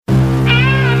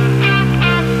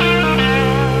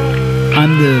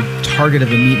I'm the target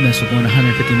of a meat missile going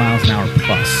 150 miles an hour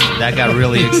plus. That got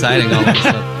really exciting all of a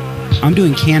sudden. I'm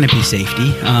doing canopy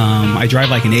safety. I drive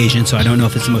like an Asian, so I don't know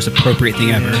if it's the most appropriate thing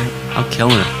ever. I'm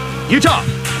killing it. Utah,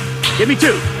 give me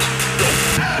 2.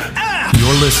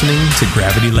 You're listening to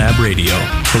Gravity Lab Radio,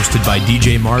 hosted by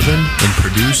DJ Marvin and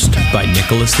produced by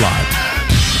Nicholas Live.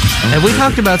 Have we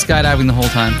talked about skydiving the whole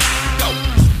time?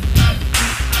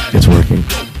 It's working.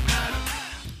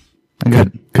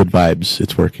 Good vibes.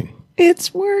 It's working.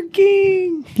 It's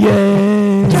working.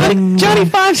 Yay. Johnny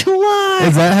Five's alive.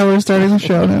 Is that how we're starting the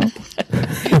show now?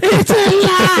 It's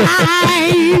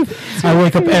alive. I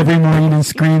wake up every morning and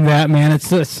scream that, man. It's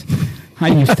this. I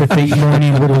used to think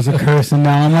morning wood was a curse, and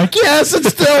now I'm like, yes, it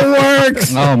still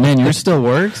works. Oh, man, yours still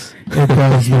works? It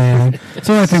does, man. It's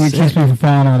the only thing that keeps me from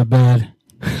falling out of bed.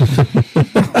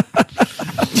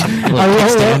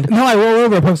 I roll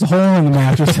over, it pokes a hole in the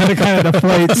mattress, and it kind of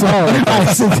deflates. I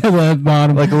sit to the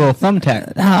bottom. Like a little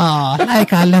thumbtack.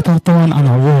 Like a little thorn on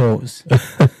a rose.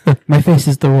 My face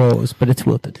is the rose, but it's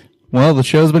wilted. Well, the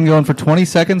show's been going for 20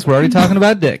 seconds. We're already talking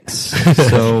about dicks.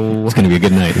 So It's going to be a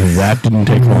good night. That didn't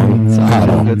take long. it's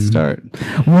a good start.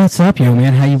 What's up, yo,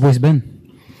 man? How you boys been?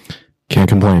 Can't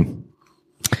complain.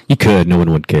 You could. No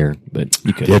one would care, but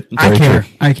you could. I care.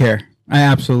 I care. I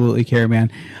absolutely care,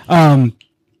 man.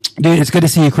 Dude, it's good to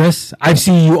see you, Chris. I've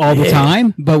seen you all the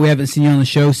time, but we haven't seen you on the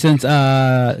show since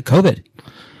COVID.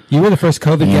 You were the first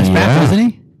COVID guest back, wasn't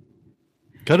he?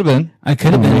 Could have been. I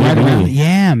could have been right around.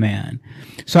 Yeah, man.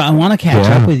 So I want to catch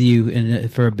up with you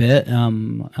for a bit.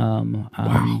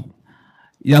 Wow.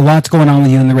 Yeah, a lot's going on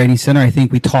with you in the Rating Center. I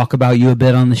think we talk about you a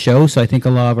bit on the show, so I think a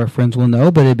lot of our friends will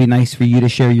know, but it'd be nice for you to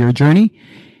share your journey.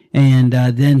 And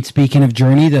then speaking of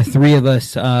journey, the three of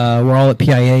us, we're all at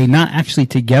PIA, not actually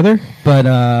together,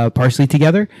 but partially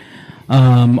together.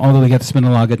 Although we got to spend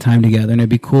a lot of good time together. And it'd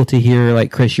be cool to hear,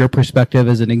 like, Chris, your perspective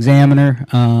as an examiner.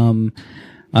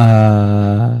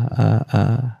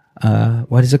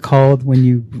 What is it called when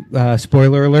you,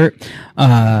 spoiler alert,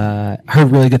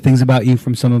 heard really good things about you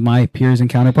from some of my peers and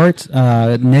counterparts.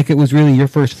 Nick, it was really your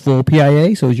first full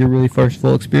PIA, so it was your really first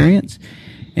full experience.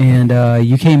 And,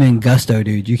 you came in gusto,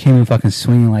 dude. You came in fucking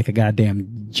swinging like a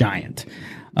goddamn giant.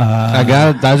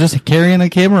 I was just carrying a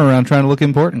camera around trying to look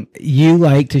important. You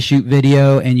like to shoot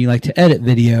video and you like to edit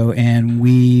video, and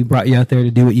we brought you out there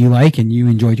to do what you like, and you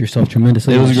enjoyed yourself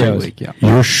tremendously. It was a great week, yeah.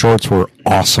 Your shorts were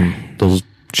awesome. Those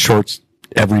shorts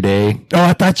every day. Oh,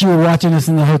 I thought you were watching us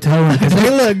in the hotel room. They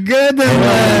look good.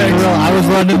 I was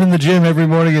running in the gym every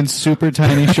morning in super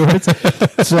tiny shorts.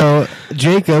 So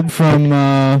Jacob from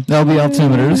LB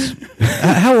Altimeters.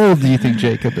 How old do you think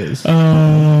Jacob is?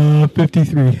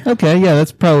 53. Okay, yeah,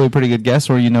 that's probably a pretty good guess,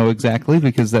 or you know exactly,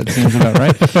 because that seems about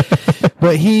right.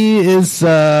 But he is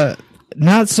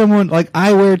not someone, like,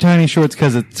 I wear tiny shorts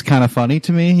because it's kind of funny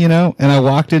to me, you know? And I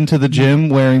walked into the gym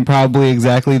wearing probably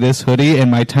exactly this hoodie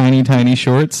and my tiny, tiny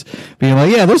shorts, being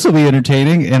like, yeah, this will be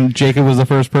entertaining. And Jacob was the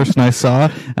first person I saw,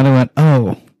 and I went,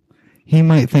 oh, he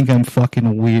might think I'm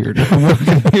fucking weird if I'm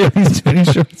walking here in these tiny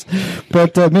shorts.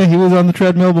 But, man, he was on the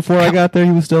treadmill before I got there.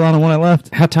 He was still on it when I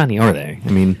left. How tiny are they?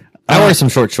 I mean, I wear some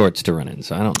short shorts to run in,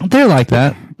 so I don't. They're like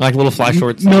that. Like little fly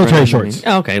shorts? Military shorts.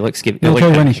 Oh, okay, like skip.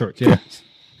 Military like running shorts, yeah.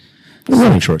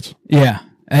 running shorts. Yeah.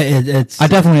 It's. I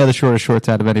definitely had the shortest shorts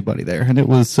out of anybody there. And it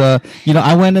was, I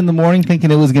went in the morning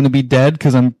thinking it was going to be dead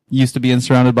because I'm used to being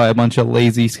surrounded by a bunch of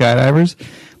lazy skydivers.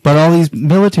 But all these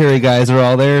military guys are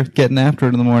all there getting after it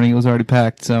in the morning. It was already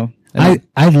packed, so. I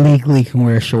legally can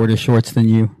wear shorter shorts than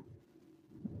you.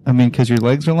 I mean, because your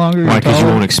legs are longer? Why, because you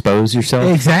won't expose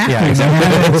yourself? Exactly. Yeah,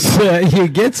 exactly. He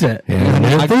gets it. Yeah,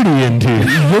 they're 30 into.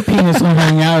 Your penis will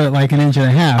hang out at like an inch and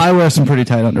a half. I wear some pretty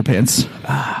tight underpants.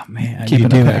 Ah, man. Keeping you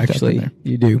do, it packed up in actually. there.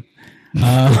 You do.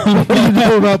 What do you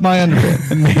know about my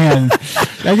underpants? Man,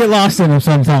 I get lost in them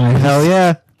sometimes. Hell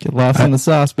yeah. Get lost in the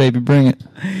sauce, baby. Bring it.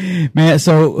 Man,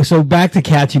 so back to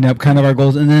catching up, kind of our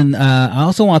goals. And then I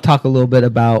also want to talk a little bit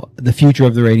about the future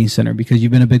of the Rating Center, because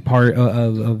you've been a big part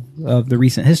of the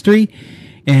recent history,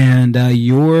 and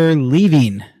you're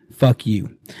leaving. Fuck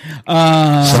you.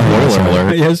 Spoiler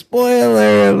alert. Yeah,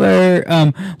 spoiler alert.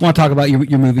 Want to talk about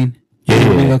you're moving. Yeah.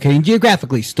 Relocating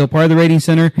geographically, still part of the Rating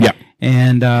Center. Yeah.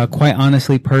 And quite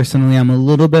honestly, personally, I'm a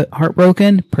little bit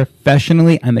heartbroken.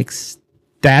 Professionally, I'm ecstatic.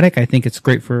 I think it's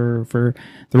great for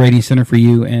the Rating Center, for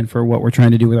you, and for what we're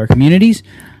trying to do with our communities.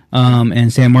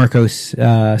 And San Marcos,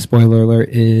 spoiler alert,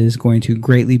 is going to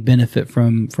greatly benefit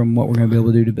from what we're going to be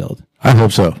able to do to build. I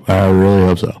hope so. I really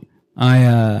hope so. I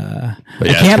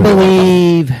yeah, can't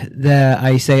believe that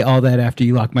I say all that after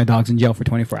you locked my dogs in jail for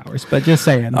 24 hours, but just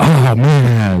saying. Oh,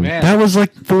 man. That was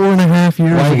like 4.5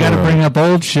 years ago. Why you got to bring up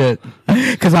old shit?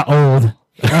 Because I'm old.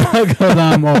 Because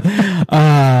I'm old.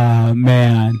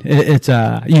 Man. It's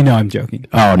I'm joking.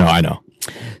 Oh, no, I know.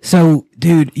 So,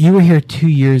 dude, you were here 2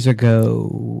 years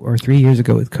ago or 3 years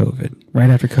ago with COVID,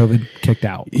 right after COVID kicked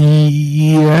out.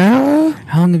 Yeah.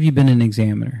 How long have you been an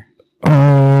examiner?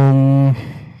 I've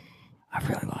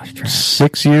really lost track.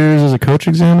 6 years as a coach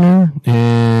examiner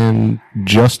and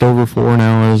just over 4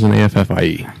 now as an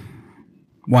AFFIE.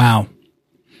 Wow.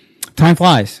 Time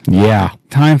flies. Yeah.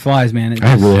 Time flies, man.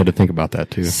 I really had to think about that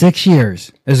too. 6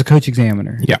 years as a coach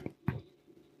examiner. Yeah.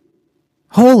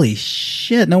 Holy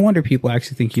shit. No wonder people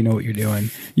actually think you know what you're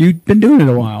doing. You've been doing it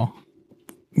a while.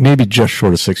 Maybe just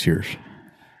short of 6 years.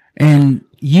 And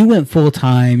you went full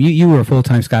time. You were a full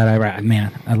time skydiver.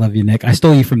 Man, I love you, Nick. I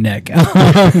stole you from Nick.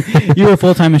 You were a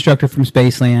full time instructor from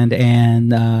Spaceland, and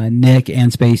Nick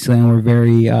and Spaceland were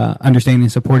very understanding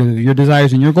and supportive of your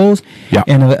desires and your goals,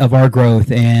 and of our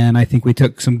growth. And I think we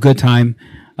took some good time,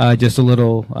 just a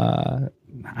little,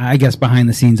 I guess, behind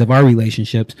the scenes of our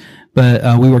relationships.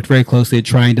 But we worked very closely at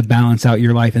trying to balance out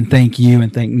your life. And thank you,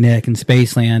 and thank Nick and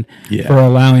Spaceland for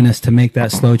allowing us to make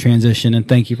that slow transition. And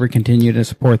thank you for continuing to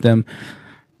support them.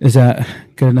 Is that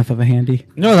good enough of a handy?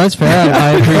 No, that's fair.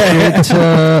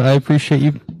 I appreciate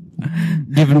you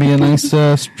giving me a nice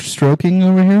stroking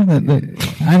over here.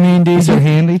 I mean, these are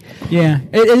handy. Yeah,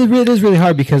 it is really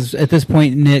hard because at this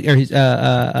point, Nick, or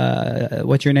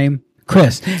what's your name?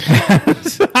 Chris.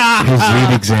 His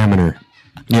lead examiner.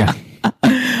 Yeah.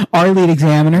 Our lead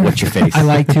examiner. What's your face? I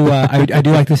like to. I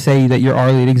do like to say that you're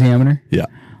our lead examiner. Yeah.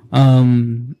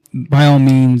 By all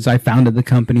means, I founded the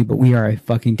company, but we are a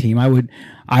fucking team. I do for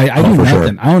nothing.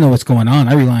 sure. I don't know what's going on.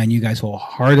 I rely on you guys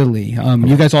wholeheartedly.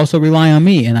 You guys also rely on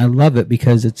me, and I love it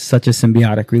because it's such a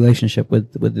symbiotic relationship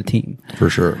with the team. For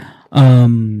sure.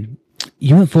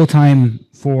 You went full time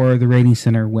for the Rating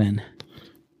Center when?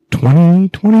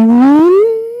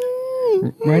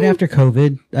 2021? Right after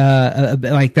COVID.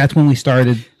 Like that's when we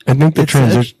started. I think the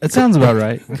transition. It sounds about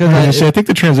right. I think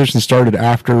the transition started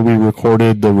after we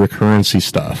recorded the recurrency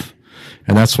stuff,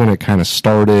 and that's when it kind of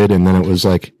started. And then it was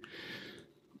like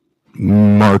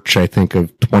March, I think,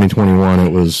 of 2021.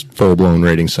 It was full blown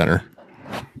Rating Center,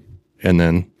 and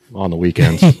then on the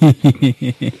weekends,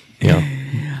 yeah.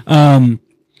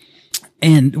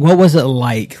 And what was it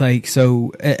like? Like,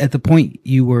 so at the point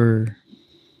you were,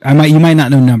 you might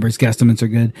not know numbers. Guesstimates are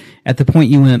good. At the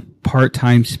point you went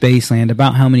part-time Spaceland,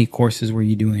 about how many courses were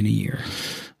you doing a year?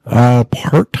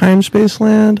 Part-time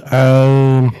Spaceland?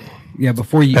 Yeah,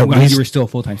 before you, you were still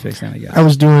full-time Spaceland, I guess. I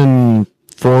was doing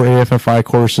 4 AFFI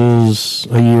courses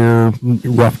a year,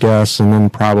 rough guess, and then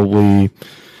probably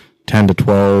 10 to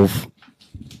 12.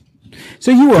 So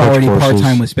you were already courses.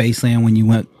 part-time with Spaceland when you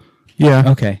went? Yeah.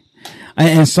 Okay.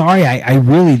 And sorry, I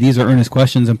really, these are earnest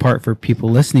questions in part for people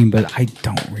listening, but I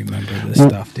don't remember this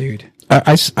stuff, dude.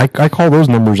 I call those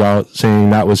numbers out saying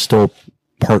that was still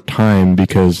part-time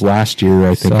because last year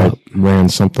I think I ran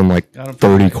something like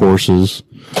 30 courses.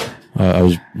 I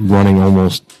was running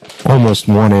almost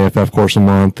one AFF course a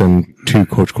month and 2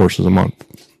 coach courses a month.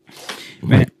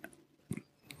 Man.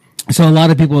 So a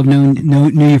lot of people have knew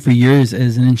you for years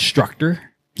as an instructor.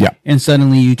 Yeah. And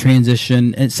suddenly you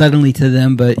transition, and suddenly to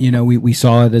them, but we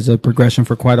saw it as a progression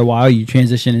for quite a while. You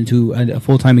transition into a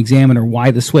full-time examiner.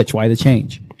 Why the switch? Why the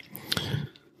change?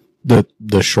 The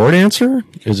short answer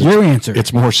is your answer.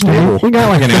 It's more stable. We got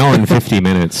like an hour and 50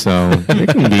 minutes, so it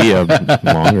can be a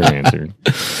longer answer.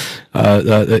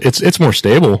 It's more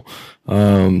stable.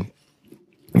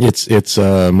 It's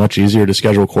much easier to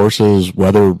schedule courses,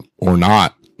 whether or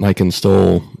not I can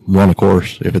still run a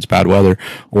course if it's bad weather,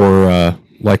 or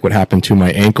like what happened to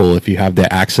my ankle. If you have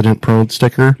the accident prone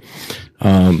sticker,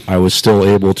 I was still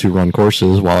able to run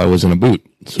courses while I was in a boot.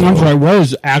 So, I'm sorry, what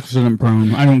is accident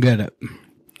prone? I don't get it.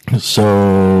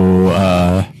 So,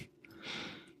 I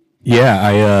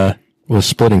was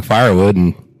splitting firewood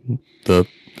and the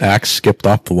axe skipped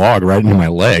off the log right into my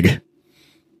leg.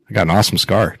 I got an awesome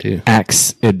scar too.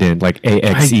 Axe, it did, like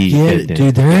A-X-E. I get it,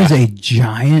 dude. There is a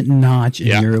giant notch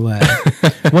in your leg.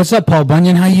 What's up, Paul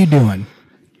Bunyan? How you doing?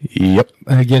 Yep.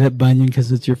 I get it, Bunyan,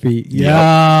 because it's your feet. Yep.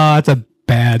 Yeah, that's a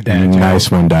bad dad joke.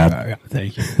 Nice one, Dad.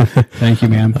 Thank you. Thank you,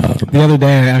 man. The other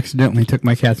day, I accidentally took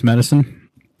my cat's medicine.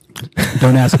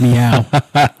 Don't ask me how.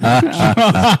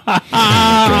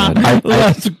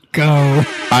 Let's go.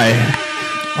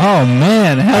 Oh,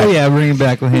 man. Hell yeah. Bring it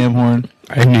back the ham horn.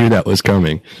 I knew that was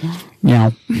coming. Yeah.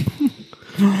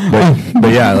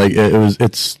 But yeah, like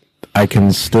I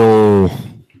can still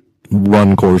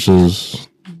run courses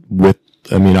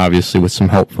obviously with some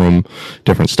help from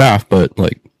different staff, but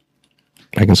like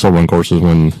I can still run courses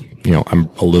when, I'm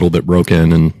a little bit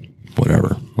broken and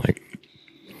whatever. Like,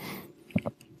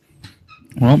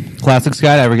 Well, classic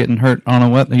skydiver getting hurt on a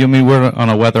weather. You mean we're on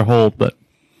a weather hold, but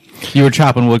you were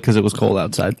chopping wood because it was cold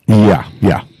outside. Yeah.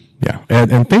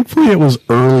 And thankfully it was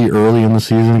early in the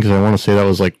season, because I want to say that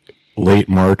was like late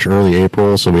March, early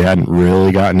April, so we hadn't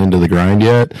really gotten into the grind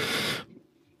yet.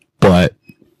 But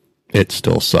it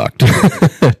still sucked.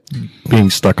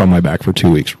 Being stuck on my back for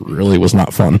 2 weeks really was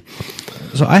not fun.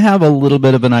 So I have a little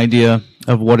bit of an idea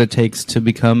of what it takes to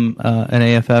become an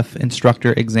AFF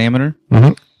instructor examiner.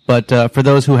 Mm-hmm. But for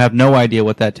those who have no idea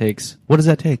what that takes, what does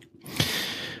that take?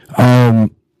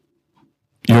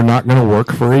 You're not going to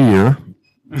work for a year.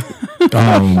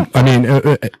 I mean,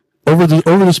 over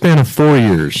the span of 4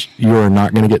 years, you are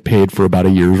not going to get paid for about a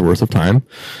year's worth of time.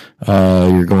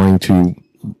 You're going to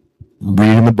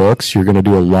read in the books. You're going to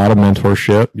do a lot of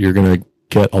mentorship. You're going to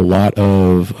get a lot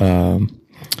of,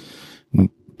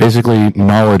 basically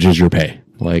knowledge is your pay.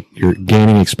 Like, you're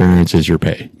gaining experience is your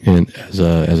pay as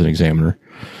an examiner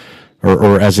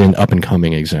or as an up and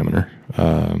coming examiner.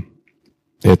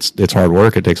 It's hard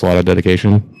work. It takes a lot of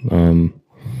dedication.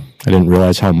 I didn't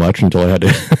realize how much until I had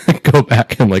to go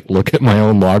back and like look at my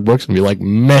own logbooks and be like,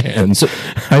 man, so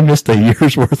I missed a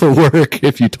year's worth of work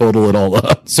if you total it all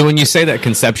up. So when you say that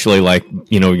conceptually, like,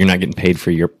 you know, you're not getting paid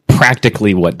for your,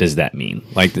 practically, what does that mean?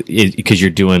 Like, because you're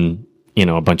doing, you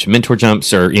know, a bunch of mentor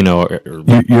jumps, or, you know,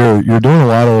 you're doing a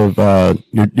lot of,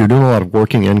 you're doing a lot of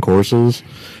working in courses.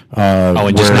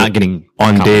 And just not getting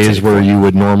on days where you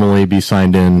would normally be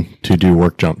signed in to do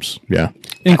work jumps. Yeah.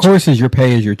 In courses, your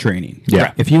pay is your training.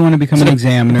 Yeah. If you want to become an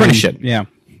examiner. Apprenticeship. Yeah.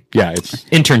 Yeah. It's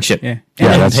internship. Yeah.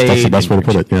 that's the best way to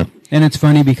put it. Yeah. And it's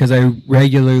funny because I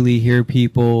regularly hear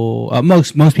people,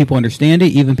 most people understand it,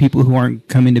 even people who aren't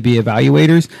coming to be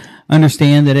evaluators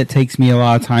understand that it takes me a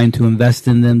lot of time to invest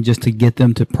in them just to get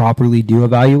them to properly do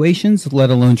evaluations, let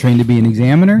alone train to be an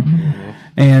examiner. Mm-hmm.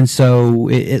 And so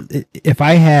if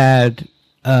I had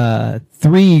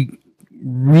 3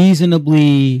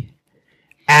 reasonably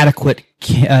adequate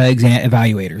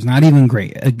evaluators, not even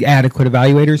great, adequate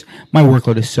evaluators, my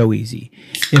workload is so easy.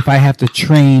 If I have to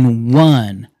train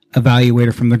one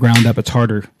evaluator from the ground up, it's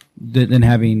harder than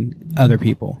having other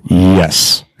people.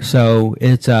 Yes. So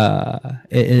it's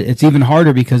even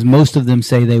harder because most of them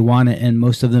say they want it and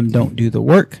most of them don't do the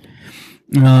work.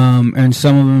 And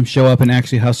some of them show up and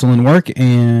actually hustle and work.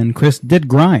 And Chris did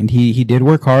grind. He did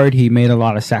work hard. He made a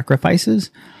lot of sacrifices.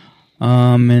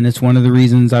 And it's one of the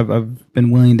reasons I've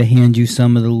been willing to hand you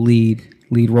some of the lead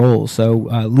roles. So,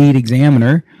 lead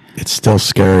examiner. It's still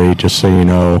scary, just so you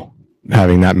know,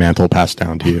 having that mantle passed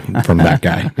down to you from that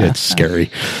guy. It's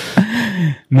scary.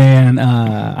 Man,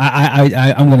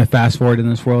 I'm going to fast forward in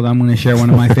this world. I'm going to share one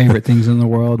of my favorite things in the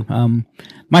world.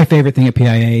 My favorite thing at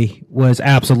PIA was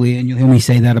absolutely, and you'll hear me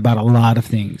say that about a lot of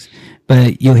things,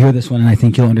 but you'll hear this one and I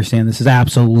think you'll understand this is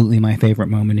absolutely my favorite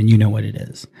moment, and you know what it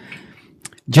is.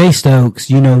 Jay Stokes,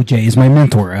 you know Jay is my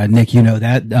mentor. Nick, you know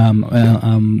that.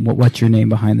 What's your name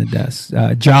behind the desk?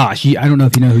 Josh, I don't know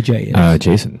if you know who Jay is.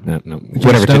 Jason. No. Jay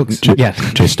Whatever. Stokes?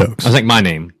 Jay Stokes. I was like, my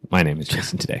name is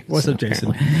Jason today. What's up,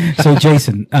 Jason? So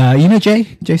Jason, you know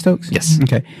Jay Stokes? Yes.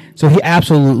 Okay. So he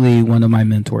absolutely one of my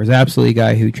mentors, absolutely a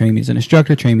guy who trained me as an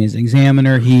instructor, trained me as an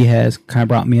examiner. He has kind of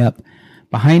brought me up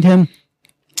behind him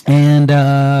and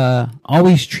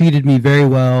always treated me very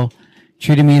well.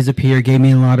 Treated me as a peer, gave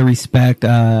me a lot of respect.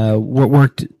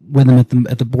 Worked with him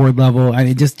at the board level. I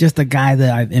mean, just a guy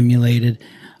that I've emulated.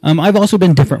 I've also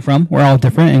been different from. We're all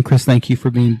different, and Chris, thank you for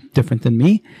being different than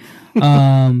me.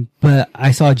 But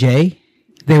I saw Jay.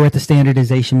 They were at the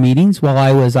standardization meetings while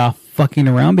I was fucking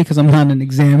around because I'm not an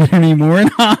examiner anymore.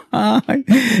 And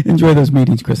enjoy those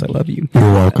meetings, Chris. I love you.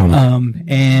 You're welcome.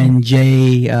 And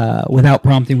Jay, without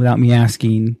prompting, without me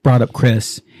asking, brought up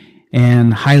Chris.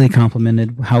 And highly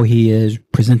complimented how he is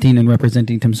presenting and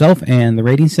representing himself and the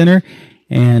rating center,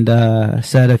 and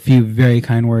said a few very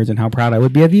kind words and how proud I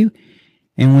would be of you.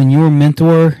 And when your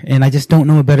mentor, and I just don't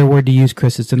know a better word to use,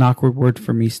 Chris, it's an awkward word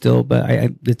for me still, but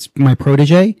it's my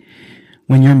protege.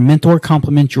 When your mentor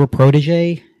compliments your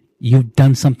protege, you've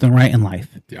done something right in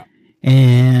life. Yeah.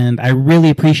 And I really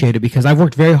appreciate it because I've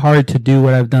worked very hard to do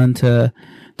what I've done to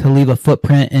leave a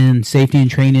footprint in safety and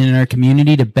training in our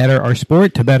community to better our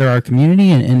sport, to better our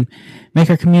community, and make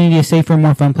our community a safer,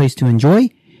 more fun place to enjoy.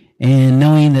 And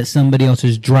knowing that somebody else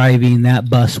is driving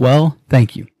that bus well,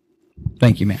 thank you.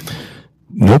 Thank you, man.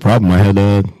 No problem. I had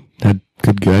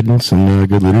good guidance and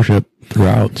good leadership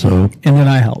throughout. So, and then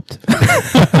I helped.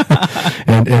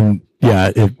 and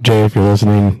yeah, Jay, if you're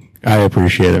listening, I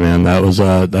appreciate it, man. That was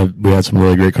we had some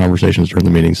really great conversations during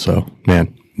the meetings. So,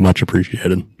 man, much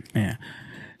appreciated. Yeah.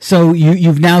 So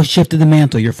you've now shifted the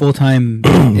mantle. You're full-time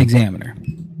examiner.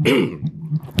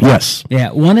 Yes.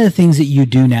 Yeah, one of the things that you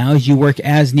do now is you work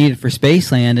as needed for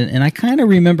Spaceland, and I kind of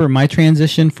remember my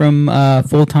transition from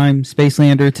full-time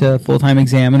Spacelander to full-time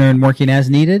examiner and working as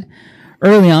needed.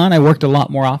 Early on, I worked a lot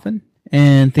more often,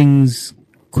 and things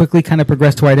quickly kind of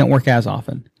progressed to where I didn't work as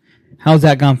often. How's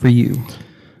that gone for you?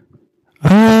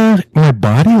 My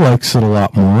body likes it a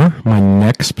lot more. My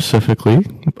neck specifically,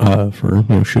 for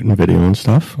shooting video and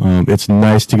stuff. It's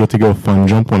nice to get to go fun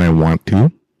jump when I want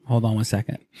to. Hold on one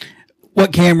second.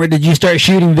 What camera did you start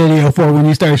shooting video for when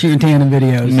you started shooting tandem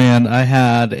videos? Man, I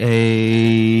had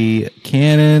a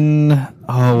Canon,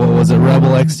 what was it,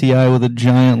 Rebel XTI with a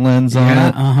giant lens on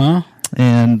it. Uh-huh.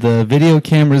 And the video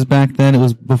cameras back then, it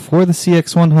was before the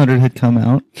CX100 had come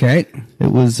out. Okay.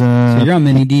 It was So you're on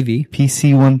mini DV.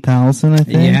 PC1000, I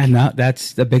think. Yeah, no,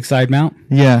 that's the big side mount.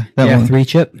 Yeah, that one.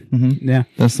 3-chip. Mm-hmm. Yeah.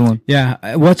 That's the one.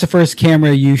 Yeah. What's the first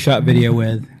camera you shot video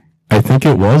with? I think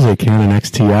it was a Canon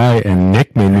XTI, and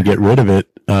Nick made me get rid of it,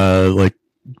 like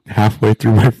halfway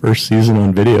through my first season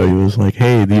on video. He was like,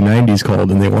 "Hey, the 90s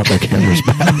called and they want their cameras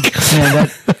back." Yeah,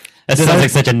 That sounds like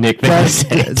such a Nick thing to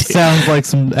say, it sounds like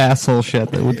some asshole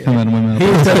shit that would come out of my mouth.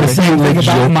 He said the same thing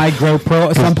about my GoPro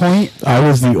at some point. I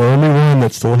was the only one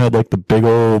that still had like the big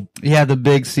old Yeah, the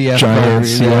big CF giant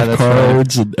cards. CF Yeah, that's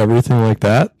cards and everything like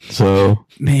that. So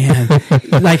Man,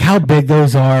 like how big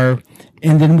those are.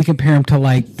 And then we compare them to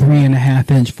like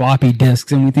 3.5-inch floppy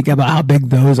disks, and we think about how big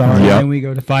those are. And then we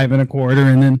go to 5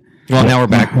 1/4, and then Well, now we're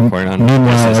back recording on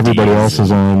meanwhile, SSDs. everybody else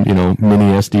is on,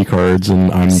 mini SD cards,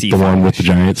 and I'm the one with the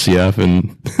giant CF.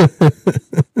 And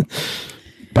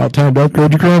about time to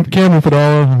upgrade your camera,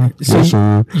 Fudala.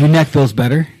 so your neck feels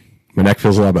better. My neck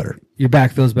feels a lot better. Your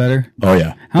back feels better. Oh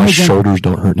yeah, How my many gun- shoulders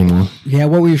don't hurt anymore. Yeah,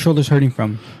 what were your shoulders hurting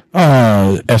from?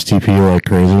 STP like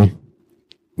crazy.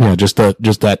 Yeah, just that,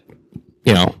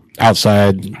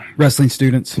 outside Wrestling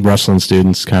students. wrestling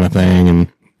students kind of thing, and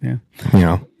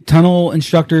Tunnel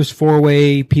instructors,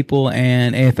 4-way people,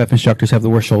 and AFF instructors have the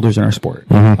worst shoulders in our sport.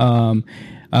 Tandem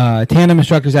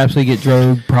instructors absolutely get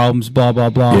drug problems, blah, blah,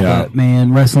 blah. Yeah. But,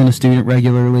 man, wrestling a student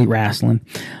regularly, wrestling.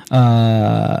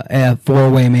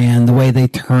 4-way, man, the way they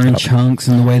turn chunks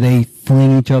and the way they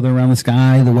fling each other around the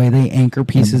sky, the way they anchor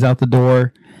pieces out the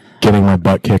door. getting my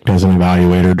butt kicked as an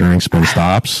evaluator during spin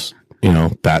stops,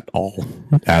 that all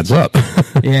adds up.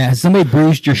 Yeah. Has somebody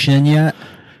bruised your shin yet?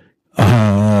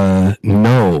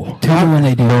 No. Tell me when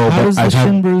they do. No, How but does the I've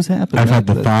shin had, bruise happen? I've had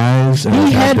the thighs. And He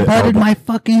I've had had the butted elbow. my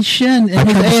fucking shin in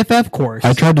his AFF course.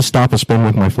 I tried to stop a spin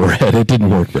with my forehead. It didn't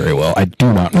work very well. I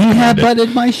do not He recommend had it.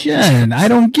 butted my shin. I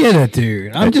don't get it,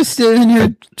 dude. I'm just sitting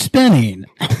here spinning.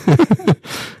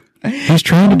 He's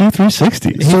trying to do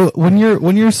 360s. So when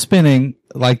you're spinning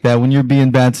like that, when you're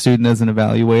being bad student as an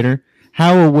evaluator,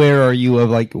 how aware are you of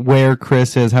like where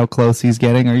Chris is, how close he's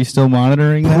getting? Are you still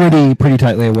monitoring that? Pretty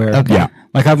tightly aware. Okay. Yeah.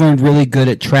 Like I've learned really good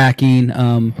at tracking.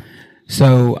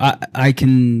 So I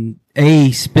can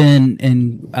spin,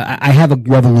 and I have a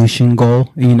revolution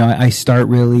goal. I start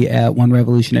really at 1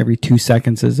 revolution every 2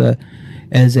 seconds as a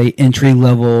entry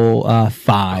level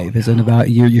 5 as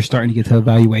you're starting to get to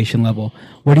evaluation level.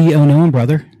 What are you knowing,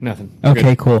 brother? Nothing.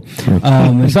 Okay, cool.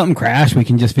 If something crashed, we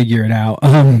can just figure it out.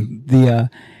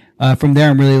 From there,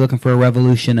 I'm really looking for a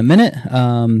revolution a minute.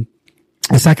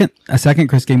 A second.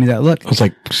 Chris gave me that look. I was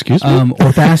like, excuse me?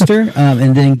 Or faster,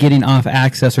 and then getting off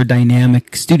axis or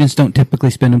dynamic. Students don't typically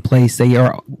spin in place. They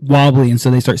are wobbly, and so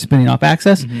they start spinning off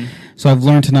axis. Mm-hmm. So I've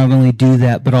learned to not only do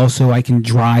that, but also I can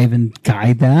drive and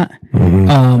guide that.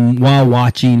 Mm-hmm. While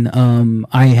watching,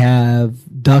 I have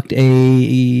ducked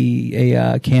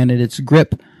a candidate's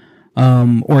grip,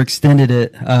 or extended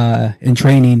it, in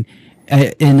training.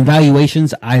 In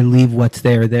evaluations, I leave what's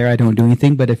there. I don't do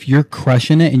anything. But if you're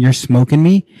crushing it and you're smoking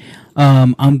me,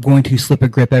 I'm going to slip a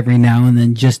grip every now and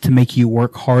then just to make you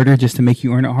work harder, just to make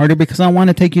you earn it harder, because I want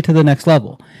to take you to the next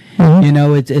level.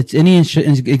 Mm-hmm. It's any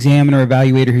examiner or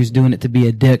evaluator who's doing it to be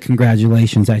a dick.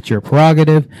 Congratulations, that's your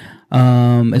prerogative.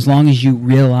 As long as you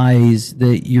realize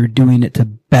that you're doing it to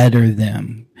better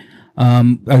them.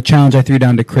 A challenge I threw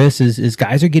down to Chris is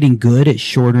guys are getting good at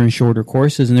shorter and shorter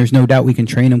courses, and there's no doubt we can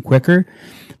train them quicker,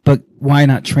 but why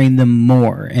not train them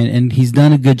more? And he's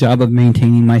done a good job of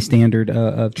maintaining my standard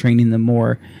of training them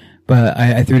more. But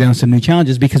I threw down some new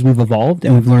challenges because we've evolved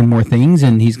and we've learned more things,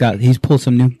 and he's pulled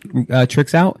some new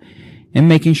tricks out and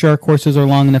making sure our courses are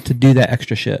long enough to do that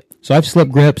extra shit. So I've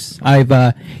slipped grips.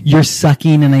 You're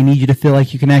sucking and I need you to feel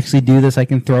like you can actually do this. I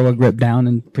can throw a grip down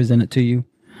and present it to you.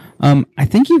 I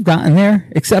think you've gotten there,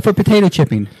 except for potato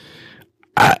chipping.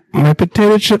 My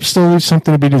potato chip still leaves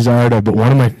something to be desired of, but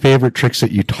one of my favorite tricks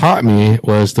that you taught me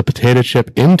was the potato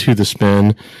chip into the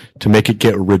spin to make it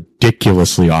get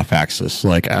ridiculously off axis.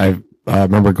 Like I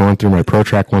remember going through my Pro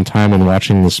Track one time and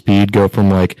watching the speed go from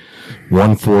like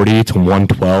 140 to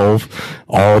 112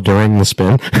 all during the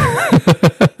spin.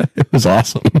 It was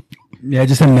awesome. Yeah,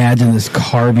 just imagine this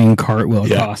carving cartwheel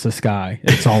across the sky.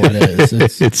 That's all it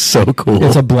is. It's so cool.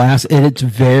 It's a blast. And it's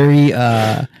very,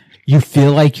 you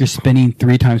feel like you're spinning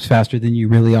 3 times faster than you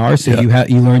really are. So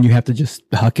you learn you have to just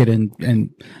huck it and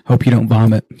hope you don't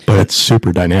vomit. But it's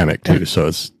super dynamic too. So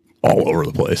it's all over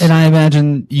the place. And I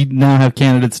imagine you now have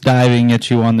candidates diving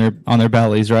at you on their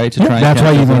bellies, right? To try. That's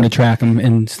why you learn to track them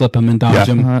and slip them and dodge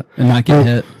them and not get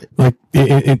hit. Like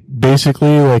it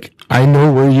basically, like, I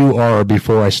know where you are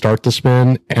before I start the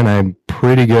spin, and I'm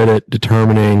pretty good at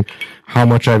determining how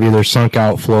much I've either sunk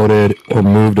out, floated, or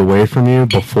moved away from you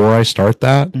before I start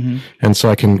that. Mm-hmm. And so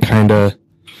I can kind of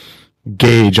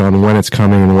gauge on when it's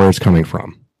coming and where it's coming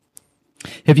from.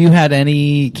 Have you had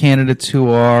any candidates who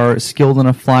are skilled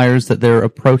enough flyers that they're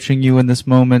approaching you in this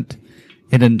moment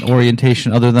in an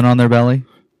orientation other than on their belly?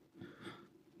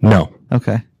 No.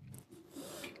 Okay.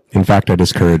 In fact, I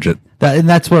discourage it. And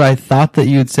that's what I thought that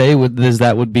you'd say,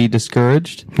 that would be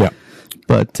discouraged. Yeah.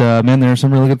 But, man, there are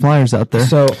some really good flyers out there.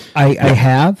 So I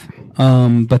have,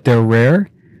 but they're rare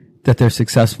that they're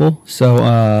successful.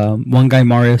 So one guy,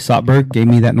 Mario Sotberg, gave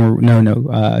me that.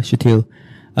 Shatil.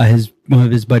 One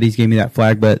of his buddies gave me that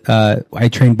flag, but I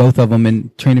trained both of them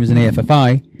and trained him as an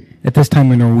AFFI. At this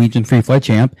time, a Norwegian free fly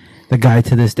champ. The guy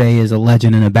to this day is a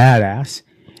legend and a badass,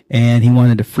 and he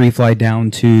wanted to free fly down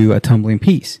to a tumbling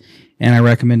piece. And I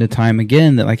recommended time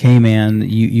again that, like, hey man,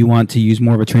 you want to use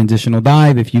more of a transitional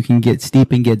dive. If you can get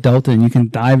steep and get delta, and you can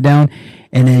dive down,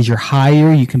 and as you're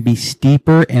higher, you can be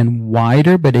steeper and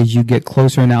wider. But as you get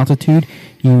closer in altitude,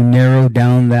 you narrow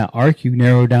down that arc, you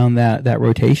narrow down that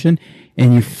rotation,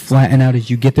 and you flatten out as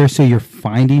you get there. So you're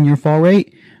finding your fall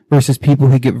rate versus people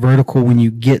who get vertical when you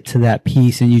get to that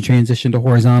piece and you transition to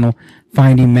horizontal,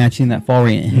 matching that fall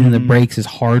rate and hitting the brakes is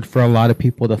hard for a lot of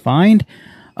people to find.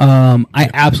 I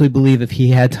absolutely believe if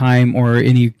he had time, or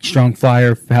any strong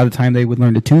flyer had the time, they would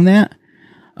learn to tune that.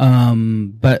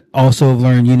 But also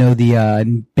learn,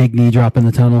 the big knee drop in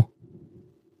the tunnel.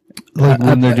 Like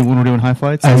when we're doing high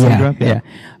flights? Yeah.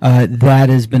 That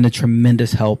has been a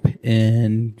tremendous help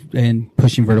in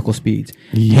pushing vertical speeds.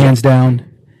 Yeah. Hands down,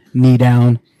 knee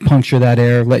down, puncture that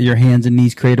air, let your hands and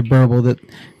knees create a burble that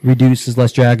reduces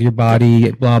less drag of your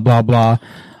body, blah, blah, blah.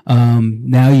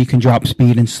 Now you can drop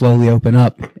speed and slowly open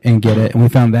up and get it. And we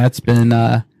found that's been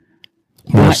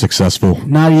more successful.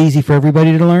 Not easy for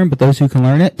everybody to learn, but those who can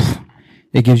learn it,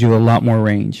 it gives you a lot more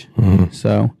range. Mm-hmm.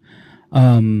 So,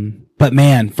 but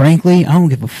man, frankly, I don't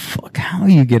give a fuck how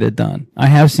you get it done. I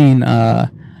have seen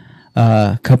a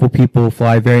couple people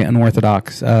fly very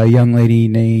unorthodox. A young lady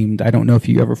named, I don't know if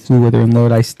you ever flew with her in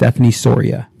Lodi, Stephanie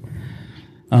Soria.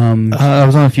 I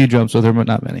was on a few jumps with her, but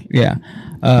not many. Yeah.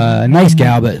 Nice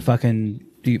gal, but fucking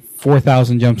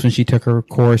 4,000 jumps when she took her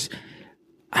course.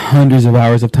 Hundreds of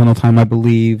hours of tunnel time, I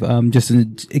believe. Just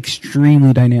an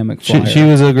extremely dynamic flyer. She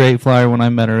was a great flyer when I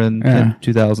met her in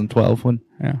 2012 when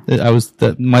I was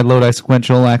my Lodi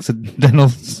sequential accidental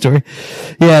story.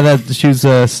 Yeah, she was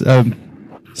a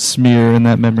smear in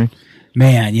that memory.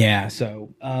 Man, yeah.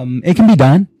 So it can be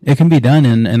done. It can be done,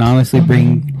 and honestly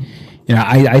bring.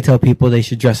 I tell people they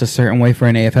should dress a certain way for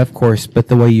an AFF course, but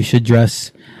the way you should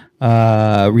dress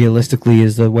realistically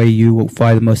is the way you will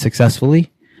fly the most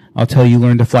successfully. I'll tell you,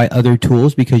 learn to fly other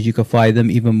tools because you can fly them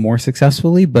even more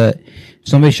successfully. But if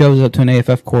somebody shows up to an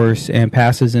AFF course and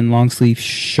passes in long sleeve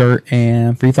shirt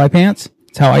and free fly pants,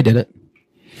 that's how I did it.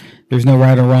 There's no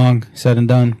right or wrong, said and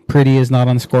done. Pretty is not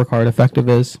on the scorecard. Effective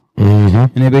is. Mm-hmm.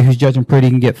 And anybody who's judging pretty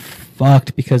can get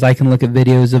fucked because I can look at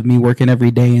videos of me working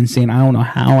every day and saying, I don't know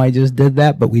how I just did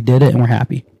that, but we did it and we're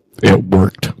happy. It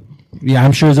worked. Yeah,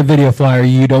 I'm sure as a video flyer,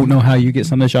 you don't know how you get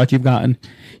some of the shots you've gotten.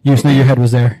 You just know your head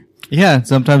was there. Yeah,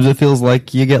 sometimes it feels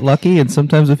like you get lucky, and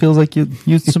sometimes it feels like you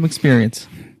used some experience.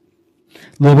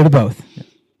 A little bit of both.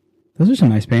 Those are some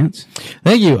nice pants.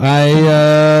 Thank you.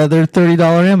 They're $30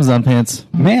 Amazon pants.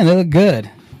 Man, they look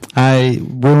good. I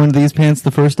ruined these pants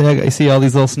the first day. I see all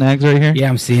these little snags right here. Yeah,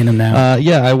 I'm seeing them now.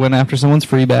 I went after someone's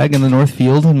free bag in the North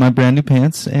Field in my brand new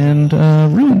pants and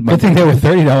ruined my I think they were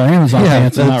 $30 Amazon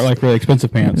pants and not like really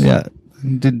expensive pants. Yeah.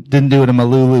 Didn't do it in my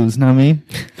Lulus, know me?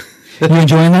 You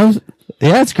enjoying those?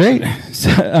 Yeah, it's great.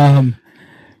 So,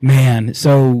 man,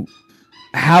 so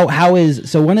how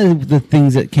is one of the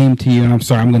things that came to you, and I'm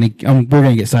sorry, we're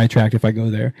gonna get sidetracked if I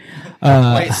go there.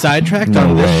 Wait, sidetracked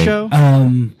on this show?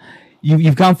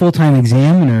 You've gone full-time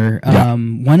examiner.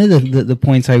 One of the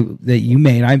points that you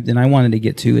made, and I wanted to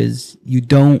get to is you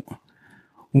don't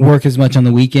work as much on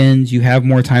the weekends. You have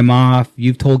more time off.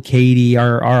 You've told Katie,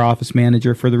 our office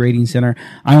manager for the rating center,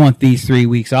 I want these 3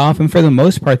 weeks off. And for the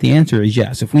most part, the answer is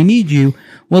yes. If we need you,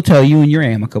 we'll tell you, and you're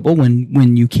amicable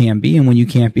when you can be, and when you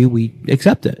can't be, we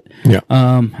accept it. Yeah.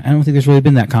 I don't think there's really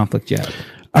been that conflict yet.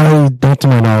 Not to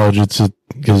my knowledge,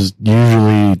 because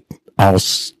usually I'll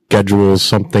schedule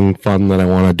something fun that I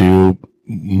want to do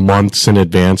months in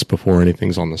advance before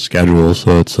anything's on the schedule.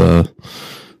 So it's,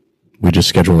 we just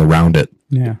schedule around it.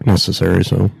 Yeah. Necessary.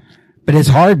 So, but it's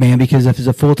hard, man, because if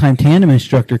a full-time tandem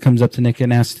instructor comes up to Nick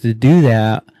and asks to do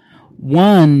that,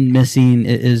 one, missing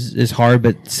is hard,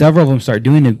 but several of them start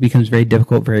doing it, becomes very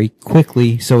difficult very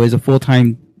quickly. So as a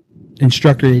full-time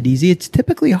instructor at DZ, it's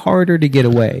typically harder to get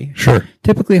away. Sure.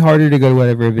 Typically harder to go to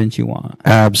whatever event you want.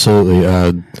 Absolutely.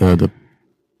 The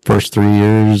first 3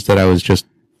 years that I was just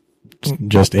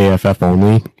AFF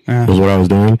only was what I was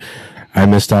doing. I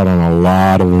missed out on a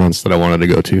lot of events that I wanted to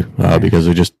go to because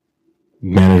they just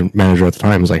manager at the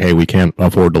time was like, "Hey, we can't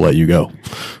afford to let you go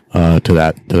to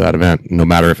that event, no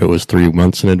matter if it was 3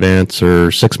 months in advance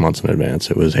or 6 months in advance.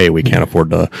 It was, hey, we can't afford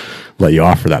to let you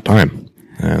off for that time."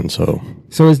 And so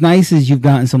as nice as you've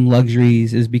gotten some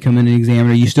luxuries as becoming an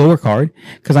examiner, you still work hard,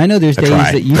 because I know there's days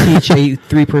that you teach a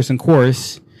 3-person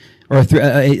course. Or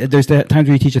there's times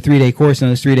where you teach a 3-day course,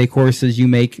 and those 3-day courses you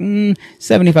make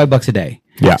 $75 a day.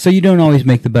 Yeah. So you don't always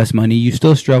make the best money. You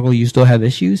still struggle. You still have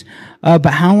issues. But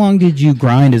how long did you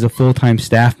grind as a full-time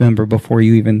staff member before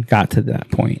you even got to that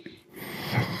point?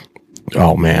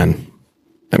 Oh man,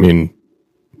 I mean,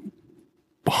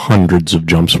 hundreds of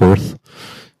jumps worth.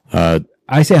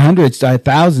 I say hundreds,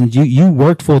 thousands. You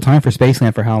worked full-time for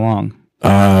Spaceland for how long?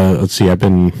 Let's see. I've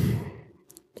been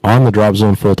on the drop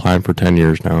zone full-time for 10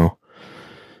 years now.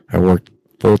 I worked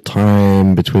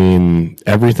full-time between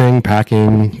everything,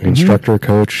 packing, instructor,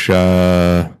 coach,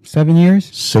 7 years?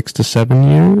 6 to 7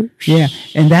 years. Yeah.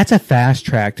 And that's a fast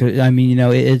track. I mean,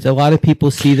 it's a lot of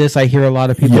people see this. I hear a lot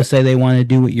of people say they want to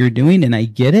do what you're doing, and I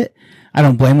get it. I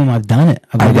don't blame them. I've done it.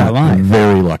 I've got life.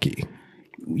 Very lucky.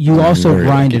 You also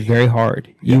grinded very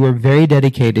hard. You were very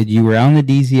dedicated. You were on the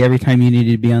DZ every time you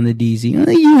needed to be on the DZ.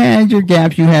 You had your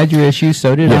gaps. You had your issues.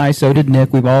 So did I. So did Nick.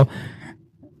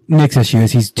 Nick's issue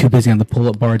is he's too busy on the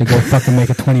pull-up bar to go fucking make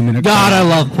a 20-minute. God, I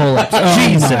love pull-ups.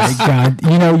 Jesus. My God. You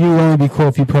would only be cool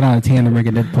if you put on a tandem rig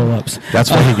and did pull-ups. That's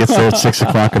why he gets there at 6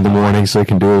 o'clock in the morning so he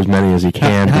can do as many as he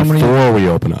can before we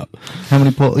open up. How many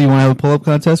you want to have a pull-up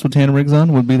contest with tandem rigs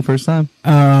on? Would be the first time.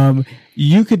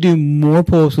 You could do more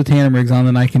pull-ups with tandem rigs on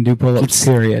than I can do pull-ups,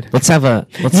 period.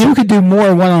 You could do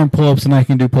more one-arm pull-ups than I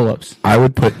can do pull-ups. I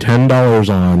would put $10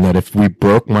 on that if we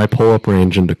broke my pull-up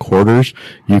range into quarters,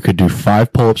 you could do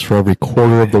 5 pull-ups for every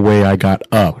quarter of the way I got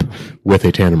up with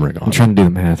a tandem rig on. I'm trying to do the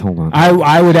math. Hold on.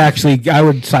 I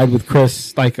would side with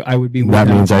Chris. Like, I would be. That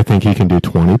means I think he can do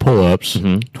 20 pull-ups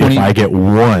if I get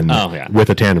one with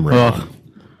a tandem rig on.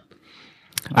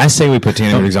 I say we put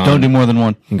tandem rigs on. Don't do more than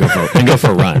one. And go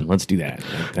for a run. Let's do that.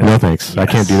 No thanks. I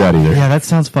can't do that either. Yeah, that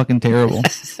sounds fucking terrible.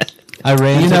 I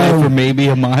ran today for maybe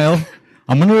a mile.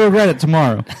 I'm going to regret it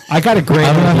tomorrow. I got a great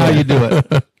I don't know how you do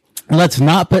it. Let's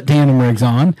not put tandem rigs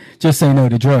on. Just say no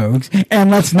to drugs.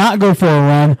 And let's not go for a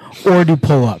run or do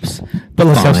pull-ups. But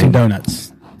let's have some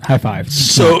donuts. High five.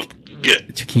 So good.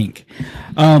 It's a kink.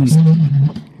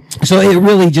 So it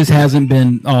really just hasn't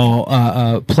been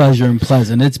all pleasure and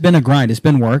pleasant. It's been a grind. It's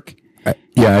been work.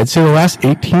 Yeah, I'd say the last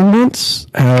 18 months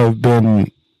have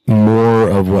been more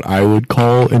of what I would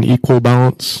call an equal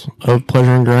balance of pleasure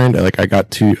and grind. Like I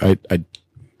think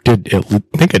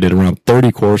I did around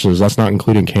 30 courses. That's not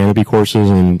including canopy courses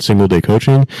and single day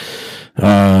coaching.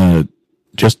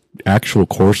 Just actual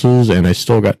courses, and I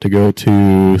still got to go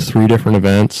to 3 different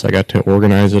events. I got to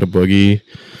organize at a boogie.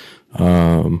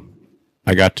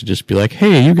 I got to just be like,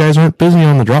 hey, you guys aren't busy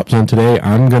on the drop zone today.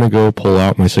 I'm going to go pull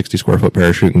out my 60 square foot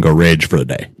parachute and go rage for the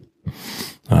day.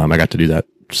 I got to do that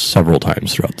several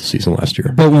times throughout the season last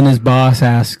year. But when his boss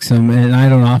asks him, and I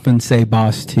don't often say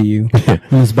boss to you,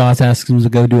 when his boss asks him to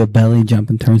go do a belly jump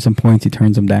and turn some points, he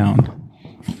turns them down.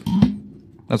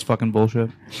 That's fucking bullshit.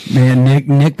 Man,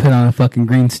 Nick put on a fucking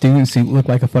green student suit, looked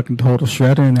like a fucking total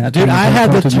shredder in that. Dude, I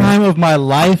had the time of my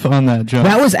life on that jump.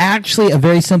 That was actually a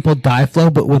very simple dive flow,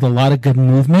 but with a lot of good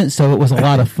movement, so it was a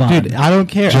lot of fun. Dude, I don't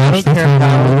care. I don't care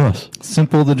how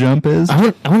simple the jump is. I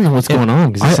want to know what's going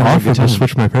on. I offered to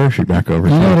switch my parachute back over.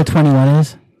 You know what a 21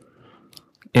 is?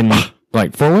 In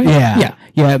like 4-way?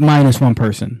 Yeah, minus one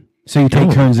person. So you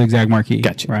take turns zigzag marquee.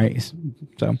 Gotcha. Right?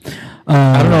 So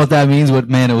I don't know what that means, but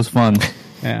man, it was fun.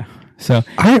 Yeah. So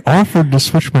I offered to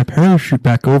switch my parachute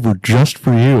back over just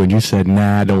for you, and you said,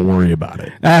 "Nah, don't worry about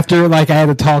it." after I had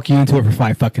to talk you into it for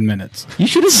 5 fucking minutes. You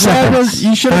should have grabbed us.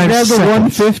 You should have 5 grabbed the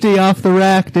seconds. 150 off the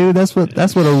rack, dude. That's what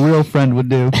a real friend would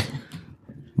do.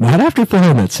 Not after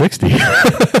throwing at 60.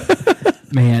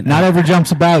 Man, Not every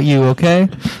jump's about you, okay?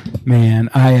 man,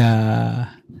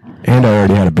 And I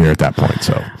already had a beer at that point,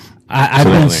 so. I've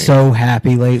been so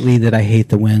happy lately that I hate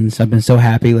the winds. I've been so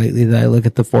happy lately that I look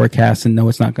at the forecast and know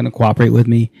it's not going to cooperate with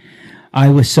me. I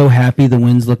was so happy the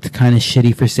winds looked kind of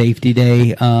shitty for safety day.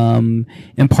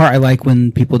 In part, I like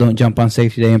when people don't jump on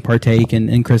safety day and partake.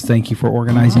 And Chris, thank you for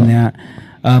organizing that.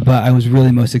 But I was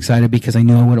really most excited because I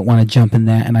knew I wouldn't want to jump in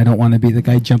that, and I don't want to be the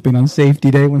guy jumping on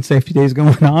safety day when safety day is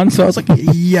going on. So I was like,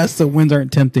 yes, the winds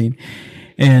aren't tempting.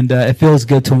 And it feels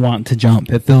good to want to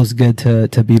jump. It feels good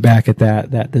to be back at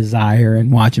that desire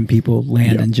and watching people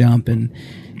land and jump and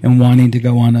wanting to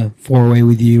go on a 4-way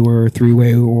with you or a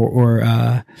 3-way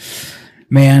or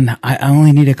man, I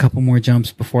only need a couple more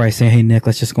jumps before I say, hey, Nick,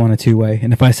 let's just go on a 2-way.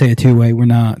 And if I say a 2-way, we're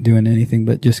not doing anything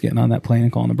but just getting on that plane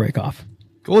and calling a break off.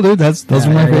 Cool, dude. Those are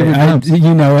my favorite jumps.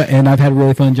 You know it, and I've had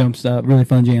really fun jumps, really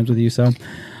fun jams with you. So,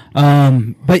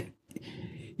 but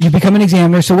you've become an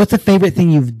examiner. So what's the favorite thing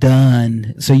you've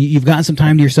done? So you've gotten some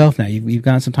time to yourself now. You've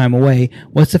gotten some time away.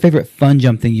 What's the favorite fun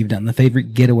jump thing you've done? The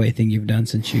favorite getaway thing you've done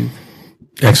since you've...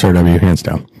 XRW, hands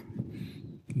down.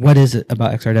 What is it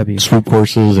about XRW? Swoop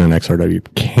courses and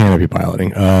XRW canopy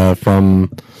piloting.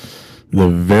 From the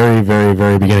very, very,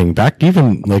 very beginning. Back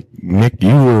even, like, Nick,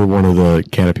 you were one of the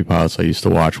canopy pilots I used to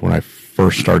watch when I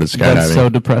first started skydiving. That's so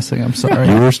depressing. I'm sorry.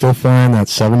 You were still flying that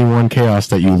 71 Chaos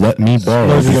that you let me borrow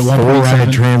Was it a before I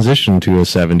 1.7? transitioned to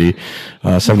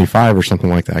a 75 or something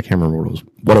like that. I can't remember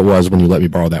what it was when you let me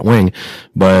borrow that wing.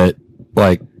 But,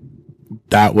 like,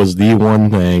 that was the one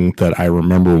thing that I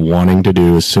remember wanting to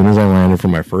do as soon as I landed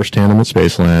from my first tandem at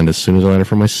Spaceland, as soon as I landed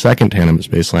from my second tandem at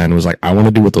Spaceland. It was like, I want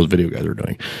to do what those video guys are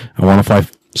doing. I want to fly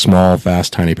small,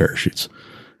 fast, tiny parachutes.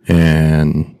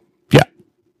 And yeah.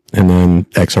 And then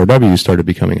XRW started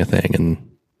becoming a thing. And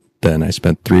then I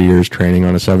spent 3 years training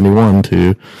on a 71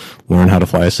 to learn how to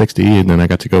fly a 60. And then I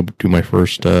got to go do my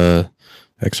first,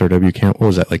 XRW camp. What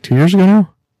was that? Like 2 years ago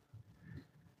now?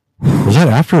 Was that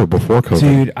after or before COVID?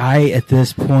 Dude, at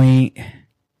this point,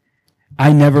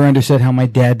 I never understood how my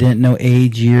dad didn't know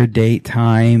age, year, date,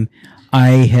 time.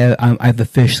 I've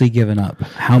officially given up.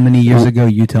 How many years ago?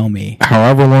 You tell me.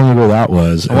 However long ago that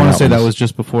was. I want to say that was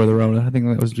just before the Rona. I think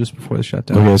that was just before the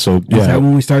shutdown. Okay, so Is yeah. that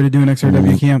when we started doing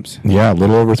XRW camps? Yeah, a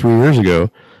little over 3 years ago.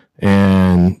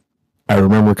 And I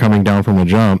remember coming down from the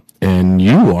jump and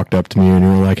you walked up to me and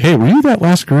you were like, hey, were you that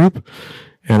last group?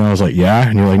 And I was like, yeah.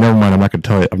 And you're like, never mind. I'm not going to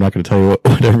tell you. I'm not going to tell you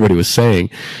what everybody was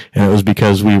saying. And it was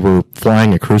because we were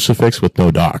flying a crucifix with no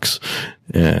docks.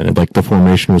 And like the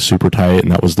formation was super tight.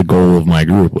 And that was the goal of my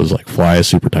group, was like fly a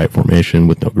super tight formation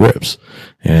with no grips.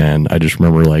 And I just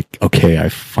remember like, okay, I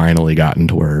finally gotten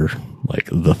to where like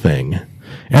the thing.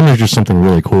 And there's just something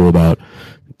really cool about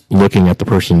looking at the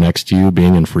person next to you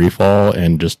being in free fall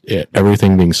and just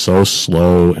everything being so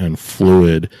slow and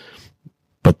fluid,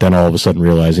 but then all of a sudden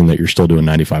realizing that you're still doing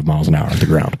 95 miles an hour at the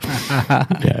ground.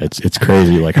 Yeah, it's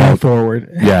crazy. Like how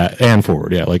forward. Yeah, and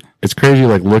forward. Yeah, like it's crazy.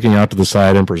 Like looking out to the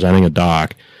side and presenting a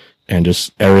dock, and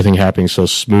just everything happening so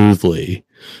smoothly.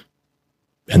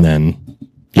 And then,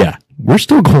 yeah, we're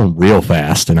still going real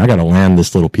fast, and I got to land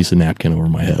this little piece of napkin over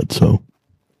my head. So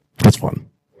that's fun.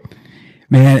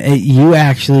 Man, you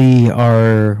actually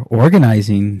are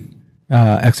organizing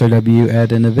XRW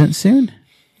at an event soon.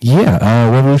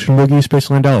 Yeah, Revolution Boogie,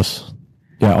 Spaceland Dallas.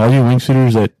 Yeah, all you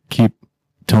wingsuiters that keep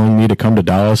telling me to come to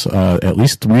Dallas, at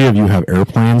least 3 of you have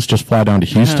airplanes. Just fly down to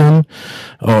Houston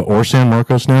or San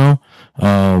Marcos now.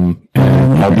 And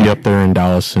I'll be up there in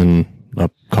Dallas in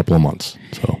a couple of months.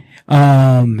 So.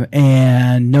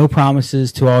 And no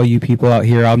promises to all you people out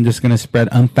here. I'm just going to spread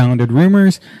unfounded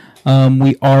rumors.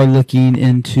 We are looking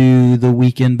into the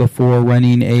weekend before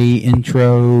running a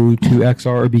intro to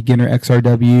XR or beginner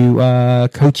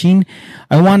XRW coaching.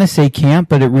 I want to say camp,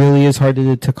 but it really is hard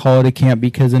to call it a camp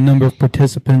because the number of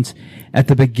participants at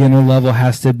the beginner level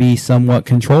has to be somewhat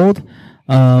controlled.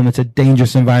 It's a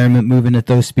dangerous environment moving at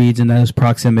those speeds and those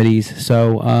proximities.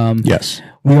 So, yes,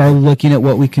 we are looking at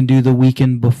what we can do the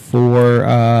weekend before,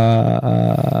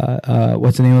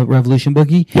 what's the name of it? Revolution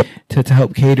Boogie? Yep. To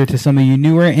help cater to some of you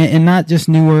newer and not just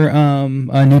newer,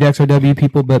 new to XRW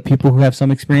people, but people who have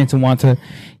some experience and want to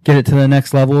get it to the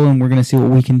next level. And we're going to see what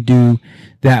we can do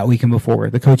that weekend before.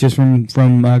 The coaches from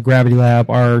Gravity Lab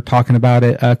are talking about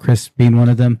it. Chris being one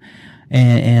of them.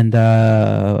 And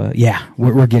yeah,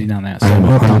 we're getting on that. So I'm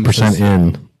 100%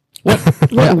 in.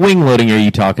 What wing loading are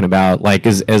you talking about? Like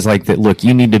as like that? Look,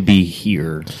 you need to be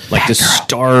here, like to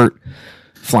start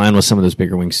flying with some of those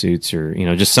bigger wingsuits, or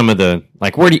just some of the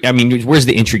like. Where's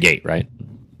the entry gate, right?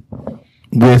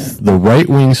 With the right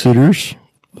wingsuiters,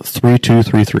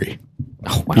 3.233.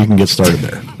 Oh, wow. You can get started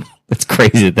there. That's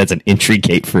crazy. That's an entry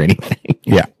gate for anything.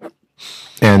 Yeah.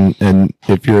 And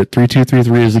if you're at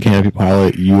 3.233 as the canopy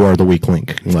pilot, you are the weak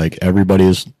link. Like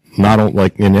everybody's not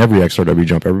like in every XRW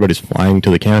jump, everybody's flying to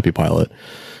the canopy pilot,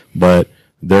 but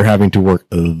they're having to work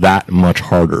that much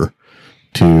harder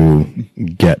to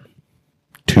get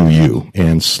to you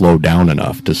and slow down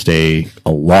enough to stay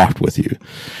aloft with you.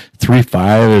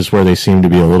 3.5 is where they seem to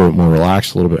be a little bit more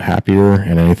relaxed, a little bit happier,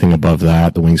 and anything above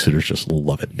that, the wingsuiters just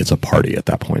love it. It's a party at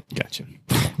that point. Gotcha.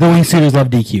 The wingsuiters love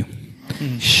DQ.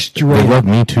 They love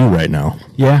me too right now.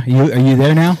 Yeah, are you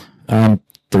there now?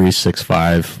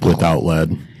 3.65 without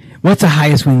lead. What's the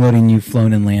highest wing loading you've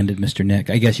flown and landed, Mr. Nick?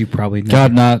 I guess you probably know.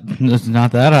 God, not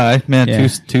that high, man. Yeah.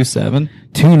 2.7.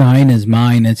 2.9 is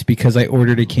mine. It's because I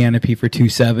ordered a canopy for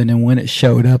 2.7, and when it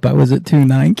showed up, I was at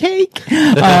 2.9 cake.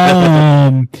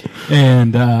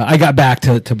 And I got back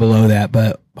to below that,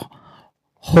 but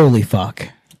holy fuck.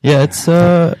 Yeah, it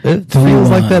feels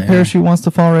like that parachute wants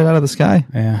to fall right out of the sky.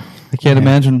 Yeah. I can't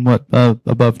imagine what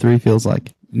above 3 feels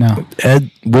like. No. Ed,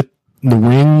 with the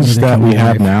wings that we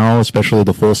have now, especially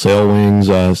the full sail wings,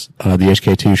 the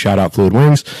HK2 shout out fluid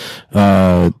wings,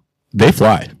 they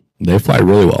fly. They fly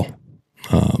really well.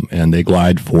 And they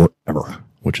glide forever,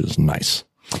 which is nice.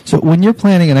 So when you're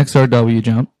planning an XRW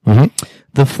jump,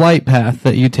 the flight path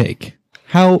that you take,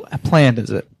 how planned is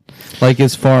it? Like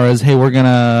as far as, hey, we're going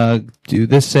to do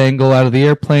this angle out of the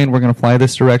airplane, we're going to fly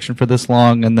this direction for this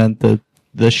long, and then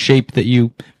the shape that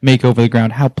you make over the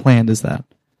ground, how planned is that?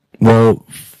 Well,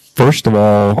 first of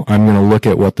all, I'm going to look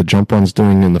at what the jump run's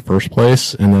doing in the first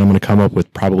place, and then I'm going to come up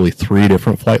with probably 3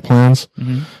 different flight plans.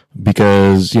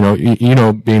 Because, being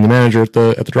the manager at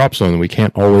the drop zone, we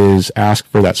can't always ask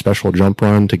for that special jump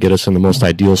run to get us in the most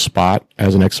ideal spot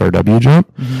as an XRW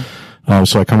jump.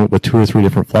 So I come up with 2 or 3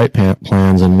 different flight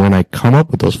plans, and when I come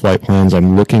up with those flight plans,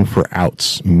 I'm looking for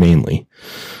outs mainly.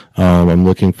 I'm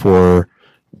looking for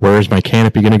where is my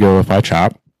canopy going to go if I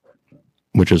chop,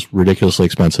 which is ridiculously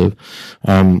expensive.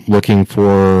 I'm looking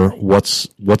for what's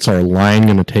our line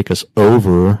going to take us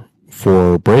over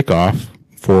for break off,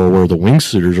 for where the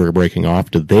wingsuiters are breaking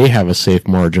off. Do they have a safe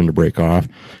margin to break off?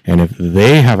 And if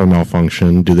they have a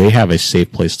malfunction, do they have a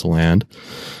safe place to land?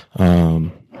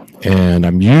 And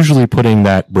I'm usually putting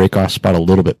that break off spot a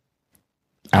little bit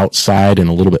outside and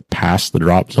a little bit past the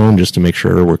drop zone just to make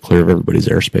sure we're clear of everybody's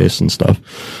airspace and stuff,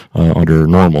 under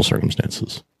normal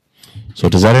circumstances. So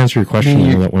does that answer your question?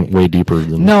 I know that went way deeper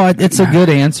than... No, it's a good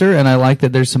answer, and I like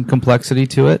that there's some complexity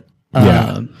to it.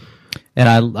 Yeah.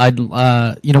 And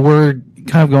we're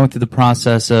kind of going through the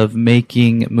process of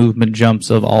making movement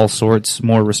jumps of all sorts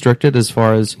more restricted as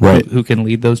far as who can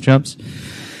lead those jumps.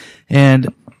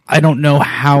 And I don't know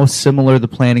how similar the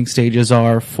planning stages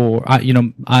are for,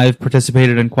 I've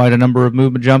participated in quite a number of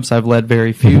movement jumps. I've led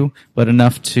very few, but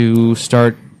enough to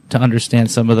start to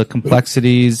understand some of the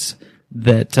complexities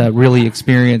that really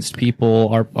experienced people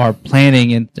are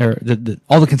planning, and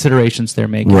all the considerations they're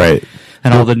making, right,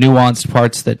 and all the nuanced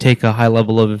parts that take a high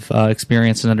level of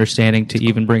experience and understanding to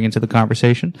even bring into the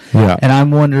conversation. Yeah. And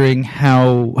I'm wondering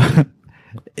how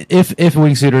if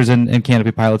wingsuiters and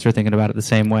canopy pilots are thinking about it the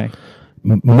same way.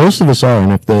 Most of us are,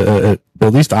 and if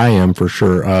at least I am for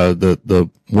sure. The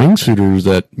wingsuiters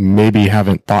that maybe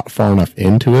haven't thought far enough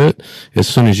into it, as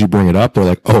soon as you bring it up, they're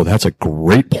like, "Oh, that's a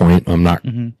great point. I'm not.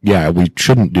 Yeah, we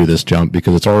shouldn't do this jump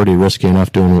because it's already risky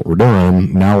enough doing what we're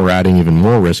doing. Now we're adding even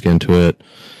more risk into it.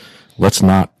 Let's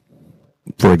not,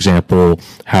 for example,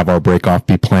 have our break off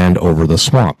be planned over the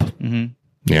swamp.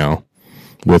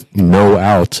 With no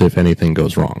outs if anything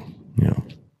goes wrong.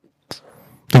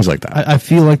 Things like that. I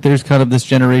feel like there's kind of this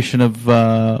generation of,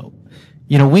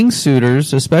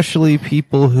 wingsuiters, especially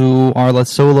people who are a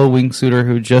solo wingsuiter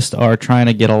who just are trying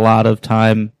to get a lot of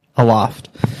time aloft.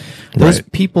 Those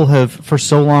people have, for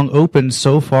so long, opened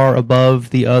so far above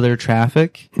the other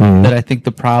traffic that I think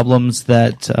the problems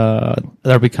that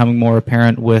are becoming more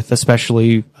apparent with,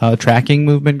 especially tracking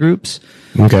movement groups,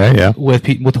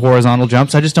 with horizontal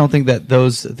jumps, I just don't think that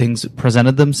those things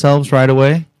presented themselves right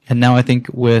away. And now I think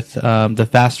with the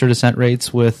faster descent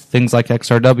rates, with things like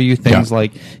XRW, things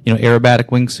like aerobatic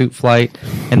wingsuit flight,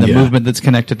 and the movement that's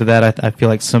connected to that, I feel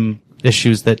like some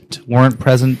issues that weren't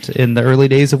present in the early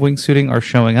days of wingsuiting are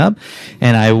showing up.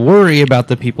 And I worry about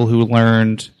the people who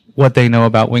learned what they know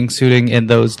about wingsuiting in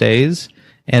those days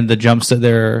and the jumps that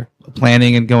they're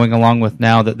planning and going along with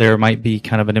now, that there might be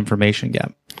kind of an information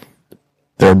gap.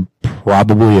 There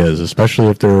probably is, especially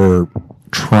if they're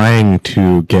trying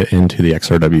to get into the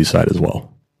XRW side as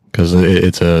well, because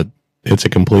it's a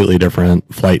completely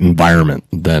different flight environment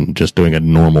than just doing a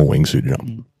normal wingsuit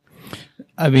jump.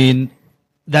 I mean,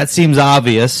 that seems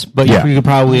obvious, but Yeah. you could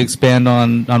probably expand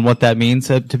on what that means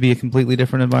to be a completely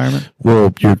different environment.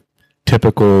 Well, your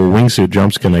typical wingsuit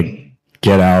jump's going to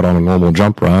get out on a normal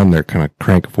jump run. They're kind of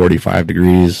crank 45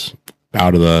 degrees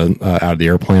out of the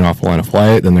airplane off the line of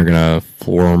flight. Then they're going to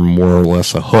form more or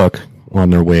less a hook on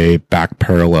their way back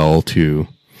parallel to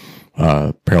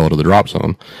the drop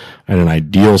zone. In an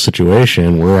ideal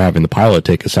situation, we're having the pilot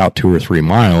take us out 2 or 3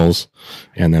 miles,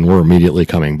 and then we're immediately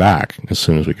coming back as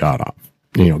soon as we got off.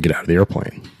 Get out of the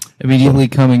airplane. Immediately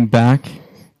coming back.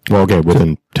 Well, okay,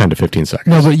 within 10 to 15 seconds.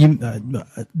 No, but you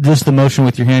just the motion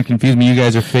with your hand confused me. You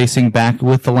guys are facing back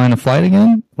with the line of flight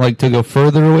again, like to go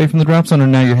further away from the drop zone, or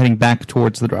now you're heading back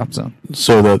towards the drop zone?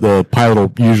 So the pilot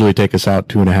will usually take us out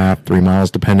 2.5, 3 miles,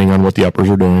 depending on what the uppers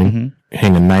are doing.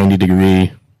 Hang a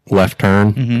 90-degree left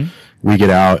turn. We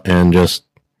get out and just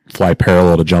fly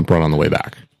parallel to jump run on the way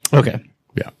back. Okay.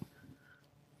 Yeah.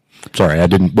 Sorry,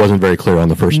 wasn't very clear on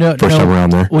the first time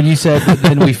around there. When you said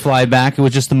then we fly back, it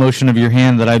was just the motion of your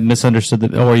hand that I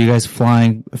misunderstood. Are you guys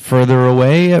flying further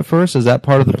away at first? Is that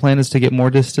part of the plan, is to get more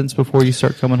distance before you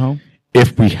start coming home?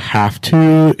 If we have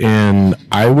to, and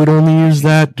I would only use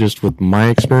that, just with my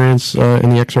experience in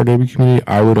the XRW community,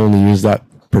 I would only use that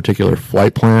particular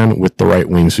flight plan with the right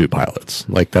wingsuit pilots,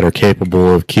 like that are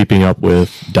capable of keeping up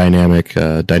with dynamic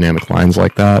lines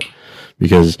like that.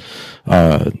 Because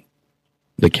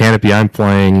the canopy I'm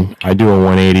flying, I do a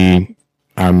 180.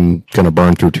 I'm going to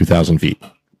burn through 2,000 feet,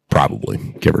 probably,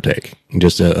 give or take.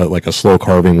 Just like a slow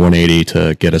carving 180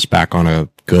 to get us back on a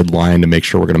good line to make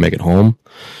sure we're going to make it home.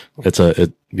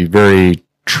 It'd be very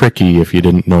tricky if you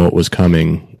didn't know it was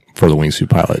coming for the wingsuit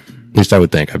pilot. At least I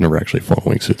would think. I've never actually flown a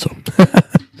wingsuit, so.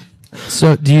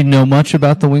 So, do you know much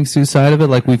about the wingsuit side of it?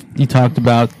 Like you talked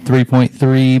about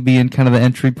 3.3 being kind of the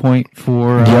entry point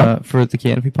for the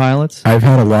canopy pilots. I've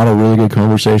had a lot of really good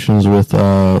conversations with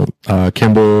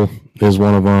Kimball is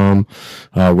one of them.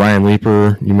 Ryan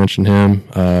Leeper, you mentioned him.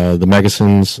 The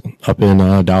Megasons up in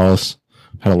Dallas,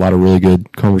 had a lot of really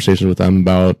good conversations with them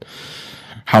about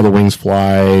how the wings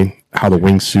fly, how the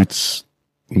wingsuits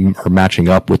are matching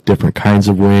up with different kinds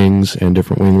of wings and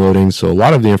different wing loadings. So a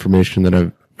lot of the information that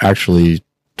I'm actually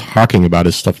talking about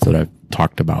is stuff that I've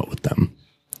talked about with them,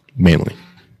 mainly.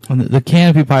 And the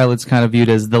canopy pilot's kind of viewed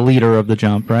as the leader of the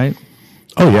jump, right?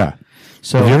 Oh, yeah.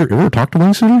 So Have you ever talked to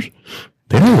wingsuiters?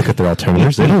 They don't look at their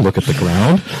altimeters. They don't look at the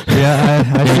ground. Yeah,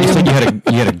 I You said you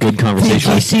had a good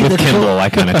conversation with Kimball. I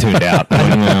kind of tuned out.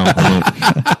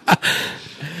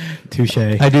 Touche.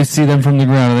 I do see them from the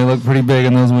ground, and they look pretty big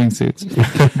in those wingsuits.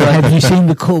 But have you seen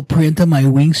the cool print on my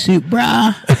wingsuit,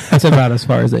 brah? That's about as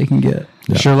far as they can get.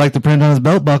 Yeah. Sure like the print on his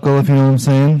belt buckle, if you know what I'm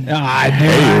saying. I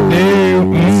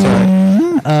do. Sorry.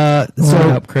 So,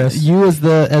 up, Chris? You as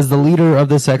the leader of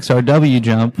this XRW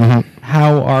jump,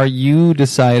 how are you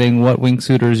deciding what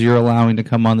wingsuiters you're allowing to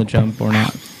come on the jump or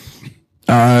not?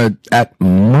 At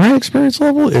my experience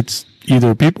level, it's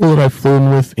either people that I've flown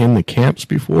with in the camps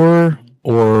before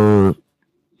or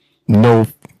know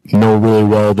really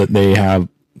well that they have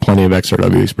plenty of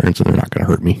XRW experience and they're not going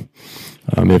to hurt me.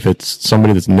 If it's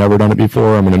somebody that's never done it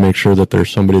before, I'm going to make sure that there's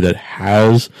somebody that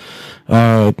has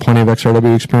plenty of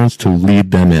XRW experience to lead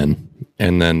them in.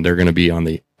 And then they're going to be on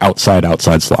the outside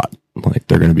slot. Like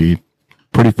they're going to be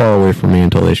pretty far away from me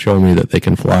until they show me that they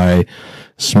can fly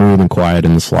smooth and quiet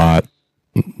in the slot,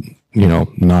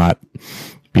 not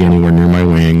be anywhere near my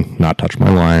wing, not touch my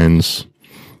lines,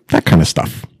 that kind of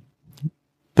stuff.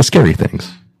 The scary things.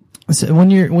 So when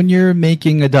you're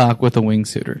making a dock with a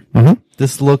wingsuiter,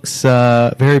 this looks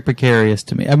very precarious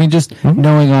to me. I mean, just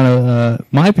knowing on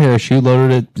my parachute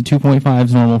loaded at 2.5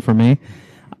 is normal for me.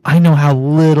 I know how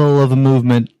little of a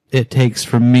movement it takes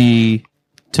for me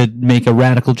to make a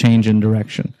radical change in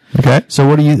direction. Okay. So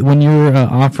when you're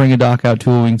offering a dock out to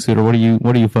a wingsuiter,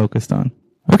 what are you focused on?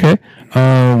 Okay.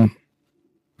 Let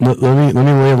me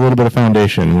lay a little bit of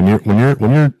foundation. When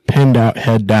you're pinned out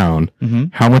head down,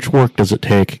 how much work does it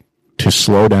take to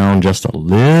slow down just a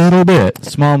little bit?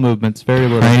 Small movements, very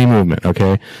little. Tiny movement,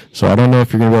 okay? So I don't know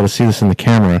if you're going to be able to see this in the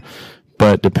camera,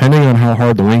 but depending on how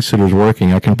hard the wingsuiter is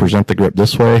working, I can present the grip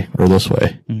this way or this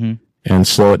way and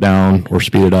slow it down or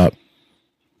speed it up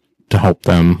to help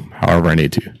them however I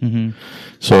need to.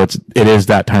 So it is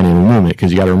that tiny of a movement,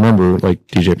 because you got to remember, like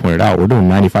DJ pointed out, we're doing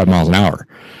 95 miles an hour.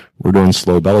 We're doing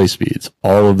slow belly speeds.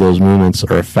 All of those movements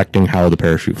are affecting how the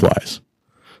parachute flies.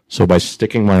 So by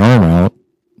sticking my arm out,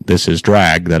 this is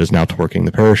drag that is now torquing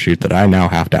the parachute that I now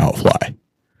have to outfly.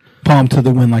 Palm to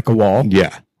the wind like a wall.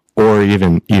 Yeah. or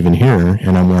even here,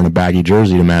 and I'm wearing a baggy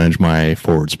jersey to manage my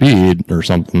forward speed or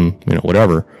something,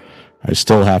 whatever, I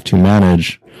still have to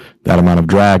manage that amount of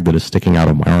drag that is sticking out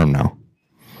of my arm now.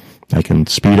 I can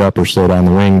speed up or slow down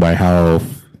the wing by how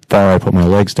far I put my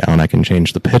legs down. I can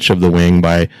change the pitch of the wing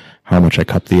by how much I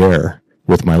cut the air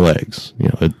with my legs.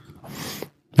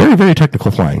 Very, very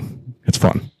technical flying. It's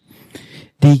fun.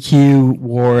 DQ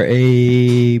wore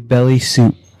a belly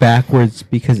suit backwards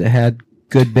because it had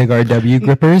good big RW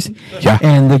grippers. Yeah.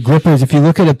 And the grippers, if you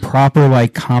look at a proper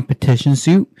competition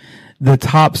suit, the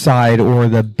top side or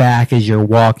the back as you're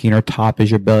walking or top as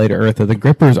your belly to earth, or the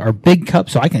grippers are big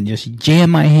cups, so I can just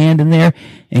jam my hand in there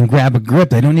and grab a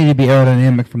grip. They don't need to be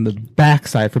aerodynamic from the back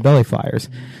side for belly flyers.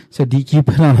 So DQ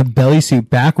put on a belly suit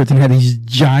backwards and had these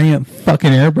giant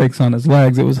fucking air brakes on his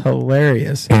legs. It was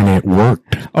hilarious. And it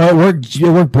worked. Oh,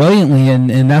 it worked brilliantly,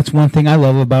 and that's one thing I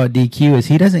love about DQ is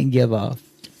he doesn't give a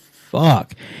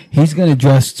fuck. He's going to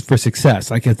dress for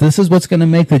success. If this is what's going to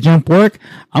make the jump work,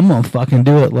 I'm going to fucking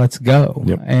do it. Let's go.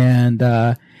 Yep.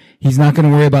 And he's not going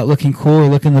to worry about looking cool or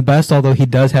looking the best, although he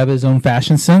does have his own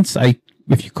fashion sense.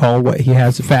 If you call what he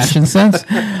has a fashion sense. He's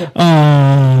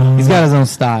got his own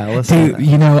style. Let's say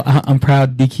that. I'm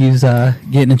proud DQ's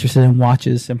getting interested in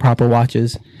watches and proper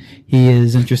watches. He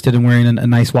is interested in wearing a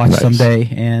nice watch someday.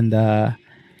 And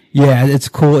yeah, it's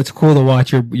cool. It's cool to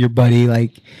watch your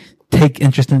buddy take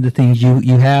interest in the things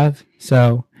you have.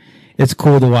 So it's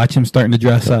cool to watch him starting to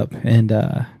dress up. And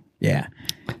yeah,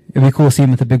 it'd be cool to see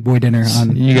him at the big boy dinner.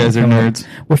 You guys are nerds.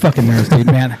 We're fucking nerds, dude,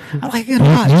 man. I like it a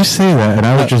lot. You say that, and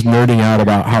I was just nerding out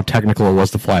about how technical it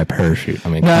was to fly a parachute. I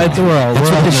mean, No, that's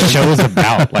what this show is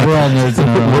about. We're all nerds.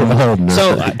 we're all nerds.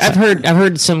 So I've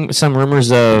heard some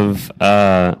rumors of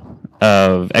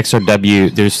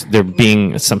XRW. There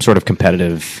being some sort of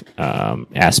competitive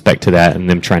aspect to that, and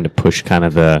them trying to push kind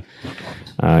of the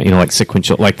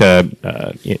sequential,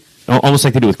 almost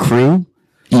like they do with Crew.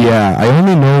 Yeah, I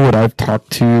only know what I've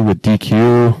talked to with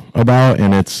DQ about,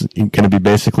 and it's going to be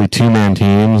basically 2-man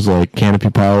teams, like canopy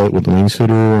pilot with the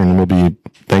wingsuiter, and will be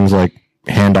things like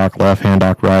hand dock left, hand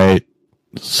dock right,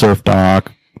 surf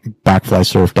dock, back fly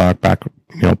surf dock, back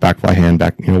fly hand,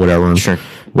 back, whatever. Sure.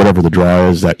 Whatever the draw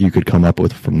is that you could come up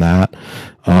with from that.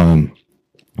 I'm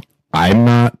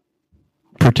not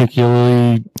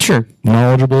particularly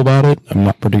knowledgeable about it. I'm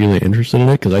not particularly interested in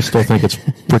it because I still think it's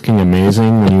freaking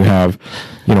amazing when you have,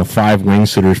 5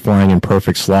 wingsuiters flying in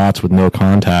perfect slots with no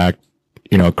contact,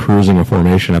 cruising a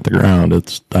formation at the ground.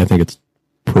 I think it's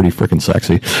pretty freaking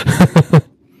sexy.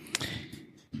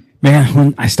 Man,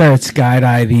 when I started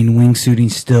skydiving,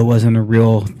 wingsuiting still wasn't a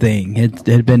real thing.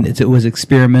 It was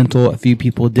experimental. A few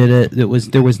people did it.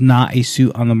 There was not a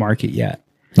suit on the market yet.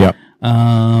 Yep.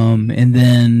 And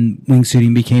then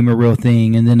wingsuiting became a real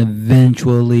thing. And then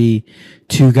eventually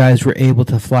 2 guys were able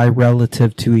to fly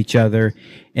relative to each other.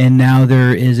 And now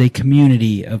there is a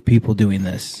community of people doing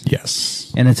this.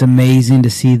 Yes. And it's amazing to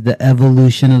see the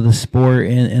evolution of the sport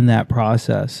in that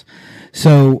process.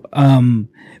 So,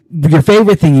 your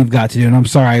favorite thing you've got to do, and I'm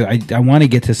sorry, I want to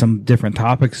get to some different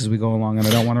topics as we go along, and I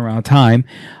don't want to run out of time.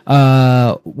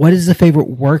 What is the favorite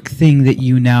work thing that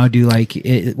you now do?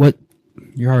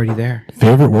 You're already there.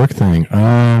 Favorite work thing?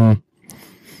 I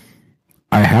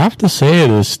have to say it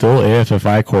is still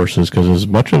AFFI courses because as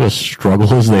much of a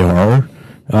struggle as they are,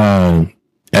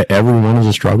 everyone is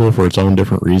a struggle for its own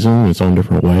different reason, its own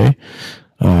different way.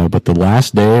 But the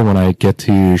last day when I get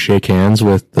to shake hands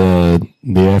with the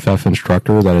AFF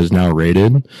instructor that is now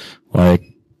rated, like,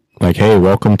 hey,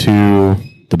 welcome to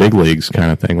the big leagues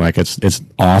kind of thing. It's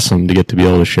awesome to get to be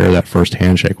able to share that first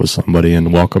handshake with somebody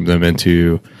and welcome them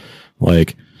into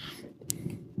the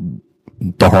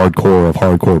hardcore of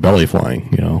hardcore belly flying,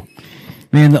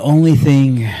 Man, the only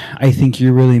thing I think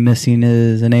you're really missing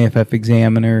is an AFF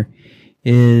examiner.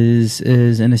 Is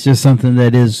and it's just something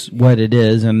that is what it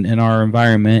is in our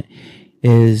environment,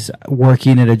 is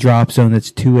working at a drop zone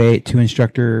that's two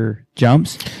instructor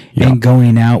jumps and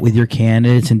going out with your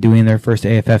candidates and doing their first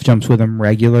AFF jumps with them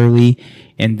regularly,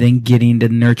 and then getting to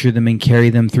nurture them and carry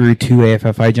them through 2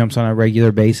 AFFI jumps on a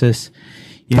regular basis.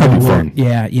 That'd be fun.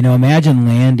 Yeah, imagine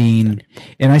landing,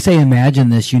 and I say imagine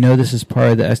this, this is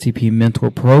part of the STP mentor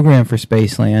program for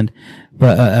Spaceland,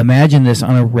 but imagine this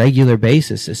on a regular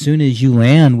basis. As soon as you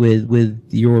land with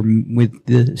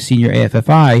the senior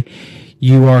AFFI,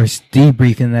 you are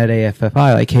debriefing that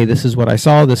AFFI, like, hey, this is what I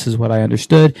saw, this is what I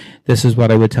understood, this is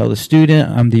what I would tell the student,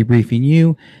 I'm debriefing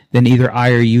you. Then either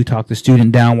I or you talk the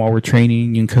student down while we're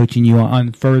training you and coaching you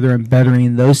on further and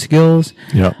bettering those skills.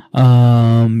 Yeah.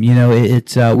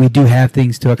 It's we do have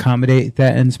things to accommodate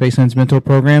that in Spaceland's mentor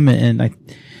program, and I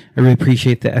really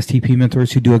appreciate the STP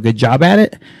mentors who do a good job at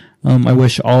it. I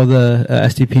wish all the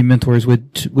STP mentors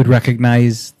would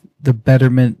recognize the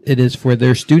betterment it is for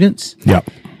their students. Yep.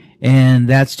 And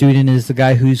that student is the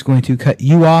guy who's going to cut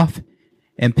you off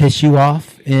and piss you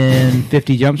off in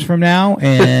 50 jumps from now.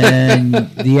 And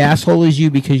the asshole is you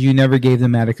because you never gave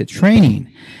them adequate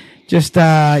training. Just,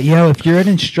 if you're an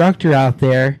instructor out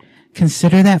there,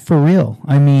 consider that for real.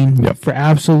 I mean, for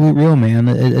absolute real, man.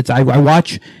 I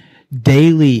watch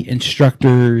daily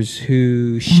instructors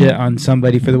who shit on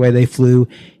somebody for the way they flew,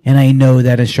 and I know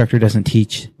that instructor doesn't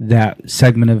teach that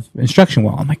segment of instruction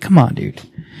well. I'm like, come on, dude.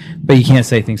 But you can't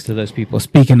say things to those people.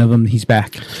 Speaking of him, he's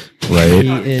back. Right.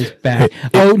 He is back.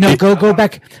 Oh no, go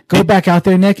back out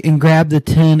there, Nick, and grab the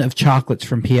tin of chocolates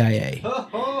from PIA.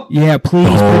 Yeah, please,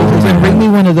 please, and bring me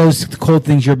one of those cold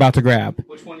things you're about to grab.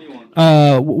 Which one do you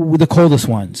want? The coldest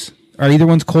ones. Are either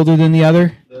one's colder than the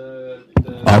other?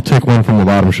 I'll take one from the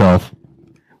bottom shelf.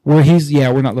 We're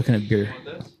not looking at beer.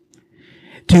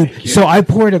 Dude, so I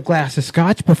poured a glass of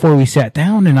scotch before we sat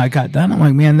down, and I got done. I'm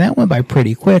like, man, that went by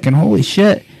pretty quick, and holy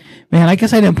shit. Man, I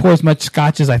guess I didn't pour as much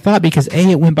scotch as I thought because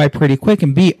A, it went by pretty quick,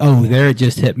 and B, there it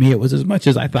just hit me. It was as much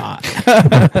as I thought.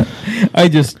 I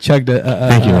just chugged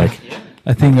Thank you, Mike.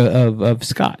 a thing of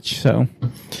scotch, so...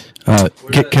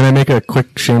 Can I make a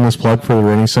quick shameless plug for the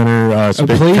Rainy Center?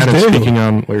 Please kind of do. speaking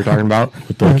on what you're talking about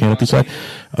with the canopy side.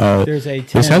 There's a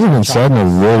This hasn't been said in a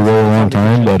really, really long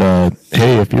time, but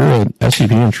hey, if you're an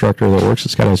SCP instructor that works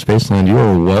at Skydive Spaceland, you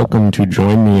are welcome to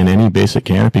join me in any basic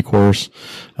canopy course.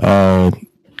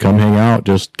 Come hang out,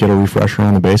 just get a refresher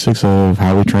on the basics of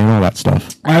how we train, all that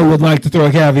stuff. I would like to throw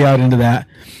a caveat into that.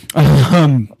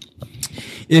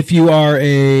 If you are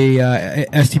a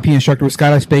STP instructor with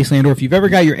Skydive Spaceland, or if you've ever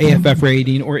got your AFF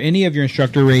rating or any of your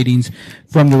instructor ratings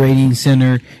from the Rating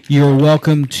Center, you're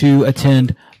welcome to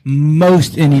attend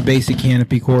most any basic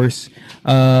canopy course.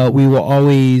 We will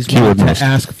always want to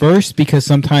ask first because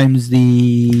sometimes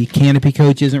the canopy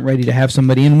coach isn't ready to have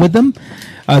somebody in with them.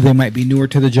 They might be newer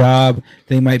to the job.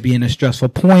 They might be in a stressful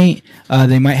point.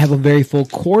 They might have a very full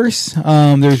course.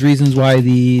 There's reasons why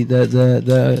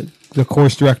the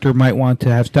course director might want to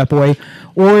have step away,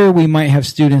 or we might have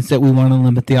students that we want to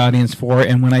limit the audience for.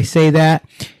 And when I say that,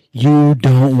 you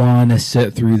don't want to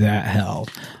sit through that hell.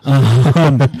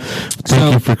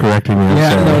 Thank you for correcting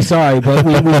me. Sorry, but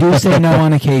we do say no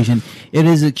on occasion. It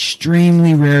is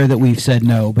extremely rare that we've said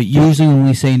no, but usually when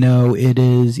we say no, it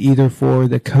is either for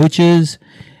the coach's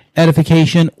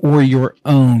edification or your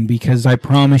own, because I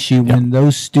promise you, when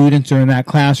those students are in that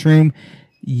classroom,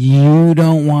 you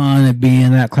don't want to be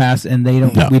in that class, and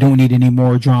we don't need any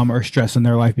more drama or stress in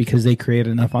their life because they create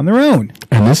enough on their own.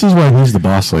 And this is why he's the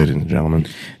boss, ladies and gentlemen.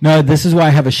 No, this is why I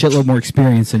have a shitload more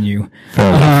experience than you.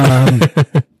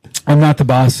 I'm not the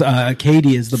boss.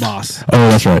 Katie is the boss. Oh,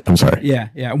 that's right. I'm sorry.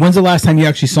 Yeah. When's the last time you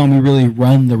actually saw me really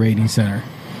run the Rating Center?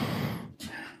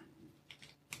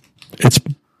 It's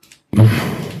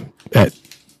at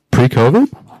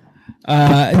pre-COVID?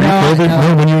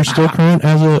 No, when you were still current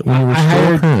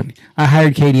I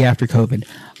hired Katie after COVID.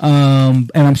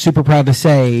 And I'm super proud to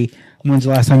say, when's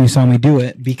the last time you saw me do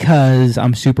it? Because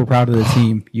I'm super proud of the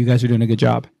team. You guys are doing a good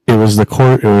job. It was the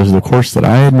course that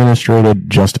I administrated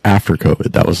just after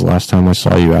COVID. That was the last time I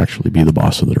saw you actually be the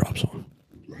boss of the drop zone.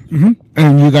 Mm-hmm.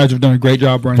 And you guys have done a great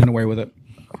job running away with it.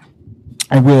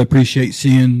 I really appreciate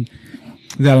seeing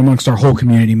that amongst our whole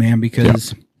community, man,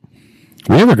 because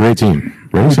we have a great team.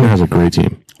 Rating Center has a great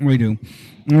team. We do.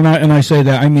 And I say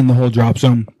that, I mean the whole drop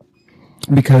zone,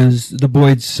 because the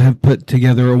Boyds have put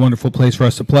together a wonderful place for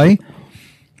us to play.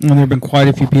 And there have been quite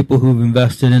a few people who have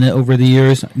invested in it over the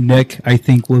years. Nick, I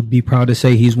think, would be proud to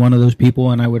say he's one of those people,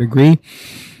 and I would agree.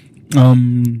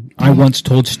 I once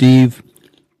told Steve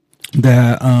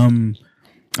that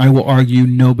I will argue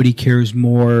nobody cares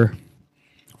more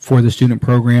for the student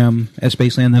program at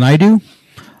Spaceland than I do.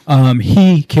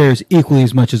 He cares equally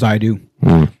as much as I do.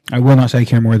 I will not say I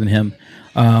care more than him,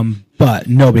 but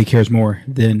nobody cares more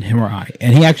than him or I.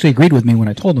 And he actually agreed with me when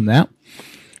I told him that,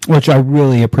 which I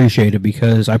really appreciated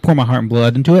because I pour my heart and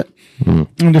blood into it.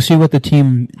 And to see what the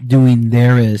team doing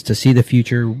there is, to see the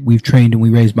future we've trained and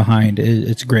we raised behind,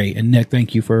 it's great. And Nick,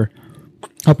 thank you for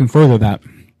helping further that.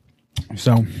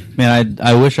 So, man,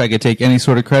 I wish I could take any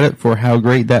sort of credit for how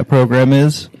great that program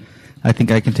is. I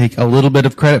think I can take a little bit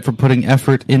of credit for putting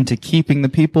effort into keeping the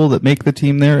people that make the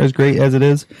team there as great as it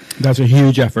is. That's a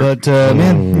huge effort. But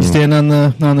man, you stand on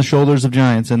the shoulders of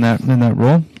giants in that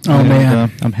role. Oh,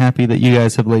 man, I'm happy that you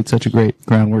guys have laid such a great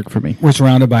groundwork for me. We're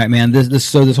surrounded by it, man.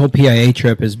 This whole PIA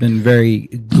trip has been very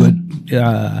good,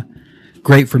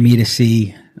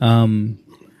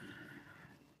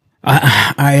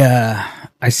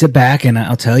 I sit back and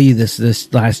I'll tell you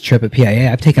this last trip at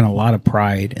PIA, I've taken a lot of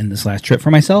pride in this last trip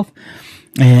for myself.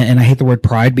 And I hate the word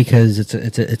pride because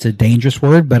it's a dangerous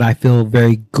word, but I feel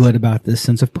very good about this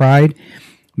sense of pride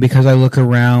because I look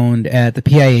around at the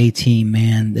PIA team,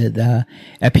 man.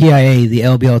 At PIA, the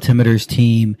LB Altimeters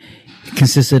team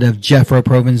consisted of Jeffro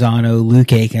Provenzano,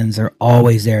 Luke Akins are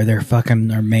always there. They're fucking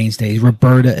our mainstays.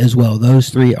 Roberta as well.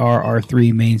 Those three are our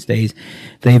three mainstays.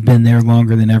 They've been there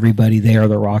longer than everybody. They are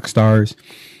the rock stars.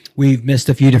 We've missed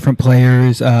a few different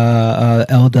players.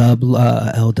 L-Dub,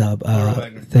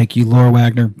 thank you, Laura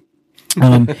Wagner,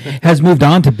 has moved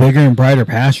on to bigger and brighter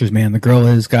pastures, man. The girl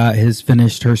has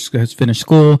finished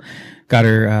school, got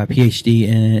her PhD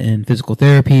in physical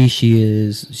therapy.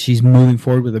 She's moving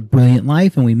forward with a brilliant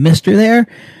life, and we missed her there,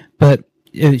 but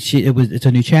it's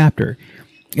a new chapter.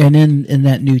 And in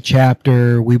that new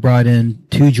chapter, we brought in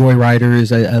two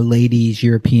joyriders, a ladies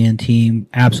European team,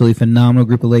 absolutely phenomenal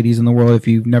group of ladies in the world. If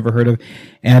you've never heard of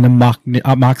Anna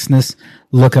Moxness,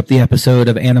 look up the episode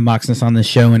of Anna Moxness on this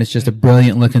show, and it's just a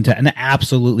brilliant look into an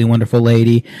absolutely wonderful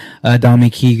lady.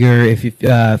 Dominique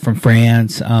Kieger, from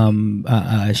France,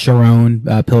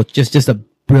 Sharon Pilch, just a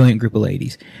brilliant group of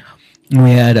ladies.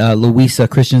 We had Louisa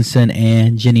Christensen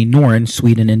and Jenny Noren,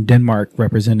 Sweden and Denmark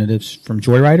representatives from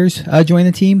Joyriders, join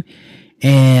the team.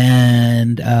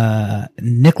 And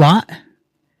Nick Lott,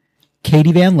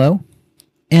 Katie Van Lowe,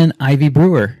 and Ivy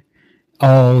Brewer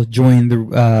all joined the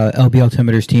LB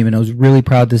Altimeters team. And I was really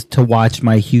proud to watch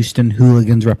my Houston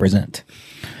Hooligans represent.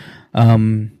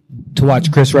 To watch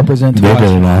Chris represent. They did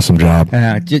an awesome job.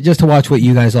 Just to watch what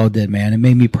you guys all did, man. It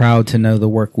made me proud to know the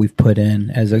work we've put in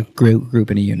as a group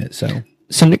and a unit. So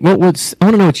Nick, I want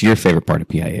to know what your favorite part of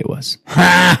PIA was.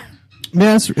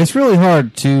 Man, it's really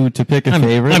hard to pick a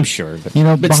favorite. I'm sure, but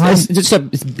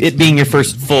it being your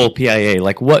first full PIA,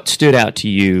 like what stood out to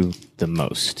you the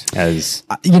most? As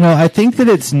I think that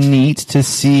it's neat to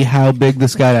see how big the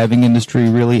skydiving industry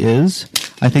really is.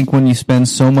 I think when you spend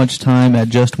so much time at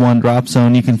just one drop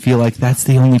zone, you can feel like that's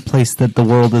the only place that the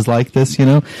world is like this,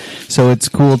 So it's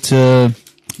cool to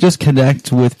just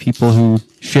connect with people who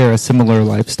share a similar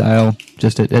lifestyle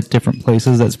just at different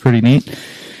places. That's pretty neat.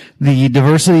 The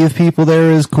diversity of people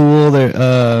there is cool.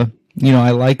 I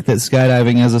like that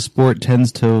skydiving as a sport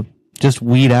tends to just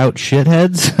weed out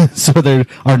shitheads. So there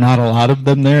are not a lot of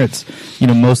them there. It's,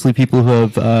 mostly people who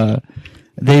have,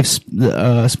 they've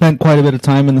spent quite a bit of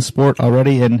time in the sport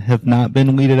already and have not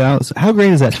been weeded out. So how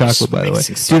great is that chocolate, by the way?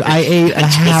 Dude, I ate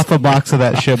half a box of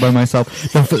that shit by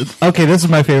myself. Okay, this is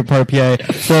my favorite part of PIA.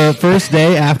 The first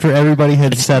day after everybody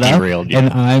had set up,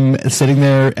 and I'm sitting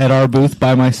there at our booth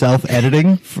by myself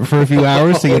editing for a few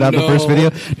hours to get out the first video.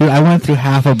 Dude, I went through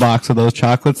half a box of those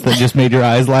chocolates that just made your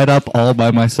eyes light up all by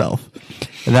myself.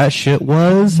 That shit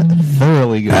was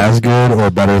thoroughly good. As good or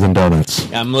better than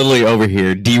donuts. I'm literally over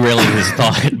here derailing his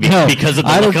thought because of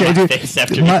the look on my face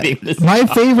after eating this. My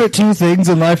favorite two things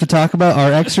in life to talk about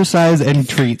are exercise and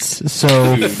treats.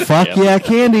 So, fuck yeah,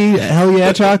 candy. Hell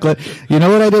yeah, chocolate. You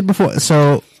know what I did before?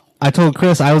 So, I told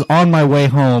Chris I was on my way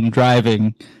home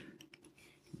driving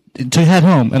to head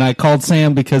home, and I called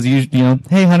Sam because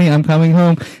hey honey, I'm coming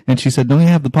home, and she said, don't you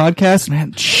have the podcast? And I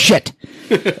had shit.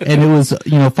 And it was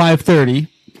 5:30,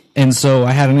 and so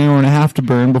I had an hour and a half to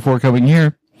burn before coming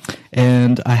here,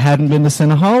 and I hadn't been to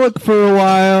Cinnaholic for a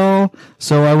while,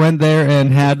 so I went there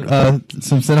and had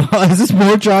some Cinnaholic. Is this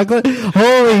more chocolate?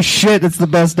 Holy shit, it's the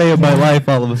best day of my life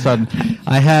all of a sudden.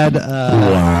 I had 2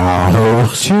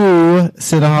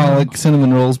 Cinnaholic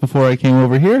cinnamon rolls before I came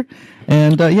over here.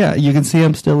 And, you can see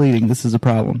I'm still eating. This is a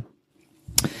problem.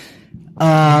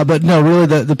 But no, really,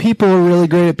 the people are really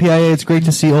great at PIA. It's great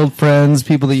to see old friends,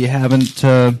 people that you haven't,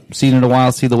 seen in a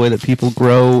while, see the way that people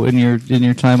grow in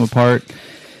your time apart.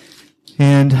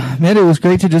 And, man, it was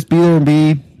great to just be there and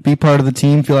be part of the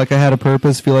team, feel like I had a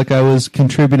purpose, feel like I was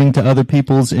contributing to other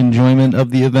people's enjoyment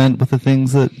of the event with the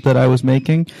things that I was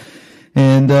making.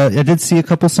 And I did see a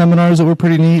couple seminars that were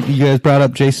pretty neat. You guys brought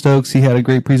up Jay Stokes. He had a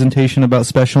great presentation about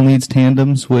special needs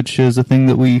tandems, which is a thing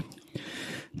that we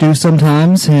do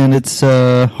sometimes, and it's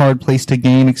a hard place to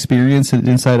gain experience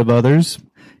inside of others.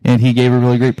 And he gave a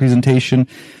really great presentation.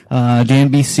 Dan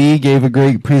BC gave a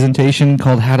great presentation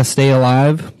called How to Stay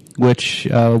Alive, which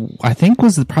I think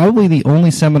was probably the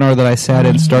only seminar that I sat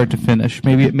in start to finish.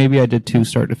 Maybe I did 2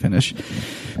 start to finish.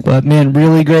 But man,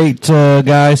 really great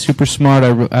guy, super smart.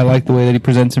 I like the way that he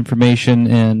presents information,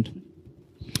 and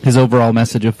his overall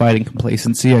message of fighting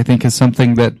complacency, I think, is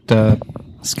something that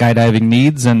skydiving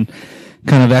needs, and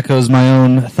kind of echoes my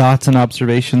own thoughts and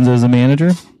observations as a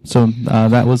manager. So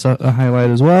that was a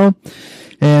highlight as well.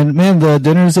 And man, the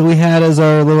dinners that we had as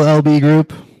our little LB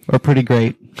group are pretty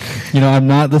great. I'm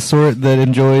not the sort that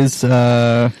enjoys,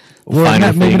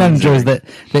 maybe not enjoys that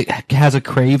has a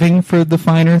craving for the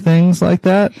finer things like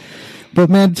that. But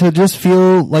man, to just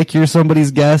feel like you're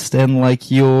somebody's guest and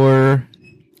like your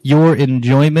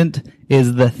enjoyment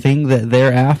is the thing that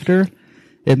they're after,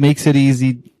 it makes it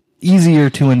easier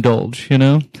to indulge,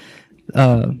 So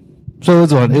it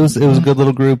was fun. It was a good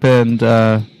little group, and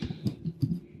it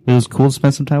was cool to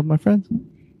spend some time with my friends.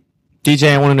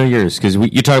 DJ, I want to know yours because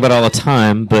you talk about it all the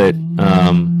time, but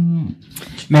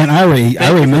man, I already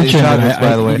mentioned chocolates,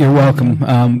 by the way. You're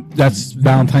welcome. That's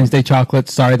Valentine's Day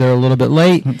chocolates. Sorry, they're a little bit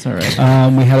late. That's all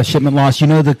right. We had a shipment loss. You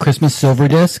know the Christmas silver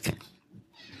disc,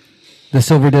 the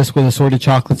silver disc with assorted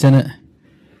chocolates in it.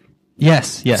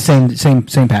 Yes. Same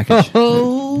package.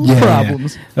 Oh, yeah,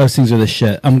 problems. yeah. Those things are the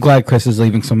shit. I'm glad Chris is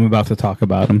leaving, so I'm about to talk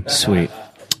about them. Sweet.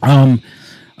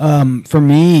 For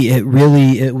me,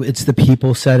 it's the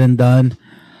people said and done.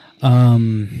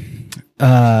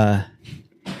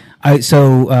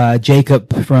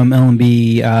 Jacob from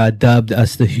LMB dubbed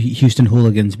us the Houston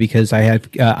Hooligans because I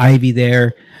had Ivy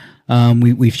there.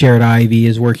 We've shared Ivy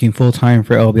is working full time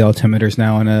for LB Altimeters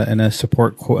now in a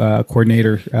support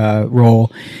coordinator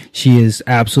role. She is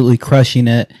absolutely crushing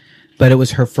it. But it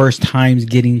was her first times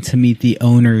getting to meet the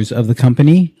owners of the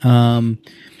company, and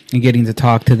getting to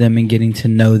talk to them and getting to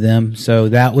know them. So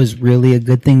that was really a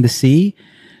good thing to see.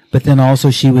 But then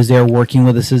also she was there working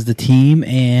with us as the team,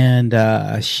 and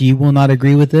she will not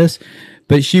agree with this,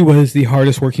 but she was the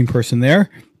hardest working person there.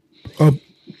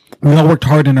 We all worked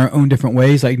hard in our own different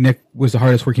ways. Like Nick was the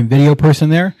hardest working video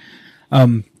person there,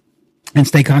 and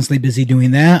stay constantly busy doing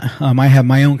that. I have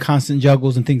my own constant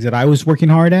juggles and things that I was working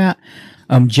hard at.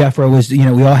 Jeffra was,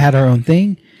 we all had our own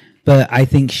thing, but I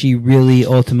think she really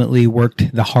ultimately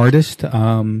worked the hardest.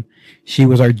 She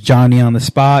was our Johnny on the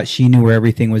spot. She knew where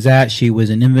everything was at. She was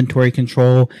in inventory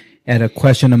control. At a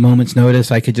question, a moment's notice,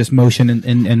 I could just motion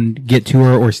and get to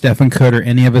her, or Stefan could, or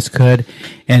any of us could,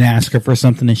 and ask her for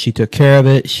something, and she took care of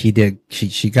it. She did.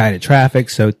 She guided traffic.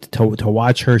 So to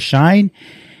watch her shine,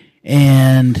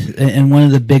 and one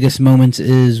of the biggest moments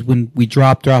is when we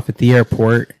dropped her off at the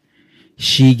airport.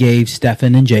 She gave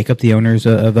Stefan and Jacob, the owners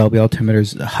of LB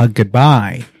Altimeters, a hug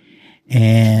goodbye.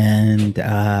 And,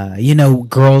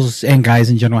 girls and guys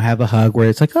in general have a hug where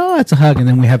it's like, oh, it's a hug. And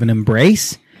then we have an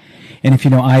embrace. And if you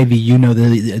know Ivy, you know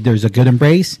that there's a good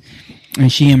embrace.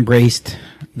 And she embraced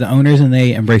the owners and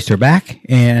they embraced her back.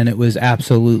 And it was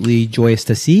absolutely joyous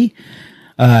to see.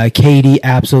 Katie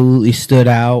absolutely stood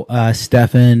out.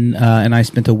 Stefan and I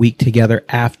spent a week together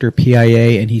after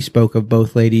PIA, and he spoke of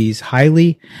both ladies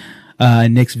highly.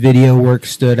 Nick's video work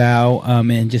stood out,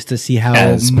 and just to see how,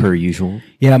 as per usual,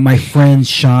 my friends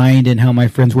shined and how my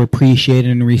friends were appreciated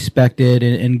and respected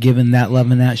and given that love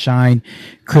and that shine.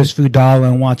 Chris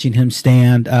Fudala, and watching him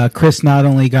stand. Chris not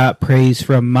only got praise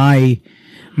from my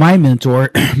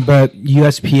mentor, but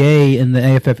USPA in the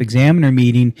AFF examiner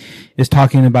meeting is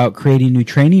talking about creating new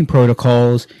training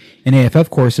protocols in AFF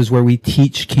courses where we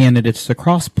teach candidates to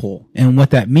cross pull. And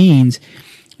what that means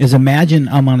is, imagine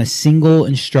I'm on a single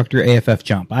instructor AFF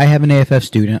jump. I have an AFF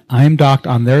student. I'm docked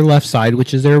on their left side,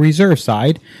 which is their reserve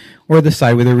side, or the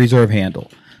side with a reserve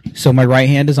handle. So my right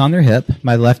hand is on their hip.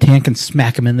 My left hand can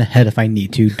smack them in the head if I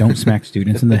need to. Don't smack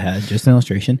students in the head, just an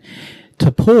illustration.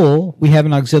 To pull, we have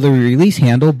an auxiliary release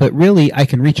handle, but really I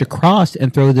can reach across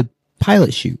and throw the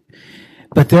pilot chute.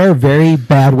 But there are very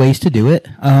bad ways to do it.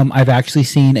 I've actually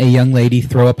seen a young lady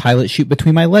throw a pilot chute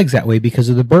between my legs that way because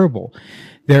of the burble.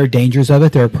 There are dangers of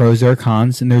it. There are pros, there are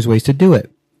cons, and there's ways to do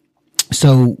it.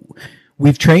 So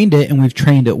we've trained it, and we've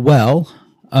trained it well.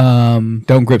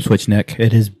 Don't grip switch, Nick.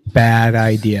 It is bad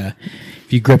idea.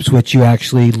 If you grip switch, you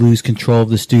actually lose control of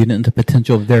the student and the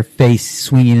potential of their face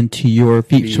swinging into your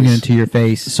feet, swinging into your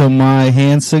face. So my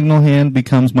hand signal hand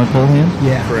becomes my pull hand?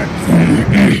 Yeah.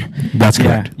 Correct. That's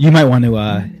correct. Yeah. You might want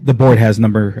to, the board has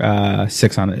number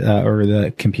 6 on it, or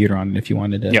the computer on it if you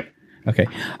wanted to. Yep. Okay.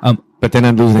 But then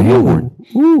I'd lose the hand horn.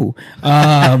 Ooh.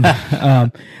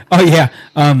 Oh yeah.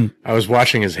 I was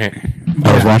watching his hand.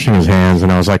 I was watching his hands,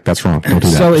 and I was like, "That's wrong. Don't do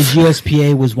that." So as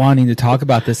USPA was wanting to talk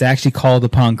about this, they actually called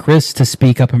upon Chris to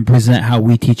speak up and present how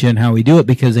we teach it and how we do it,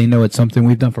 because they know it's something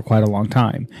we've done for quite a long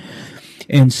time.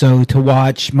 And so to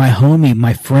watch my homie,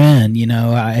 my friend,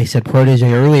 I said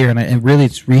protege earlier, and really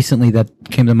it's recently that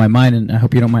came to my mind, and I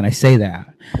hope you don't mind I say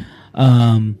that.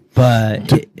 But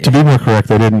to be more correct,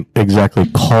 they didn't exactly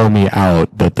call me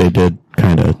out, but they did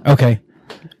kind of. Okay.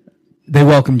 They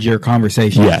welcomed your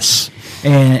conversation. Yes.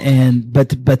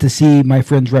 But to see my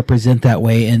friends represent that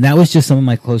way, and that was just some of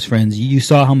my close friends. You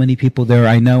saw how many people there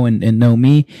I know and know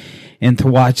me, and to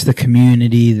watch the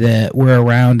community that we're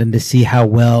around, and to see how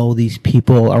well these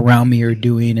people around me are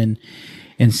doing, and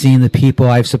and seeing the people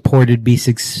I've supported be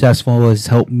successful has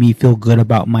helped me feel good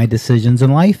about my decisions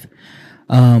in life.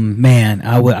 Man,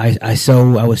 I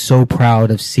was so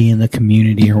proud of seeing the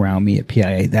community around me at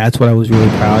PIA. That's what I was really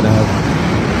proud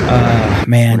of.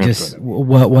 Man, just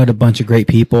what a bunch of great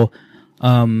people.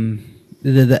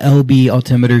 The LB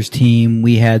Altimeters team,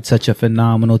 we had such a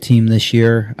phenomenal team this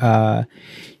year.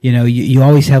 You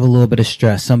always have a little bit of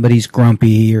stress. Somebody's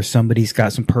grumpy or somebody's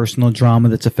got some personal drama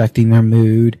that's affecting their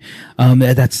mood.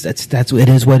 That's it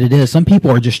is what it is. Some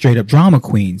people are just straight up drama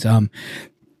queens. I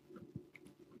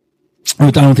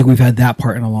don't think we've had that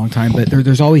part in a long time, but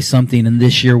there's always something. And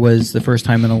this year was the first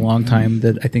time in a long time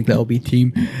that I think the LB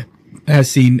team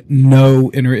has seen no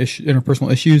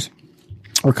interpersonal issues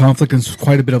or conflict, and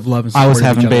quite a bit of love and support. I was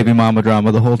having baby mama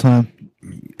drama the whole time.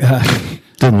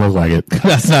 Didn't look like it.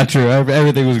 That's not true.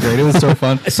 Everything was great. It was so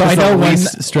fun. So I know one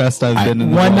stressed I've been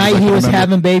in one night he was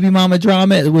having baby mama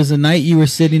drama. It was the night you were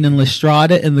sitting in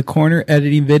Lestrada in the corner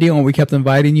editing video, and we kept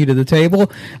inviting you to the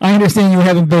table. I understand you were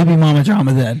having baby mama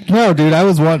drama then. No, dude, I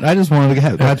just wanted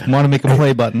to make a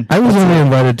play button. I was only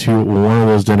invited to one of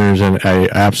those dinners, and I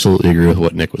absolutely agree with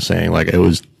what Nick was saying. Like, it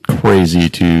was crazy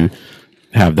to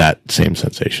have that same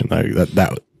sensation. Like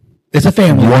that it's a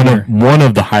family dinner. One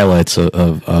of the highlights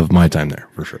of my time there,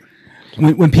 for sure.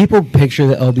 When people picture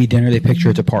the LB dinner, they picture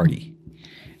it's a party.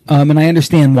 And I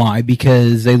understand why,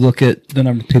 because they look at the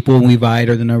number of people we invite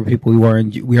or the number of people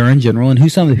we are in general, and who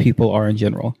some of the people are in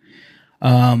general.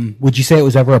 Would you say it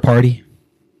was ever a party?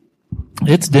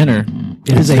 It's dinner.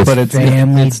 It's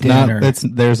family dinner.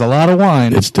 There's a lot of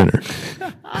wine. It's dinner.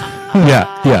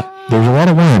 Yeah. There's a lot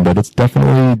of wine, but it's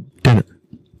definitely dinner.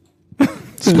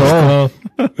 Skull.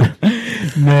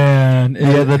 Man.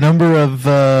 Yeah, the number of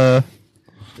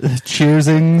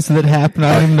cheersings that happen.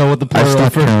 I don't even know what the I plural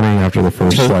stopped for. counting after the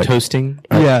first Toasting.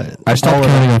 Yeah, I stopped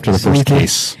counting after the first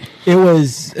case. It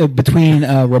was between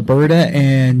Roberta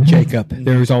and Jacob.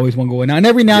 There was always one going on. And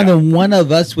every now and then one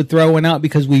of us would throw one out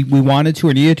because we wanted to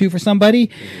or needed to for somebody.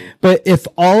 But if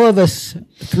all of us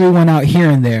threw one out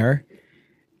here and there,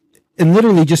 and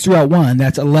literally just threw out one,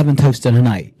 that's 11 toasts in a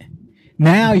night.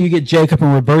 Now you get Jacob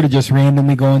and Roberta just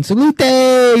randomly going, salute,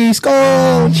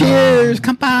 skull, cheers,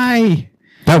 come by.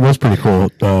 That was pretty cool,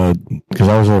 because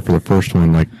I was there for the first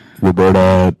one, like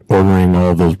Roberta ordering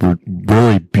all of those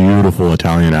really beautiful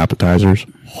Italian appetizers.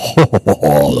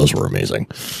 Oh, those were amazing.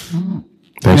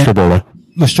 Thanks, Roberta.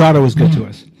 Lestrada was good to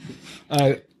us.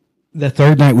 The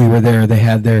third night we were there, they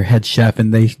had their head chef,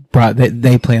 and they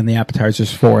planned the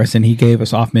appetizers for us, and he gave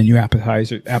us off-menu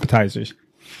appetizers.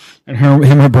 And him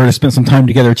and Roberta spent some time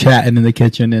together chatting in the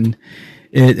kitchen, and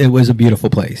it was a beautiful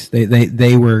place.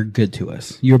 They were good to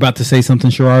us. You were about to say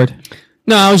something, Sherrod?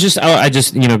 No, I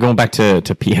just going back to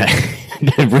PIA,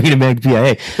 bringing it back to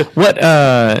PIA.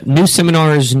 What new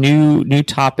seminars, new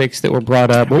topics that were brought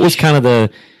up? What was kind of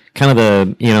the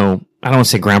I don't want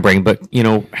to say groundbreaking, but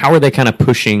how are they kind of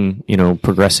pushing,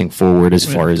 progressing forward as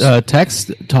far as Tex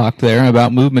talked there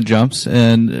about movement jumps,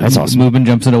 and that's awesome. Movement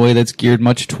jumps in a way that's geared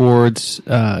much towards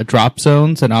drop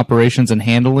zones and operations and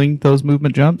handling those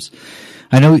movement jumps.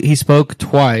 I know he spoke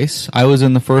twice. I was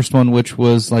in the first one, which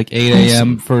was like 8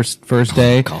 a.m. first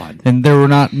day. God. And there were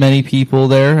not many people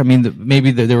there. I mean,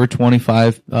 maybe there were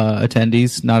 25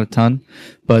 attendees, not a ton.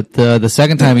 But the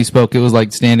second time he spoke, it was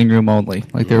like standing room only.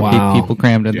 Like there were people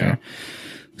crammed in there.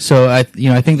 So I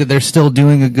think that they're still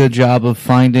doing a good job of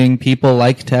finding people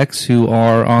like Tex who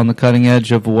are on the cutting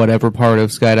edge of whatever part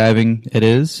of skydiving it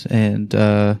is. And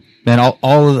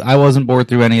I wasn't bored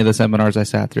through any of the seminars I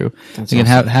sat through. That's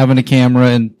awesome. Having a camera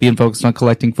and being focused on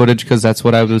collecting footage, because that's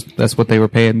what they were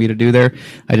paying me to do there.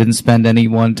 I didn't spend any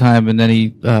one time in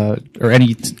any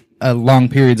long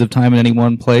periods of time in any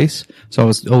one place. So I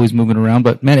was always moving around,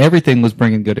 but man, everything was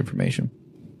bringing good information.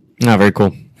 No, very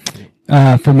cool.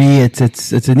 For me, it's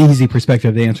an easy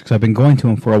perspective to answer because I've been going to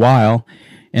them for a while.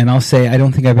 And I'll say I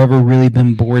don't think I've ever really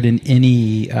been bored in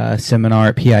any seminar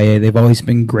at PIA. They've always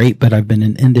been great, but I've been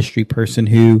an industry person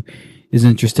who is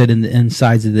interested in the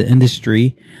insides of the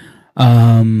industry.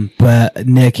 But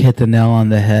Nick hit the nail on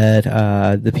the head.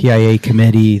 The PIA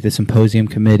committee, the symposium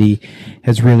committee,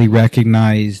 has really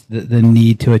recognized the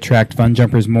need to attract fun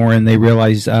jumpers more, and they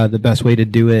realize the best way to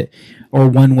do it, or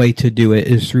one way to do it,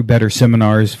 is through better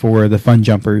seminars for the fun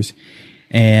jumpers.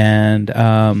 And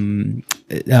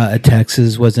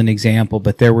Texas was an example,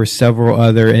 but there were several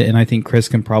other, and I think Chris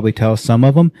can probably tell some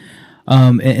of them.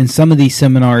 And some of these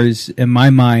seminars, in my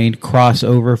mind, cross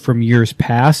over from years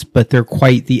past, but they're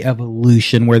quite the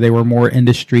evolution where they were more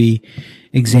industry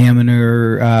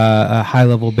examiner, high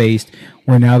level based,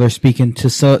 where now they're speaking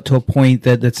to a point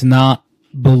that's not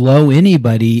below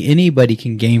anybody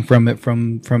can gain from it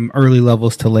from early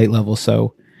levels to late levels.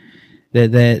 So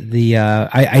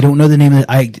I don't know the name of it.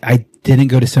 I didn't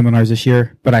go to seminars this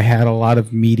year, but I had a lot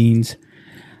of meetings.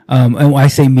 And when I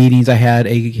say meetings, I had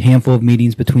a handful of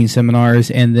meetings between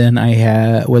seminars, and then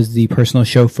I was the personal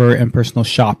chauffeur and personal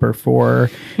shopper for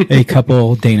a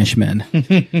couple Danish men.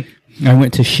 I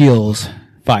went to Shields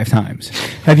 5 times.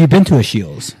 Have you been to a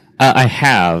Shields? I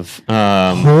have.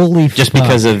 Holy just fuck.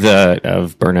 because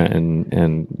of Berna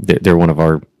and they're one of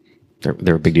our.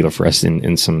 They're a big deal for us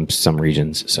in some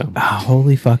regions. So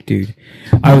holy fuck, dude!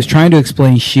 I was trying to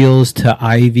explain Shields to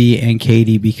Ivy and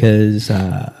Katie because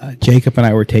Jacob and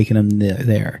I were taking them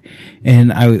there,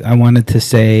 and I wanted to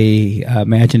say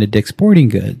imagine a Dick's Sporting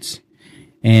Goods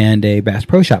and a Bass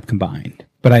Pro Shop combined,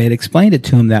 but I had explained it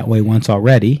to him that way once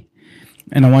already.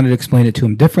 And I wanted to explain it to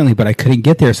him differently, but I couldn't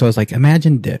get there. So I was like,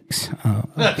 imagine Dick's.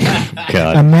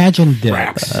 God. Imagine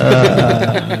Dick's.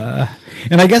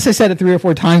 And I guess I said it 3 or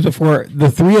 4 times before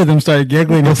the 3 of them started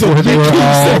giggling. Before they were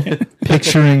all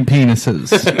picturing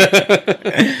penises.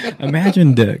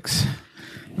 Imagine Dick's.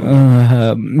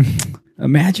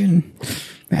 Imagine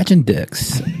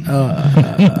Dick's.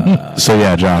 So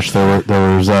yeah, Josh,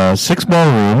 there was 6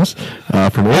 ballrooms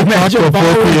from 8 o'clock to 4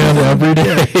 p.m. every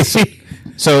day.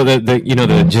 So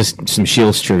the just some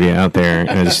Shields trivia out there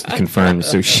is confirmed.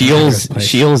 So Shields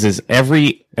is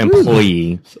every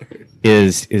employee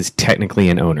is technically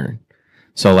an owner.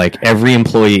 So like every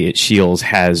employee at Shields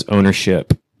has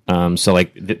ownership. So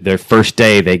like their first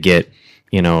day they get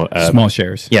small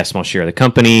shares. Yeah, small share of the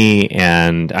company,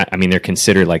 and I mean they're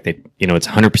considered like it's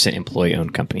 100% employee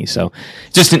owned company. So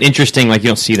just an interesting, like you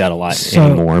don't see that a lot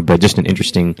anymore, but just an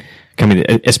interesting company,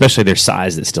 especially their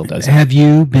size that still does it. Have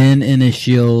you been in a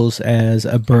Shields as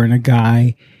a Berna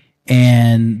guy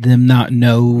and them not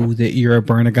know that you're a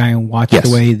Berna guy and watch Yes.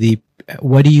 the way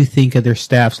what do you think of their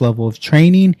staff's level of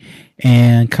training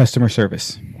and customer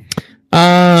service?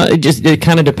 It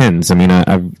kind of depends. I mean,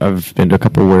 I've been to a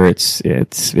couple where it's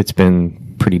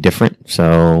been pretty different.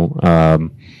 So,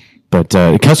 but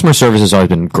customer service has always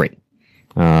been great.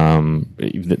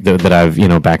 That I've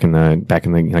back in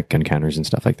the like gun counters and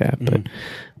stuff like that. Mm-hmm.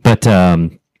 But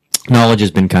knowledge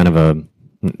has been kind of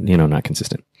not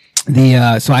consistent.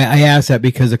 So I asked that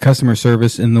because the customer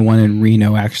service in the one in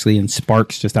Reno, actually in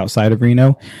Sparks, just outside of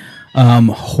Reno,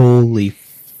 holy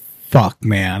fuck,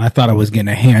 man! I thought I was getting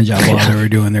a hand job while they were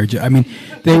doing their job. I mean,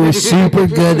 they were super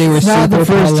good. They were Not super the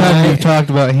first time polite. we've talked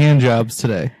about hand jobs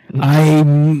today.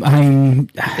 I'm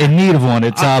In need of one,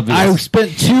 it's obvious. I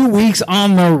spent 2 weeks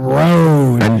on the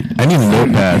road. I need a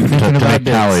notepad to about make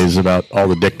dicks. tallies about all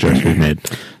the dick jokes we've made.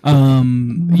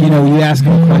 You ask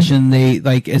them a question, they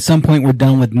like at some point we're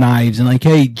done with knives and like,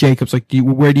 hey, Jacob's like,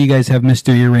 where do you guys have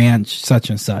Mystery Ranch such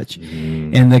and such?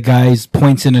 And the guy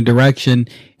points in a direction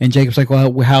and Jacob's like,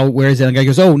 well, where is it? And the guy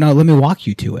goes, oh no, let me walk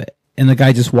you to it. And the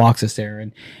guy just walks us there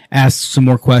and asks some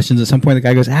more questions. At some point, the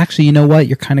guy goes, actually, you know what?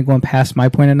 You're kind of going past my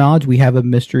point of knowledge. We have a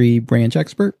mystery branch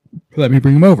expert. Let me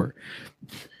bring him over.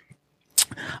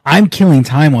 I'm killing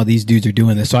time while these dudes are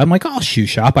doing this. So I'm like, oh, shoe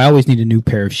shop. I always need a new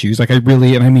pair of shoes. Like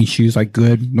and I mean shoes, like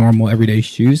good, normal, everyday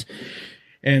shoes.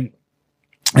 And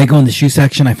I go in the shoe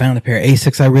section. I found a pair of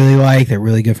Asics I really like. They're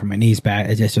really good for my knees back.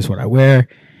 It's just what I wear.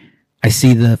 I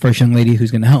see the first young lady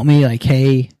who's going to help me. Like,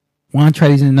 hey, want to try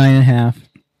these in 9.5,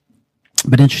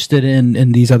 but interested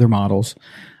in these other models,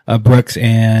 Brooks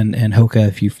and Hoka,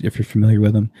 if you're familiar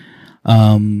with them.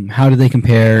 How do they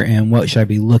compare and what should I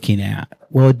be looking at?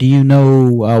 Well, do you know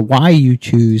why you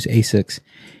choose Asics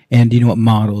and do you know what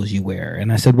models you wear?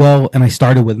 And I said, well, and I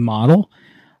started with model.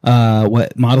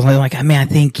 What models I like? I mean, I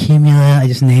think Cumula. I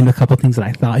just named a couple things that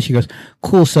I thought. She goes,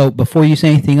 cool. So before you say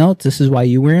anything else, this is why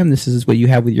you wear them. This is what you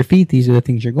have with your feet. These are the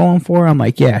things you're going for. I'm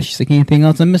like, yeah. She's like, anything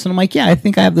else I'm missing? I'm like, yeah, I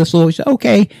think I have this little. She's like,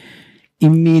 okay.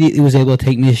 Immediately was able to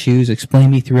take me to shoes, explain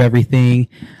me through everything,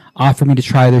 offer me to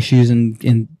try their shoes,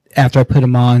 and after I put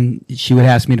them on, she would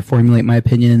ask me to formulate my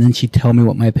opinion, and then she'd tell me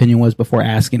what my opinion was before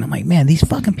asking. I'm like, man, these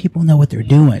fucking people know what they're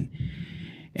doing.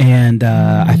 And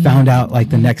I found out like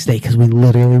the next day, because we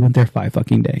literally went there 5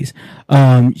 fucking days.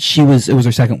 It was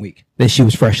her second week that she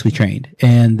was freshly trained,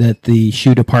 and that the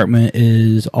shoe department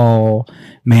is all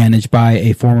managed by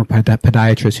a former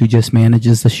podiatrist who just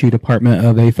manages the shoe department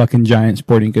of a fucking giant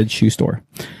sporting goods shoe store.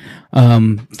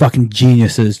 Fucking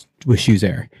geniuses with shoes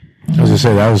there. I was gonna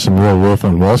say that was some real Wolf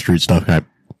on Wall Street stuff,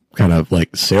 kind of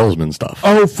like salesman stuff.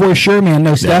 Oh, for sure, man.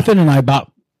 No, Stefan and I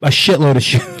bought a shitload of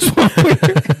shoes.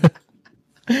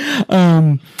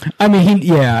 I mean,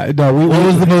 What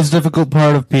was the most difficult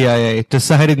part of PIA?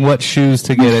 Deciding what shoes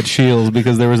to get at Shields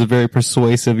because there was a very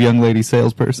persuasive young lady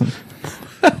salesperson.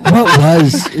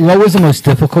 What was the most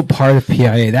difficult part of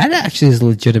PIA? That actually is a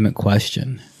legitimate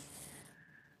question.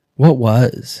 What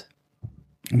was?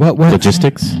 What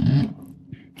Logistics?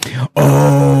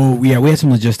 Oh, yeah, we had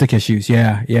some logistic issues.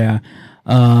 Yeah.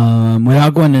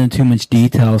 Without going into too much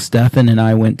detail, Stefan and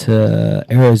I went to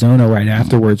Arizona right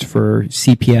afterwards for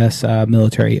CPS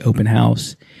military open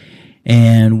house.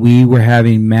 And we were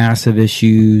having massive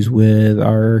issues with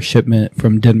our shipment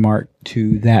from Denmark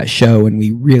to that show. And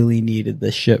we really needed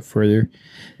the ship for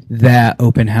that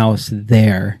open house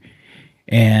there.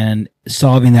 And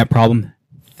solving that problem,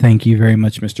 thank you very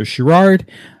much, Mr. Sherrard.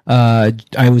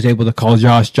 I was able to call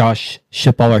Josh. Josh,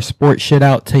 ship all our sports shit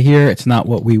out to here. It's not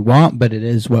what we want, but it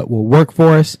is what will work for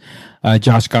us.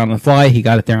 Josh got on the fly. He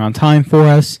got it there on time for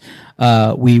us.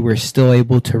 We were still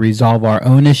able to resolve our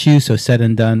own issues. So said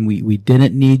and done, we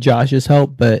didn't need Josh's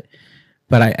help, but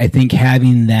I think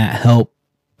having that help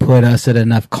put us at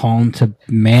enough calm to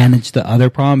manage the other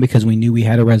problem because we knew we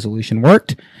had a resolution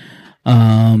worked.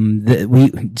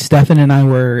 Stefan and I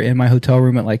were in my hotel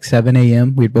room at like 7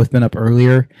 a.m. We'd both been up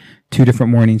earlier, 2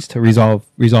 different mornings to resolve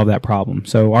that problem.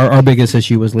 So our biggest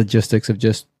issue was logistics of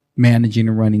just managing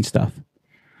and running stuff.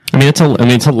 It's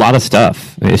a lot of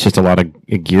stuff. It's just a lot of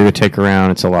gear to take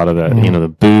around. It's a lot of the, the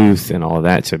booth and all of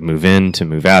that to move in, to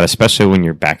move out, especially when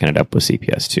you're backing it up with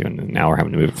CPS too. And now we're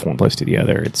having to move it from one place to the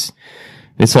other. It's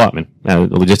a lot, man. The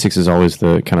logistics is always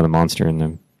the kind of the monster in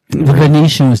the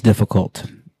Venetian was difficult.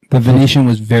 The Venetian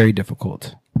was very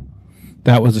difficult.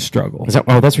 That was a struggle. That's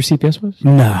where CPS was?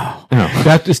 No.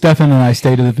 Dr. Stefan and I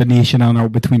stayed at the Venetian on our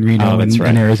between Reno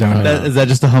and Arizona. Is that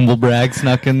just a humble brag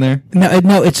snuck in there? No.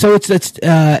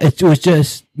 It was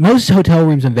just most hotel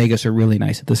rooms in Vegas are really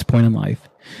nice at this point in life.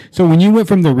 So when you went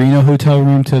from the Reno hotel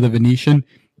room to the Venetian,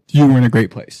 you were in a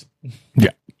great place.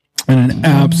 Yeah, in an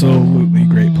absolutely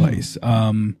great place.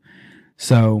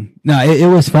 So no, it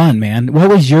was fun, man. What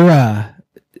was your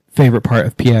favorite part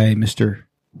of PIA, Mr.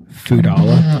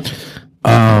 Fudala?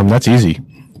 That's easy.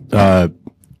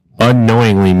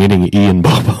 Unknowingly meeting Ian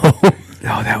Bobo.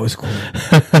 Oh, that was cool.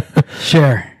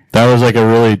 Sure. That was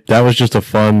that was just a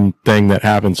fun thing that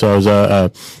happened. So I was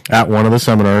at one of the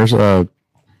seminars. It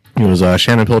was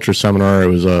Shannon Pilcher's seminar. It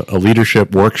was a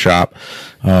leadership workshop.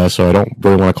 So I don't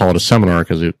really want to call it a seminar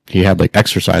because he had like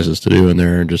exercises to do in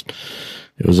there, and it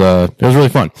was really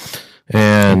fun.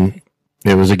 And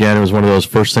it was one of those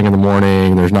first thing in the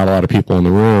morning. There's not a lot of people in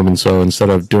the room. And so instead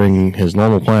of doing his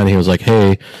normal plan, he was like,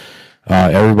 hey,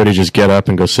 everybody just get up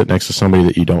and go sit next to somebody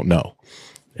that you don't know.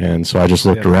 And so I just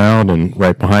looked around, and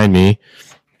right behind me,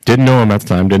 didn't know him at the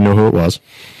time, didn't know who it was.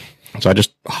 So I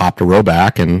just hopped a row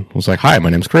back and was like, hi, my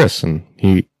name's Chris. And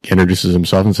he introduces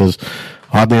himself and says,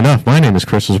 oddly enough, my name is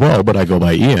Chris as well, but I go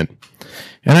by Ian.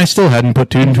 And I still hadn't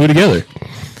put two and two together.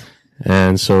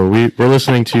 And so we're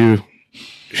listening to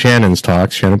Shannon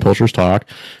Pilcher's talk,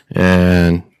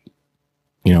 and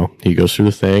he goes through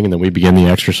the thing, and then we begin the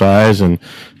exercise, and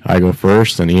I go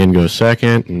first, and Ian goes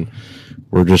second, and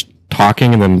we're just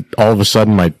talking, and then all of a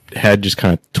sudden my head just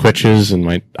kind of twitches, and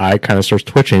my eye kind of starts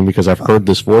twitching because I've heard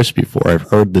this voice before, I've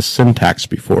heard this syntax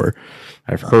before,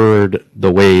 I've heard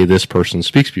the way this person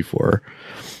speaks before,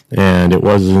 and I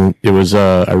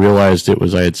realized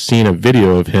I had seen a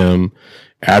video of him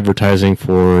advertising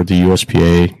for the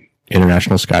USPA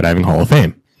International Skydiving Hall of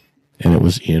Fame, and it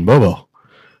was Ian Bobo.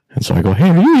 And so I go, hey,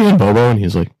 are you Ian Bobo? And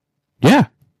he's like, yeah,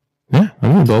 I'm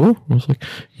Ian Bobo. I was like,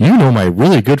 you know my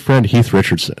really good friend Heath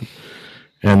Richardson.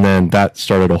 And then that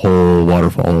started a whole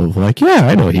waterfall of like, yeah,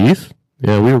 I know Heath.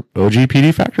 Yeah, we were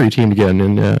OGPD factory team again.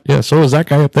 And so is that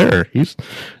guy up there. He's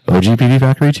OGPD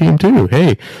factory team too.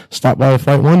 Hey, stop by the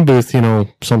Flight 1 booth,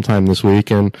 sometime this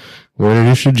week, and we'll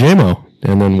introduce you to JMO.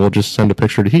 And then we'll just send a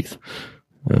picture to Heath.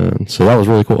 So that was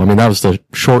really cool. I mean, that was the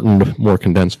shortened, more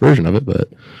condensed version of it, but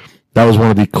that was one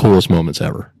of the coolest moments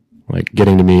ever. Like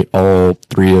getting to meet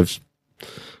three of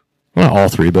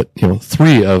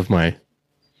my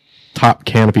top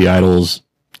canopy idols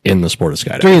in the sport of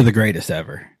skydiving. 3 of the greatest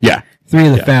ever. Yeah. 3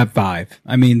 of the Fab 5.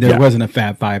 I mean, there wasn't a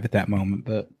Fab 5 at that moment,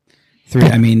 but 3.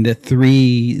 I mean,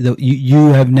 you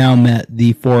have now met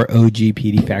the 4 OG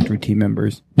PD factory team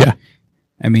members. Yeah.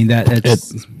 I mean,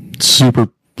 it's super,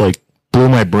 blew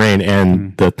my brain,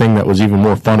 and the thing that was even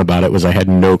more fun about it was I had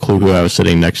no clue who I was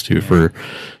sitting next to for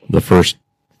the first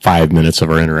 5 minutes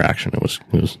of our interaction. That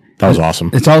was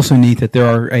awesome. It's also neat that there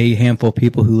are a handful of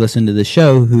people who listen to the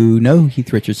show who know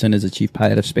Heath Richardson is a chief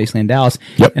pilot of Spaceland Dallas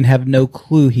and have no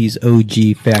clue he's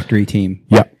OG factory team.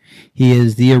 Yep. He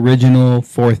is the original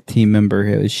 4th team member.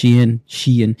 It was Shannon,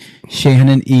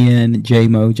 Ian, Jay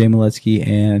Maletsky,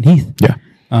 and Heath. Yeah.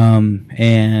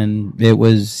 And it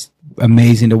was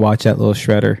amazing to watch that little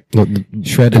shredder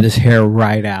shredded his hair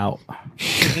right out.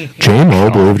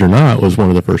 JMO, believe it or not, was one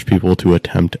of the first people to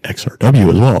attempt XRW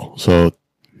as well. So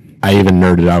I even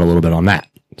nerded out a little bit on that.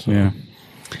 So. Yeah.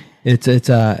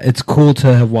 It's cool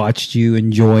to have watched you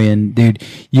enjoy, and dude,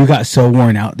 you got so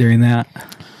worn out during that.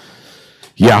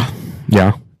 Yeah.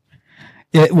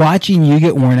 Watching you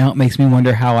get worn out makes me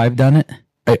wonder how I've done it.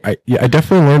 I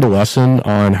definitely learned a lesson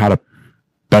on how to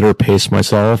better pace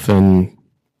myself, and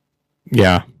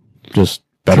just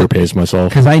better pace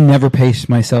myself. Because I never paced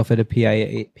myself at a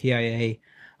PIA.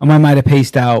 I might have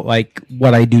paced out like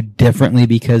what I do differently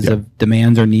because of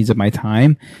demands or needs of my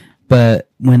time. But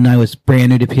when I was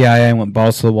brand new to PIA, I went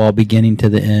balls to the wall, beginning to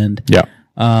the end. Yeah.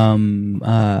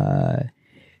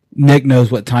 Nick knows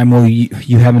what time. Well,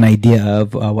 you have an idea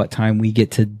of what time we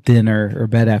get to dinner or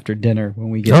bed after dinner when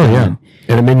we get. Oh yeah,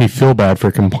 and it made me feel bad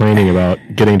for complaining about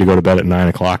getting to go to bed at 9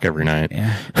 o'clock every night.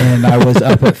 Yeah, and I was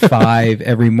up at 5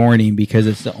 every morning because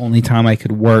it's the only time I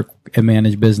could work and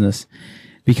manage business.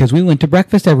 Because we went to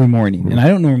breakfast every morning, and I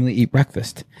don't normally eat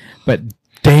breakfast, but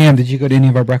damn, did you go to any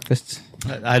of our breakfasts?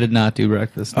 I did not do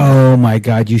breakfast. Oh my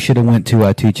God, you should have went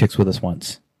to Two Chicks with us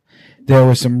once. There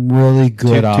were some really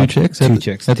good Two chicks? Two At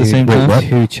chicks the dude. same time? What?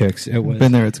 Two Chicks. It was.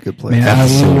 Been there. It's a good place. Man, I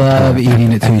love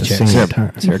eating at Two Chicks.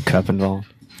 Is there a cup involved?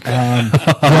 There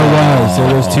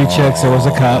was Two Chicks. There was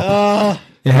a cup.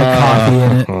 It had coffee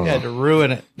in it. You had to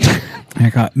ruin it.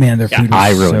 Man, their food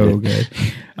was so good.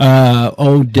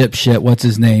 Old dipshit, what's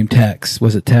his name? Tex.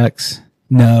 Was it Tex?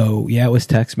 No. Yeah, it was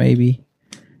Tex maybe.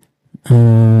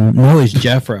 No, it was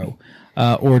Jeffro.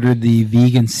 Ordered the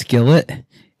vegan skillet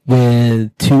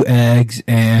with 2 eggs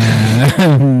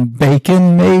and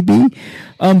bacon maybe.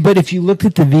 But if you looked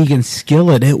at the vegan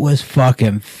skillet, it was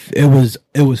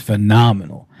it was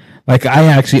phenomenal. Like I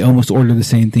actually almost ordered the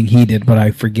same thing he did, but I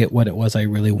forget what it was I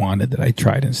really wanted that I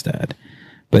tried instead.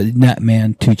 But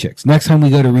man, Two Chicks. Next time we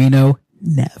go to Reno,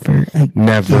 never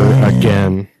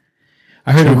again.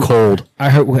 I heard Too cold. I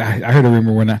heard a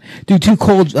rumor we're not. Dude, too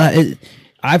cold.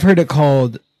 I've heard it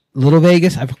called Little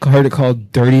Vegas. I've heard it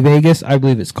called Dirty Vegas. I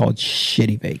believe it's called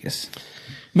Shitty Vegas.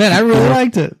 Man, I really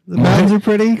liked it. The mountains are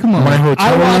pretty. Come on.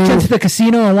 I walked into the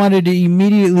casino and wanted to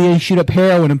immediately shoot up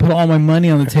heroin and put all my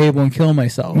money on the table and kill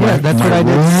myself. Yeah, that's what I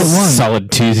did. Solid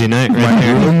Tuesday night right My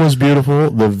there. room was beautiful.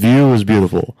 The view was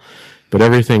beautiful. But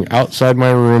everything outside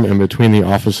my room and between the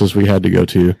offices we had to go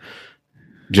to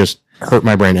just hurt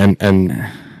my brain. And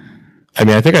I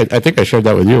mean, I think I shared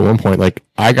that with you at one point. Like,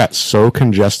 I got so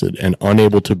congested and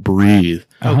unable to breathe.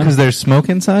 Oh, because there's smoke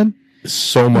inside?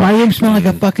 So much. My room smelled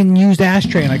like a fucking used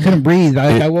ashtray and I couldn't breathe.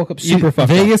 I woke up super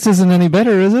fucked up. Vegas isn't any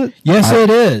better, is it? Yes, it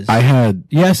is.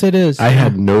 Yes, it is. I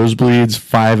had nosebleeds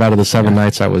 5 out of the 7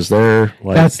 nights I was there.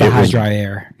 Like, That's the high, dry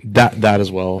air. That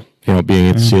as well, being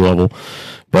at sea level.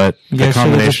 But You the guys should have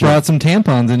just combination. brought some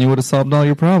tampons and you would have solved all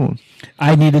your problems.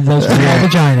 I needed those for my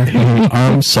vagina.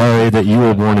 I'm sorry that you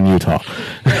were born in Utah.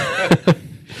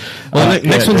 Well,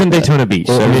 next one's in Daytona Beach,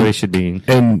 so Well, I mean- everybody should be.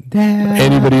 And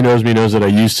anybody who knows me knows that I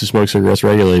used to smoke cigarettes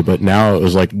regularly, but now it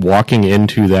was like walking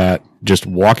into that, just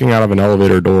walking out of an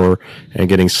elevator door and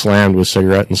getting slammed with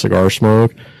cigarette and cigar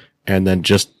smoke, and then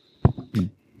just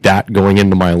that going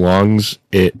into my lungs,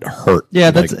 it hurt.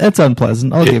 Yeah, that's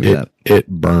unpleasant. I'll give you that. It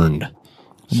burned.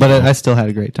 But I still had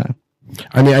a great time.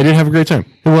 I mean, I did have a great time.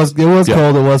 It was Yeah.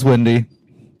 cold. It was windy.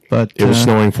 But It was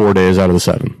snowing 4 days out of the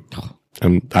 7.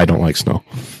 And I don't like snow.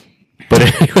 But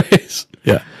anyways,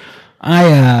 yeah.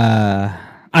 I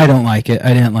don't like it.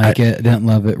 I didn't like it. I didn't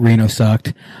love it. Reno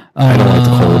sucked. I don't like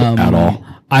the cold at all.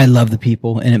 I love the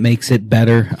people, and it makes it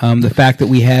better. The fact that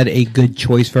we had a good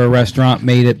choice for a restaurant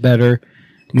made it better.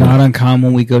 Not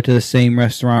uncommon. We go to the same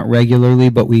restaurant regularly,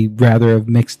 but we rather have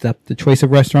mixed up the choice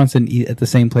of restaurants and eat at the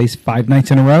same place 5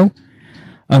 nights in a row.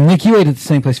 Nick, you ate at the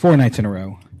same place 4 nights in a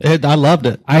row. I loved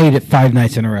it. I ate it 5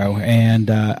 nights in a row,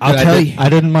 and I'll tell you. I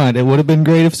didn't mind. It would have been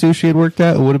great if sushi had worked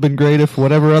out. It would have been great if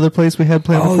whatever other place we had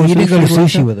planned. Oh, you didn't go to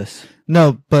sushi with us.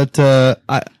 No, but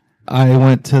I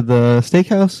went to the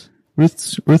steakhouse,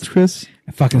 Ruth's Chris.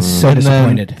 I'm fucking so And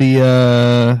disappointed.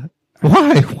 then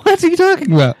why? What are you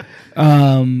talking about?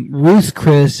 Ruth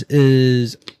Chris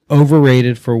is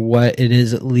overrated for what it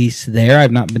is, at least there.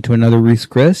 I've not been to another Ruth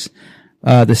Chris.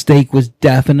 The steak was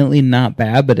definitely not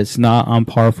bad, but it's not on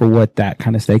par for what that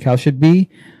kind of steakhouse should be.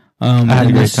 I had a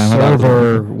And great the time.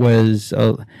 server was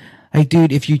like,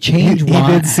 dude, if you change He wine.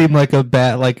 did seem like a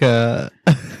bad, like a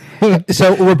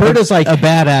So Roberta's like, a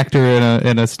bad actor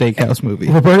in a steakhouse movie.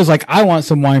 Roberta's like, I want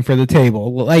some wine for the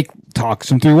table. Well, like,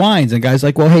 talks him through wines. And guy's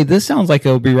like, well, hey, this sounds like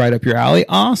it'll be right up your alley.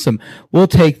 Awesome. We'll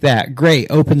take that.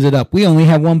 Great. Opens it up. We only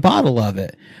have 1 bottle of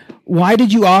it. Why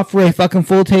did you offer a fucking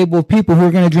full table of people who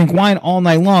are going to drink wine all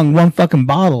night long, 1 fucking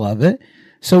bottle of it?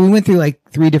 So we went through like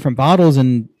 3 different bottles,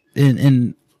 and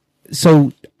and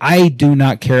so I do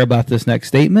not care about this next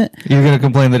statement. You're going to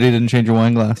complain that he didn't change your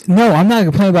wine glass. No, I'm not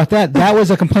complaining about that. That was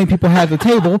a complaint people had at the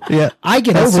table. Yeah. I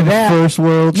get That's over some that. first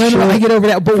world No, shit. I get over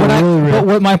that. But But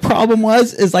what my problem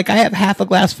was is like I have half a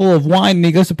glass full of wine and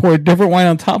he goes to pour a different wine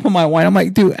on top of my wine. I'm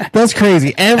like, dude, That's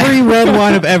crazy. Every red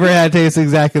wine I've ever had tastes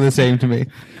exactly the same to me.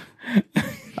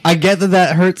 I get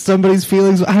that hurts somebody's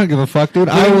feelings. I don't give a fuck, dude.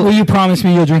 will you promise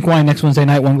me you'll drink wine next Wednesday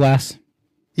night, one glass?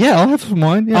 Yeah, I'll have some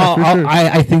wine. Yeah, for sure.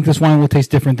 I think this wine will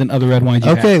taste different than other red wines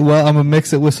you Okay, have. well, I'm gonna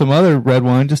mix it with some other red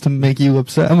wine just to make you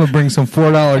upset. I'm gonna bring some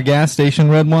 $4 gas station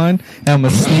red wine and I'm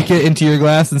gonna sneak it into your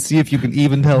glass and see if you can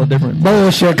even tell a difference.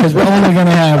 Bullshit, because we're only going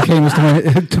to have Camus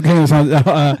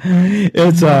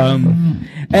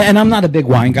and I'm not a big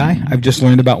wine guy. I've just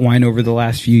learned about wine over the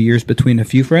last few years between a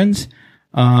few friends.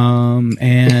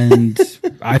 And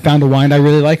I found a wine I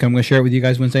really like. I'm going to share it with you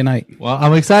guys Wednesday night. Well,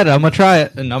 I'm excited. I'm gonna try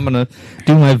it and I'm gonna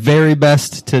do my very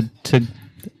best to.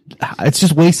 It's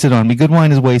just wasted on me. Good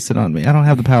wine is wasted on me. I don't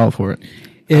have the palate for it.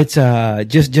 It's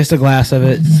just a glass of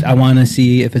it. I want to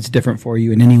see if it's different for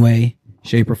you in any way,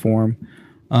 shape, or form.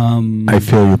 I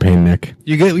feel your pain, Nick.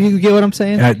 You get what I'm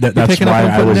saying? You're That's picking up why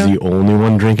what I'm I putting was down? the only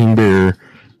one drinking beer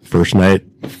first night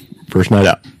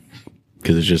out,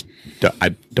 because it's just I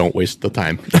don't waste the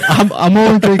time. I'm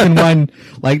only drinking wine,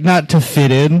 like, not to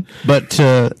fit in, but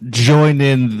to join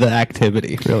in the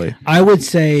activity, really. I would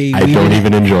say I don't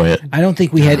even enjoy it. I don't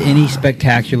think we had any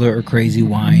spectacular or crazy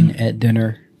wine at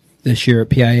dinner this year at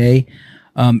PIA.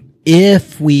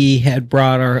 If we had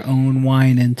brought our own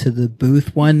wine into the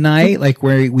booth one night, like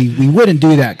where we wouldn't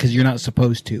do that because you're not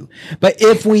supposed to. But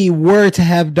if we were to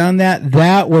have done that,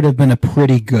 that would have been a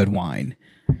pretty good wine.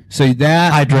 So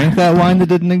that I drank that wine that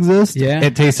didn't exist. Yeah.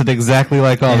 It tasted exactly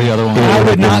like all the other ones. I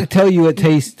would not tell you it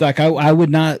tastes like. I would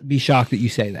not be shocked that you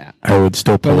say that. I would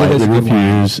still But it is politely good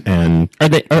wine. refuse. And Are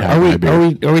they?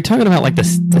 Are we talking about like the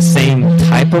same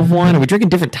type of wine? Are we drinking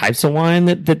different types of wine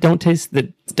that don't taste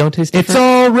different? It's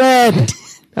all red.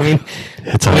 I mean,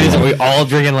 It's all are we red. all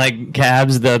drinking like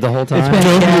cabs the whole time? It's been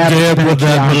Don't Cab, forget it's been with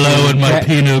that Chianti, below in my Cab-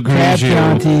 Pinot Cab Grigio.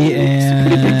 Chianti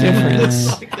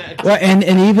and well, and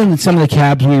even some of the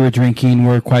cabs we were drinking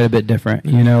were quite a bit different.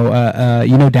 You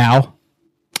know Dow.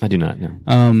 I do not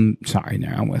know. Sorry, no,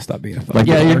 I'm gonna stop being a fucking.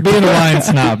 Yeah, you're being a wine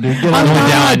snob, dude. Get I'm over Only it.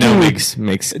 down I know dude.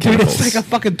 makes Dude, chemicals. it's like a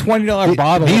fucking $20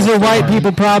 bottle. These are white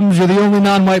people problems. You're the only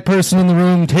non-white person in the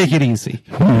room. Take it easy.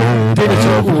 Dude, it's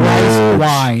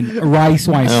rice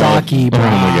wine, sake. Oh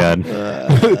my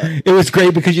god! It was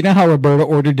great because you know how Roberta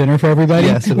ordered dinner for everybody?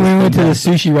 Yes, it we was went to the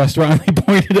sushi restaurant and they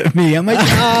pointed at me. I'm like,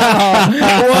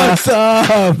 what's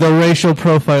up? The racial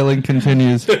profiling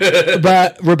continues.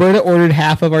 But Roberta ordered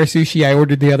half of our sushi. I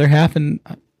ordered the other half and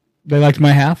they liked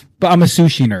my half. But I'm a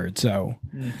sushi nerd, so.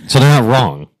 So they're not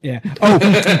wrong. Yeah. Oh,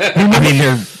 I mean,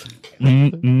 they're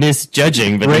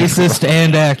misjudging, but Racist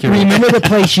and accurate. remember the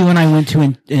place you and I went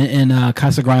to in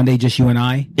Casa Grande, just you and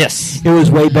I? yes, It was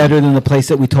way better than the place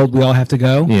that we told we all have to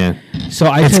go. yeah. So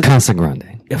I It's took. Casa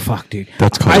Grande. Fuck, dude.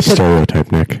 That's called I a took,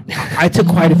 stereotype, Nick. I took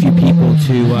quite a few people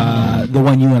to the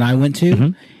one you and I went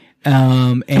to.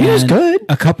 And it was good.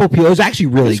 A couple people, it was actually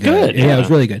really good. Yeah, it was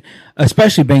really good.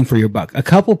 Especially bang for your buck. A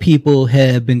couple people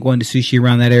have been going to sushi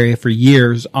around that area for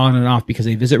years on and off because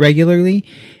they visit regularly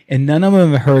and none of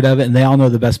them have heard of it and they all know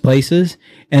the best places.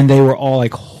 And they were all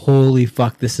like, holy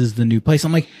fuck, this is the new place.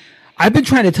 I'm like, I've been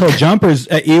trying to tell jumpers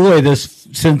at Eloy this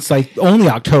since like only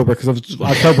October because it was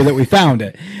October that we found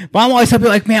it. But I'm always happy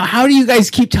like, man, how do you guys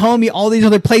keep telling me all these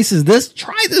other places?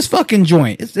 Try this fucking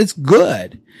joint. It's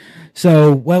good.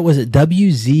 So what was it?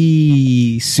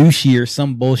 WZ Sushi or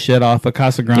some bullshit off of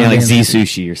Casa Grande. Yeah, like Z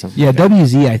Sushi or something. Yeah,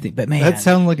 WZ I think. But man, That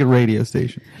sounds like a radio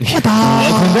station. Welcome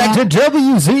back to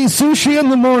WZ Sushi in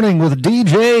the Morning with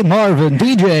DJ Marvin.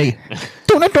 DJ.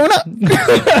 donut.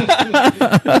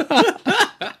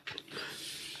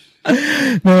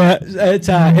 No,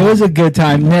 it was a good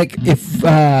time, Nick. If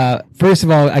first of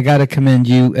all, I got to commend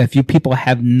you. If you people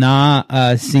have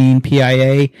not seen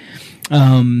PIA,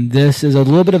 this is a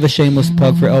little bit of a shameless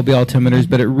plug for LB Altimeters,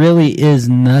 but it really is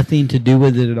nothing to do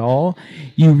with it at all.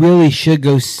 You really should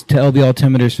go to LB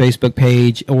Altimeters Facebook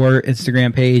page or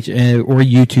Instagram page or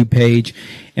YouTube page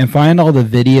and find all the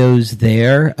videos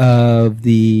there of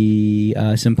the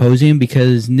symposium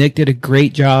because Nick did a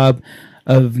great job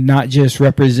of not just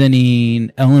representing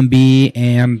LMB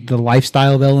and the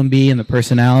lifestyle of LMB and the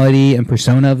personality and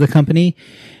persona of the company.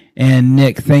 And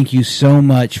Nick, thank you so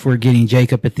much for getting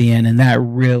Jacob at the end. And that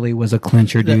really was a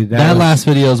clincher, dude. That was last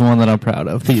video is one that I'm proud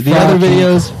of. The other fucking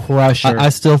videos, crusher. I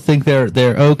still think they're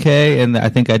okay, and I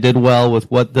think I did well with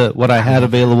what I had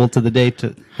available to the date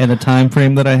and the time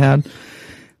frame that I had.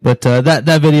 But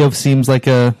that video seems like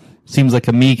seems like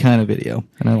a me kind of video,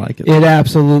 and I like it. It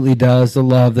absolutely does. The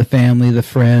love, the family, the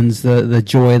friends, the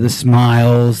joy, the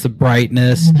smiles, the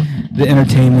brightness, the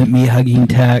entertainment, me hugging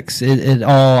texts. It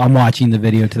all. I'm watching the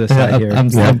video to the side here.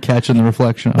 I'm catching the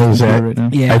reflection of the right now.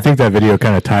 Yeah. I think that video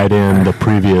kind of tied in the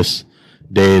previous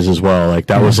days as well. Like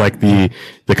that was like the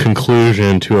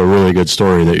conclusion to a really good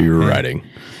story that you were writing.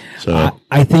 So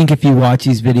I think if you watch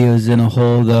these videos in a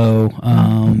whole, though,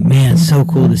 man, it's so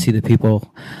cool to see the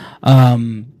people.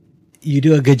 You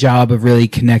do a good job of really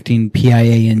connecting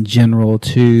PIA in general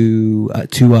to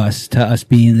us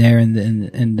being there and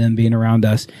them being around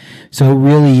us. So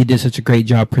really, you did such a great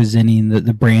job presenting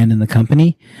the brand and the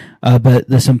company, but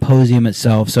the symposium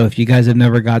itself. So if you guys have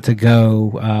never got to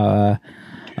go,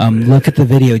 look at the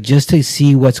video just to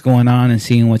see what's going on and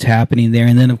seeing what's happening there.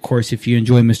 And then, of course, if you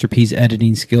enjoy Mr. P's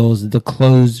editing skills, the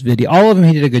closed video, all of them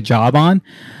he did a good job on.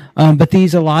 But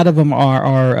a lot of them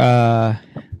are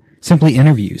simply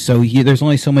interviews. So there's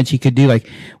only so much he could do. Like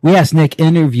we asked Nick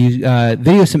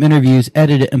video some interviews,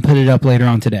 edit it, and put it up later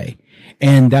on today.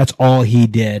 And that's all he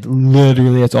did.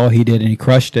 Literally, that's all he did, and he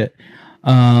crushed it.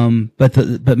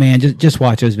 But man, just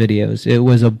watch those videos. It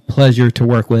was a pleasure to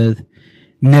work with.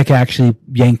 Nick actually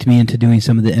yanked me into doing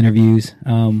some of the interviews,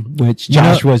 which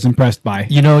Josh was impressed by.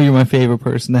 You know, you're my favorite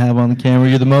person to have on the camera.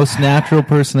 You're the most natural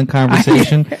person in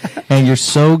conversation, and you're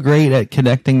so great at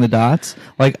connecting the dots.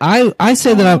 Like I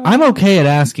say that I'm okay at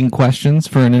asking questions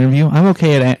for an interview. I'm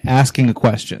okay at asking a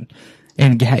question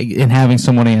and having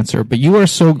someone answer. But you are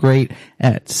so great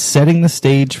at setting the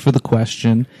stage for the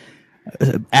question,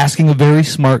 asking a very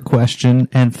smart question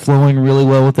and flowing really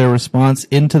well with their response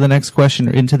into the next question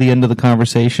or into the end of the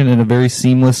conversation in a very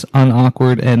seamless,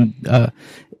 unawkward, and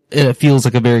it feels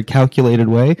like a very calculated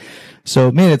way.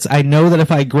 So, man, I know that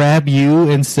if I grab you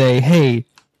and say, hey,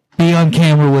 be on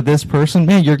camera with this person,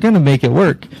 man, you're going to make it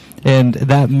work. And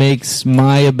that makes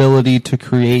my ability to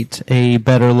create a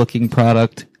better looking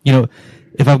product,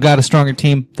 if I've got a stronger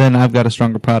team, then I've got a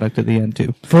stronger product at the end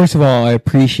too. First of all, I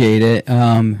appreciate it.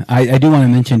 I do want to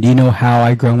mention, do you know how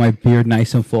I grow my beard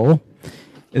nice and full?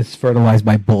 It's fertilized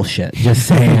by bullshit. Just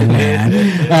saying, man.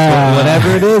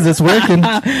 Whatever it is, it's working.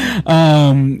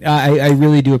 I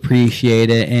really do appreciate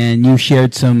it. And you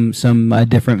shared some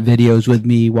different videos with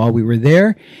me while we were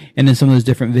there. And in some of those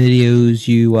different videos,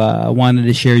 you wanted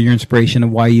to share your inspiration of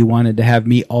why you wanted to have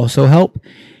me also help.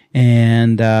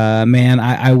 And, man,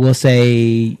 I will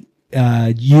say,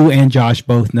 you and Josh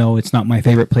both know it's not my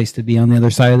favorite place to be on the other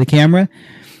side of the camera.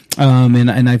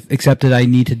 And I've accepted I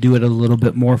need to do it a little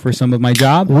bit more for some of my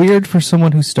job. Weird for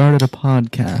someone who started a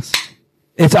podcast.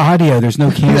 It's audio. There's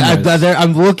no cameras.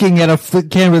 I'm looking at a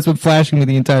camera that's been flashing me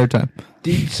the entire time.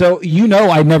 So,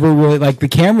 I never really, the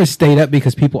cameras stayed up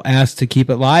because people asked to keep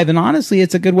it live. And honestly,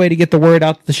 it's a good way to get the word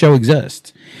out that the show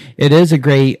exists. It is a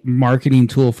great marketing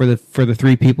tool for the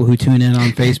 3 people who tune in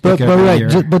on Facebook every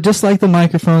year. But just like the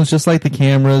microphones, just like the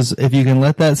cameras, if you can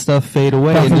let that stuff fade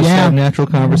away and just have natural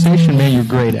conversation, man, you're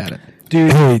great at it.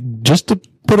 Dude, hey, just to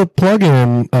put a plug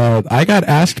in, I got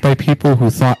asked by people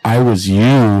who thought I was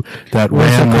you that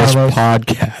ran this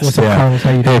podcast. What's up, Carlos?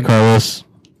 How you doing? Hey, Carlos.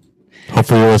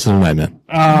 Hopefully you'll listen tonight, man.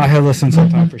 He'll listen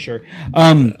sometime for sure.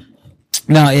 I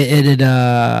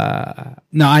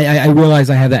realize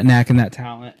I have that knack and that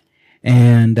talent,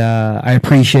 and I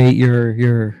appreciate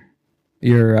your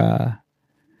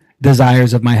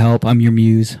desires of my help. I'm your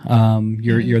muse.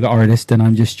 You're the artist, and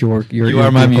I'm just your you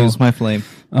are my muse, my flame.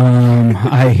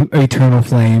 Eternal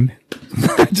flame.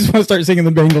 I just want to start singing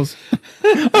the Bengals.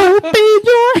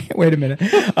 Wait a minute.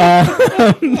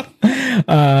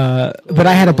 But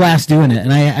I had a blast doing it,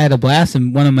 and I had a blast.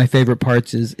 And one of my favorite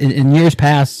parts is in years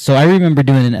past. So I remember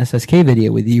doing an SSK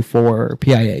video with you for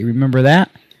PIA. Remember that?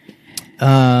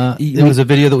 It was a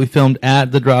video that we filmed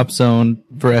at the Drop Zone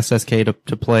for SSK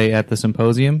to play at the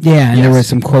symposium. Yeah, and there were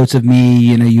some quotes of me.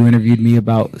 You interviewed me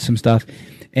about some stuff.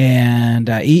 And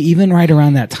even right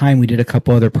around that time, we did a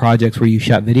couple other projects where you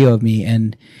shot video of me.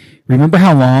 And remember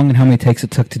how long and how many takes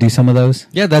it took to do some of those?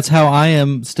 Yeah, that's how I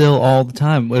am still all the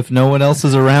time. If no one else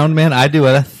is around, man, I do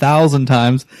it 1,000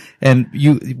 times. And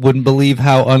you wouldn't believe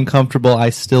how uncomfortable I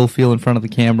still feel in front of the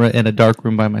camera in a dark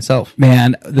room by myself.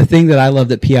 Man, the thing that I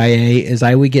loved at PIA is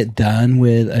I would get done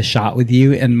with a shot with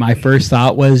you, and my first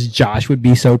thought was Josh would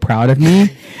be so proud of me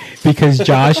because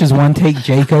Josh is one take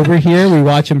Jake over here. We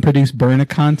watch him produce burner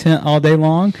content all day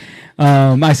long.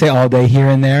 I say all day here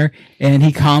and there, and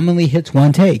he commonly hits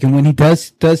one take. And when he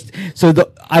does,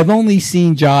 I've only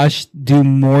seen Josh do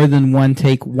more than one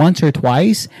take once or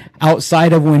twice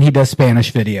outside of when he does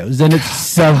Spanish videos. Then it's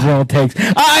several takes.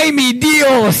 Ay, mi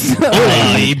Dios!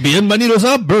 Ay, bienvenidos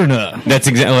a burner. That's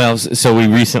exactly, so we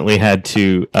recently had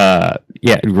to,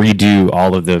 redo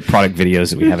all of the product videos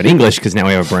that we have in English, because now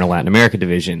we have a Burn Latin America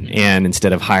division. And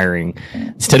instead of hiring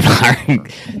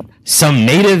some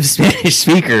native Spanish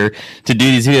speaker to do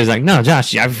these videos, like, no,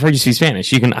 Josh, I've heard you speak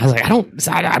Spanish. I was like,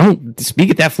 I don't speak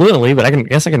it that fluently, but I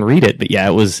guess I can read it. But yeah,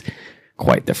 it was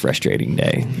quite the frustrating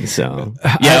day. So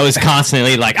yeah, it was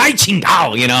constantly like, "Ay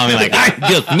chingao," like, "Ay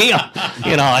Dios mío,"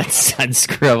 I'd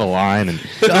screw up a line. And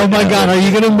oh my God, are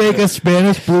you gonna make a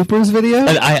Spanish bloopers video?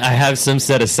 I have some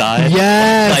set aside.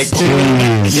 Yes,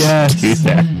 please, yes. Do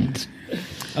that.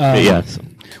 Yes.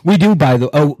 We do, by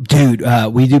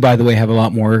the way, have a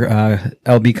lot more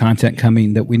LB content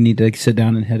coming that we need to sit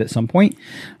down and hit at some point.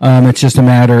 It's just a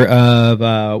matter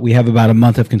of we have about a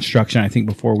month of construction, I think,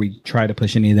 before we try to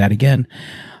push any of that again.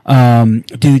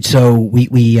 So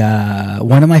we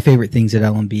one of my favorite things at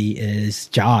LMB is,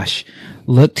 Josh,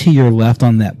 look to your left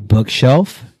on that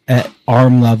bookshelf at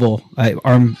arm level,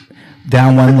 arm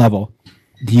down one level.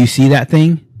 Do you see that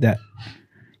thing?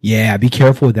 Yeah, be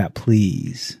careful with that,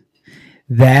 please.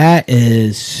 That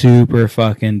is super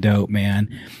fucking dope, man.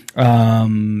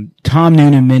 Tom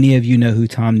Noonan, many of you know who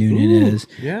Tom Noonan is.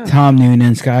 Yeah. Tom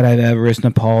Noonan, Skydive Everest,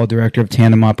 Nepal, director of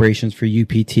tandem operations for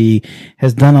UPT,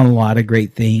 has done a lot of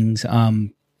great things.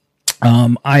 I've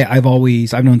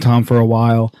known Tom for a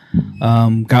while.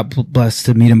 Got blessed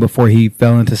to meet him before he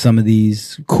fell into some of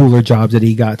these cooler jobs that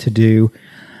he got to do.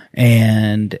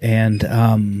 And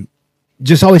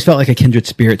just always felt like a kindred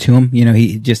spirit to him.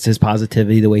 He just, his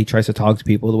positivity, the way he tries to talk to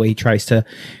people, the way he tries to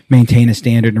maintain a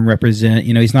standard and represent.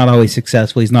 He's not always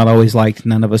successful. He's not always liked.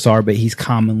 None of us are, but he's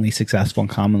commonly successful and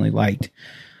commonly liked.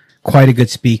 Quite a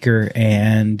good speaker.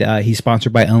 And, he's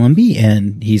sponsored by LMB,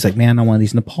 and he's like, man, on one of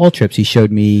these Nepal trips, he showed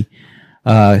me,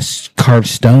 carved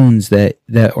stones that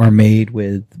are made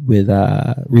with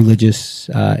religious,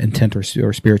 intent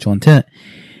or spiritual intent.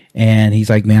 And he's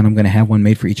like, man, I'm going to have one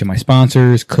made for each of my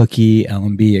sponsors, Cookie,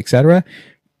 LMB, etc.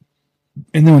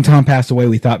 And then when Tom passed away,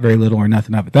 we thought very little or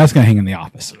nothing of it. That's going to hang in the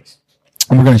office.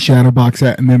 And we're going to shadow box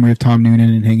that in memory of Tom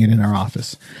Noonan and hang it in our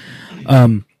office.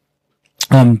 Tom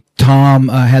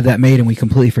had that made, and we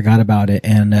completely forgot about it.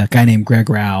 And a guy named Greg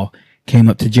Rao came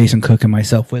up to Jason Cook and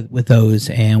myself with those,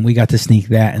 and we got to sneak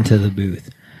that into the booth.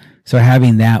 So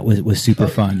having that was super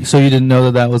fun. So you didn't know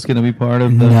that was going to be part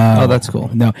of the... No. Oh, that's cool.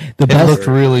 No. It looked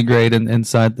really great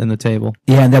inside in the table.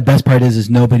 Yeah, and the best part is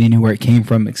nobody knew where it came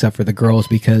from except for the girls,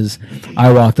 because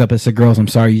I walked up and said, girls, I'm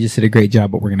sorry, you just did a great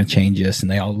job, but we're going to change this. And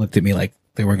they all looked at me like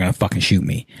they were going to fucking shoot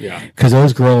me. Yeah. Because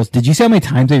those girls... Did you see how many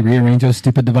times they rearranged those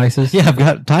stupid devices? Yeah, I've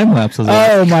got time lapses.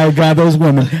 Oh, my God, those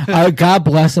women. God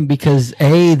bless them, because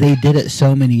A, they did it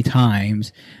so many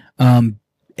times.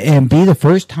 And B, the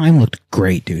first time looked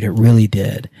great, dude. It really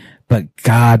did. But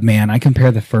God, man, I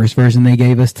compare the first version they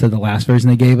gave us to the last version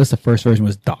they gave us. The first version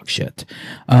was dog shit.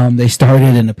 They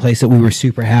started in a place that we were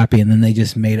super happy, and then they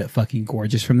just made it fucking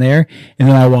gorgeous from there. And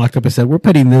then I walked up and said, we're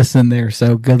putting this in there,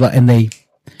 so good luck. And they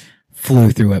flew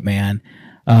through it, man.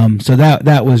 So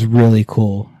that was really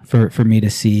cool for me to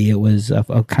see. It was a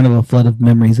kind of a flood of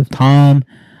memories of Tom.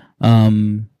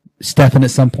 Stefan, at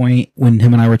some point when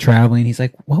him and I were traveling, he's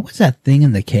like, what was that thing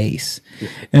in the case?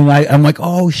 And I'm like,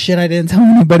 oh shit, I didn't tell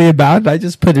anybody about it. I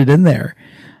just put it in there.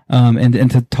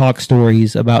 And to talk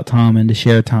stories about Tom and to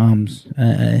share Tom's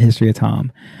history of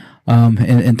Tom.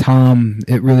 And Tom,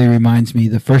 it really reminds me,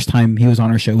 the first time he was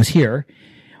on our show was here.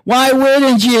 Why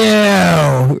wouldn't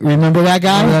you? Remember that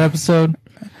guy? Remember that episode?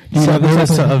 So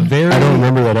there's a very I don't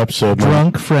remember that episode.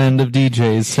 drunk friend of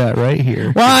DJ's sat right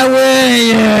here. Why wouldn't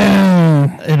you?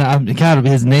 And God,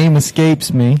 his name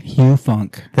escapes me. Hugh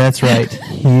Funk. That's right.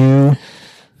 Hugh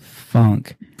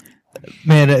Funk.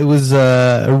 Man, it was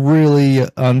a really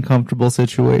uncomfortable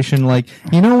situation. Like,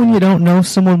 when you don't know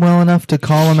someone well enough to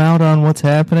call them out on what's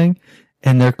happening,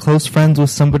 and they're close friends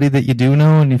with somebody that you do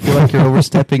know, and you feel like you're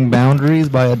overstepping boundaries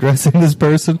by addressing this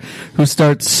person who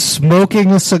starts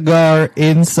smoking a cigar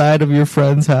inside of your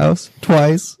friend's house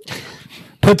twice.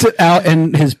 Puts it out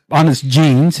on his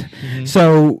jeans. Mm-hmm.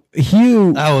 So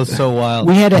Hugh, that was so wild.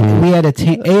 We had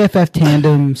a AFF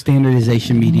tandem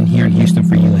standardization meeting here in Houston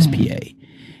for USPA.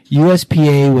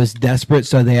 USPA was desperate,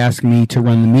 so they asked me to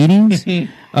run the meetings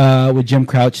with Jim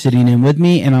Crouch sitting in with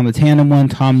me. And on the tandem one,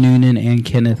 Tom Noonan and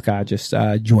Kenneth God just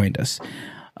joined us.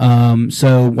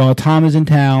 So while Tom is in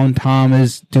town, Tom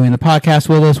is doing the podcast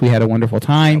with us. We had a wonderful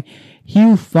time.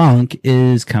 Hugh Funk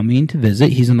is coming to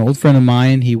visit. He's an old friend of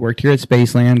mine. He worked here at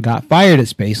Spaceland, got fired at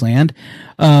Spaceland.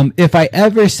 If I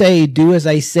ever say, do as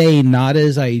I say, not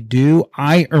as I do,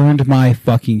 I earned my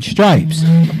fucking stripes.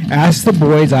 Ask the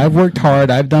boys. I've worked hard.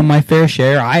 I've done my fair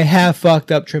share. I have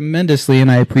fucked up tremendously,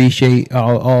 and I appreciate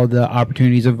all the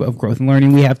opportunities of growth and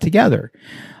learning we have together.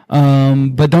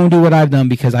 But don't do what I've done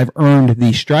because I've earned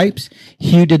these stripes.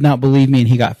 Hugh did not believe me and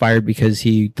he got fired because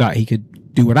he thought he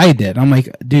could do what I did. I'm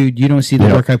like, dude, you don't see the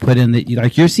work I put in. That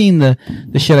you're seeing the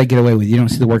shit I get away with. You don't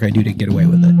see the work I do to get away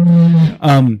with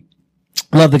it.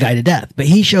 Love the guy to death, but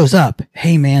he shows up.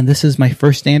 Hey man, this is my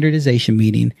first standardization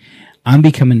meeting. I'm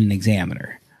becoming an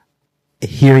examiner.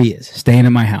 Here he is, staying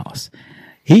in my house.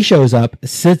 He shows up,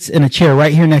 sits in a chair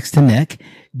right here next to Nick,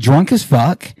 drunk as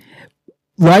fuck,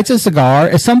 lights a cigar.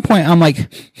 At some point, I'm like,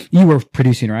 you were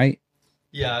producing, right?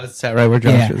 Yeah, that's right where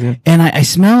Josh is. Yeah. And I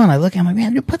smell and I look, I'm like,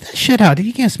 man, dude, put that shit out. Dude,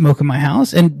 you can't smoke in my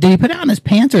house. And did he put it out on his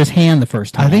pants or his hand the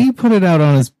first time? I think he put it out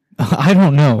on his, I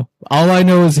don't know. All I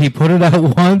know is he put it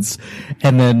out once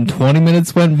and then 20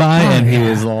 minutes went by and he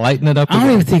was lighting it up. I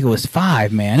don't even think it was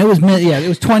 5, man. It was, it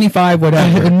was 25,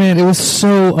 whatever. And man, it was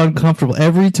so uncomfortable.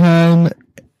 Every time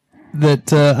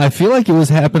that, I feel like it was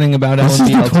happening about This is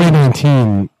the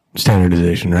 2019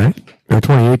 standardization, right? Or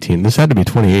 2018. This had to be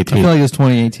 2018. I feel like it was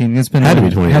 2018. It's been Had to be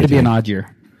 2018. Had to be an odd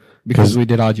year because we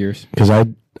did odd years. Because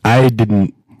I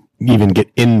didn't even get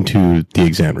into the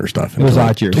examiner stuff. It was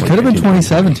odd years. It could have been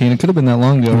 2017. It could have been that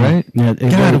long ago, right? Yeah.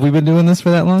 God, have we been doing this for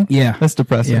that long? Yeah. That's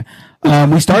depressing. Yeah.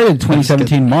 We started in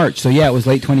 2017 March, so yeah, it was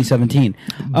late 2017.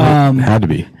 Had to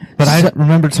be. But I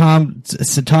remember Tom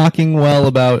talking well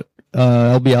about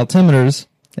LB altimeters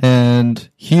and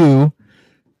Hugh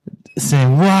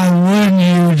saying, why wouldn't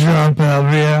you jump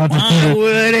LB altimeter?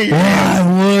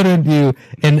 Why wouldn't you?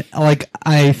 And like,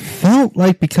 I felt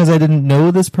like because I didn't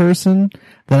know this person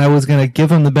that I was going to give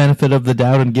them the benefit of the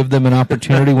doubt and give them an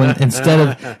opportunity when instead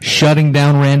of shutting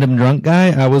down random drunk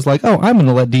guy, I was like, oh, I'm going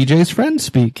to let DJ's friend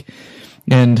speak.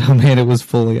 And oh man, it was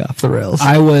fully off the rails.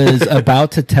 I was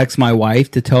about to text my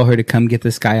wife to tell her to come get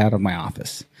this guy out of my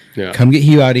office. Yeah. Come get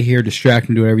Hugh out of here, distract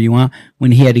him, do whatever you want,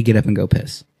 when he had to get up and go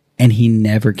piss. And he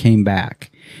never came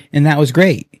back. And that was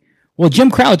great. Well,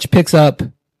 Jim Crouch picks up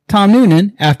Tom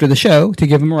Noonan after the show to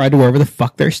give him a ride to wherever the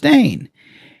fuck they're staying.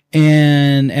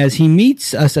 And as he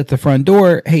meets us at the front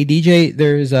door, hey DJ,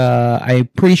 there's I'm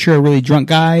pretty sure a really drunk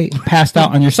guy passed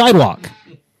out on your sidewalk.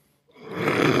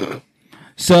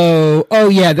 So, oh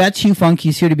yeah, that's Hugh Funk.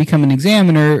 He's here to become an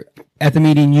examiner. At the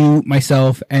meeting, you,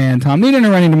 myself, and Tom Noonan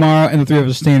are running tomorrow, and the three of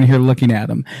us are standing here looking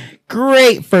at him.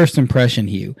 Great first impression,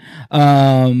 Hugh.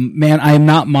 Man, I'm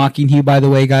not mocking Hugh, by the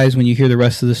way, guys. When you hear the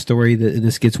rest of the story,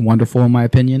 this gets wonderful, in my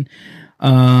opinion.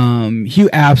 Hugh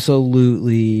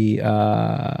absolutely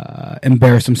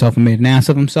embarrassed himself and made an ass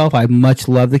of himself. I much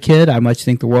love the kid. I much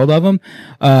think the world of him.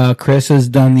 Chris has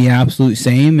done the absolute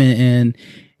same, and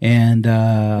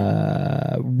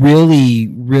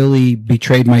really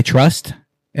betrayed my trust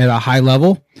at a high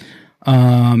level.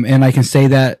 And I can say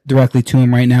that directly to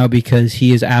him right now because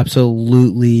he has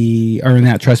absolutely earned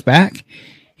that trust back.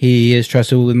 He is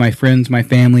trusted with my friends, my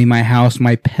family, my house,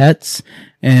 my pets,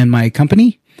 and my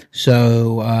company.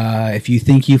 So, if you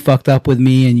think you fucked up with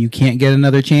me and you can't get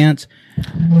another chance,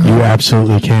 you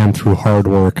absolutely can through hard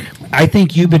work. I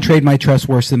think you betrayed my trust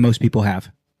worse than most people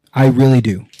have. I really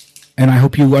do. And I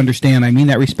hope you understand. I mean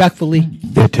that respectfully.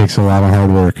 It takes a lot of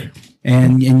hard work.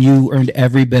 And you earned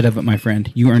every bit of it, my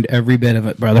friend. You earned every bit of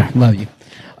it, brother. Love you.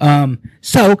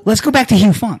 So let's go back to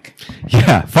Hugh Funk.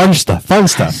 Yeah, fun stuff.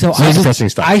 So Interesting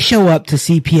stuff. I show up to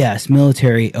CPS,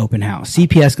 Military Open House.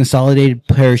 CPS, Consolidated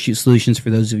Parachute Solutions,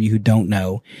 for those of you who don't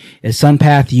know, is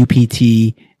Sunpath,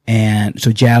 UPT, and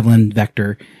so Javelin,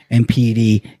 Vector, and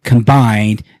PED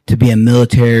combined to be a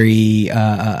military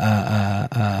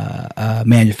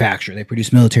manufacturer. They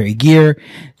produce military gear.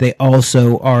 They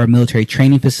also are a military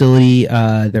training facility.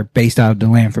 They're based out of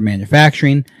DeLand for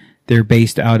manufacturing. They're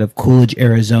based out of Coolidge,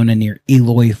 Arizona, near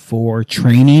Eloy for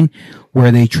training,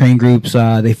 where they train groups.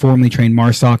 They formerly trained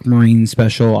MARSOC, Marine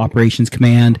Special Operations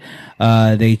Command.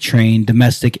 They train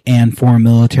domestic and foreign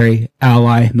military,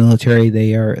 ally military.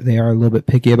 They are a little bit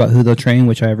picky about who they'll train,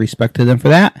 which I have respect to them for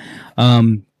that.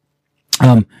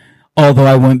 Although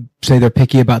I wouldn't say they're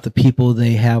picky about the people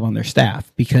they have on their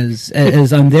staff, because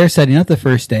as I'm there setting up the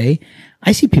first day,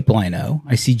 I see people I know.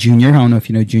 I see Junior. I don't know if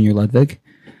you know Junior Ludwig.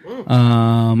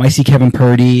 I see Kevin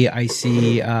Purdy. I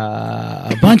see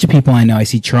a bunch of people I know. I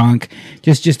see Trunk.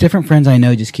 Just different friends I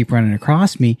know just keep running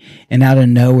across me. And out of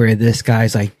nowhere, this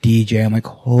guy's like, DJ. I'm like,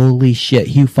 holy shit.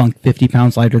 Hugh Funk, 50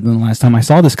 pounds lighter than the last time I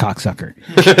saw this cocksucker.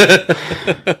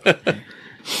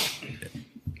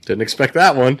 Didn't expect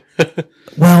that one.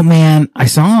 Well, man, I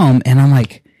saw him and I'm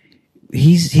like,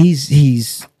 he's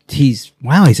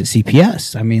wow, he's at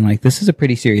CPS. I mean, like, this is a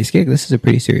pretty serious gig. This is a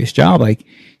pretty serious job. Like,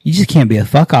 you just can't be a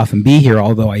fuck off and be here.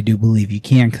 Although I do believe you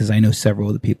can, because I know several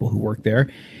of the people who work there,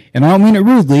 and I don't mean it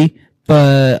rudely,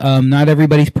 but not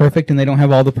everybody's perfect, and they don't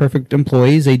have all the perfect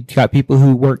employees. They got people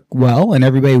who work well, and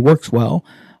everybody works well.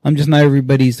 Just not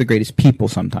everybody's the greatest people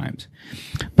sometimes.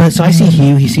 But so I see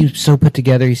Hugh. He seems so put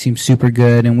together. He seems super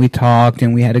good. And we talked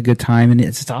and we had a good time. And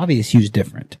it's obvious Hugh's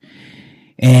different.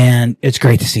 And it's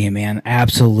great to see him, man.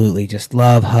 Absolutely. Just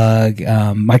love, hug.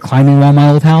 My climbing wall in my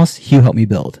old house, Hugh helped me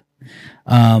build.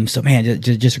 So man,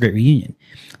 just a great reunion.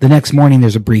 The next morning,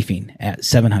 there's a briefing at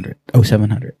 700.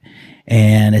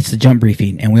 And it's the jump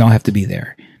briefing, and we all have to be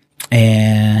there.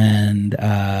 And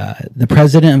the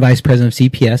president and vice president of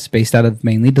CPS, based out of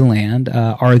mainly DeLand,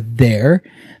 are there.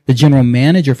 The general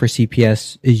manager for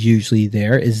CPS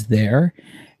is there.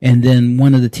 And then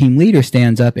one of the team leaders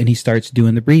stands up and he starts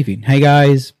doing the briefing. Hey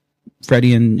guys, Fred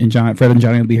and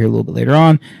Johnny will be here a little bit later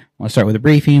on. I want to start with a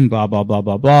briefing, blah, blah, blah,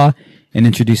 blah, blah, and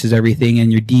introduces everything.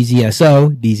 And your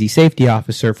DZSO, DZ safety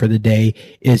officer for the day,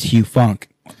 is Hugh Funk.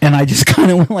 And I just kind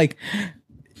of went like,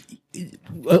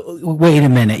 wait a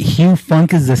minute, Hugh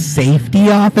Funk is the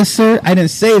safety officer? I didn't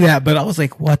say that, but I was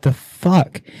like, what the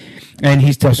fuck? And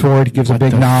he steps forward, gives a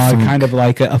big nod, kind of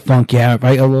like a funk, yeah,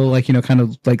 right? A little like, kind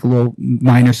of like a little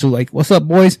minor salute, like, what's up,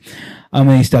 boys? And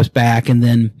he steps back and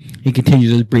then he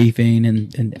continues his briefing.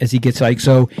 And as he gets like,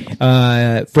 so,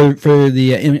 for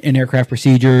the in-aircraft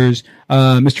procedures,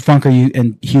 Mr. Funk,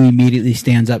 and Hugh immediately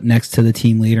stands up next to the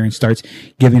team leader and starts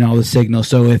giving all the signals.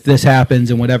 So if this happens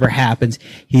and whatever happens,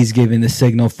 he's giving the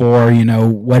signal for,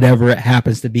 whatever it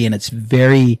happens to be. And it's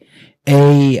very,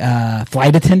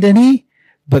 flight attendant-y,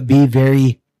 but B,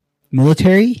 very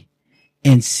military,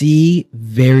 and C,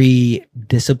 very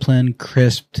disciplined,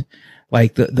 crisp.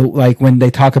 Like like when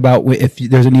they talk about if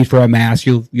there's a need for a mask,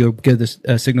 you'll give this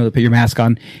signal to put your mask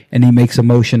on, and he makes a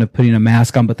motion of putting a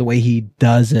mask on. But the way he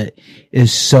does it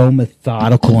is so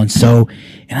methodical and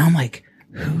I'm like,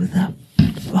 who the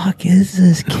fuck is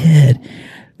this kid?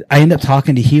 I end up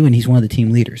talking to Hugh, and he's one of the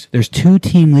team leaders. There's 2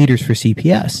 team leaders for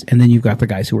CPS, and then you've got the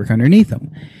guys who work underneath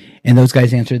them. And those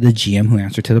guys answer to the GM, who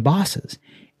answer to the bosses.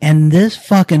 And this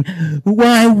fucking,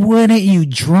 why wouldn't you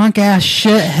drunk ass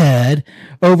shithead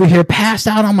over here passed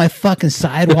out on my fucking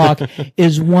sidewalk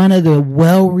is one of the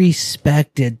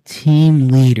well-respected team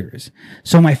leaders.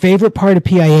 So my favorite part of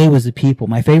PIA was the people.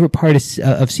 My favorite part of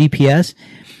CPS,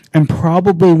 and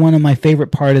probably one of my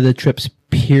favorite part of the trips,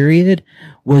 period,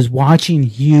 was watching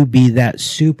Hugh be that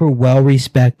super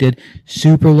well-respected,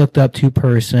 super looked-up to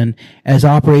person. As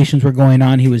operations were going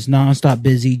on, he was nonstop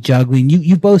busy juggling.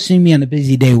 You both seen me on a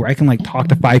busy day where I can talk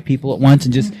to 5 people at once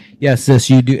and just, yes, this,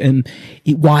 you do. And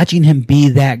watching him be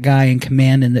that guy in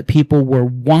command, and that people were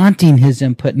wanting his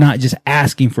input, not just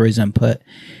asking for his input.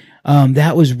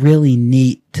 That was really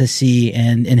neat to see,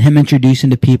 and him introducing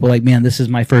to people like, man, this is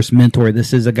my first mentor.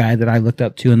 This is a guy that I looked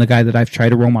up to and the guy that I've tried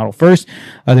to role model first.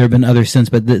 There have been others since,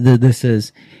 but this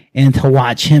is, and to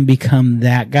watch him become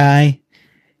that guy,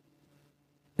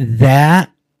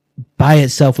 that by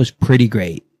itself was pretty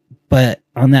great. But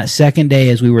on that second day,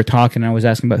 as we were talking, I was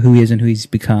asking about who he is and who he's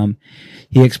become.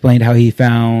 He explained how he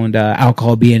found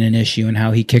alcohol being an issue and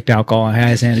how he kicked alcohol and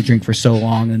hasn't had a drink for so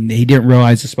long, and he didn't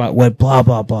realize the spot what blah,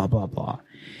 blah, blah, blah, blah.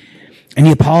 And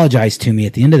he apologized to me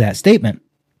at the end of that statement.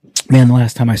 Man, the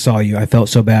last time I saw you, I felt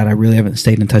so bad. I really haven't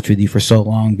stayed in touch with you for so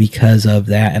long because of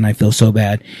that, and I feel so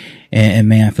bad. And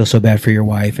man, I feel so bad for your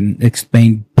wife, and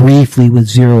explained briefly with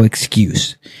zero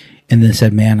excuse. And then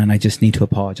said, man, and I just need to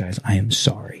apologize. I am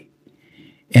sorry.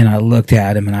 And I looked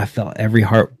at him and I felt every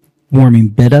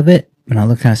heartwarming bit of it. And I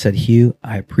looked and I said, Hugh,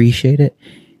 I appreciate it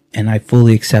and I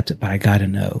fully accept it, but I got to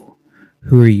know,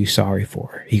 who are you sorry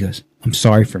for? He goes, I'm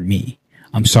sorry for me.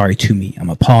 I'm sorry to me. I'm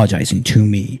apologizing to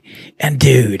me. And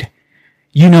dude,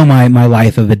 you know my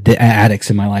life of addicts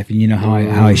in my life, and you know how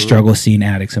I struggle seeing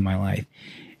addicts in my life.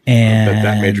 And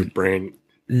that made your brain.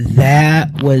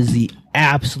 That was the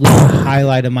absolute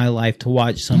highlight of my life, to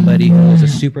watch somebody who was a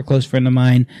super close friend of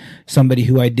mine, somebody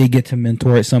who I did get to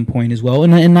mentor at some point as well,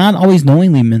 and not always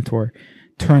knowingly mentor,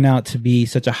 turn out to be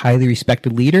such a highly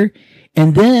respected leader.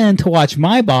 And then to watch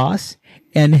my boss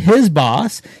and his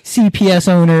boss, CPS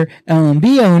owner,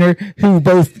 LMB owner, who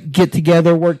both get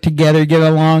together, work together, get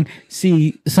along,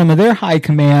 see some of their high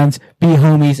commands, be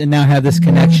homies, and now have this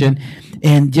connection.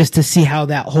 And just to see how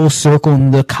that whole circle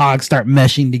and the cogs start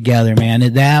meshing together,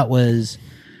 man, that was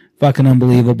fucking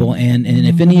unbelievable. And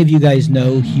if any of you guys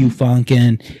know Hugh Funk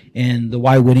and the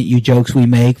why wouldn't you jokes we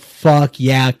make, fuck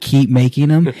yeah, keep making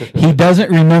them. He doesn't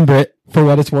remember it, for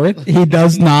what it's worth. He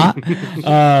does not.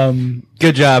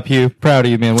 Good job, Hugh. Proud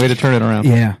of you, man. Way to turn it around.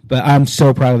 Yeah, but I'm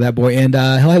so proud of that boy. And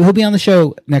he'll be on the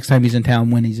show next time he's in town,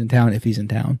 when he's in town, if he's in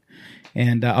town.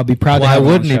 And I'll be proud to have him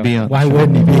on the show. Why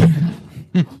wouldn't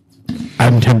he be?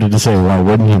 I'm tempted to say, why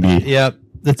wouldn't he be? Yep.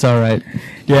 It's all right.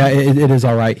 Yeah, it is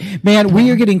all right. Man, we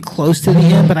are getting close to the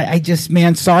end, but I just,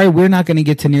 man, sorry, we're not going to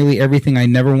get to nearly everything I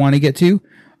never want to get to.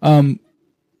 But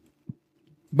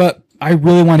I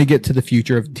really want to get to the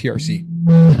future of TRC.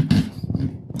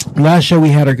 Last show we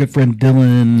had our good friend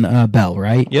Dylan Bell,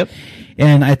 right? Yep.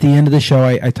 And at the end of the show,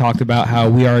 I talked about how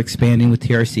we are expanding with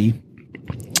TRC,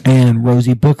 and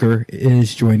Rosie Booker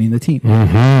is joining the team.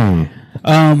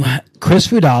 Chris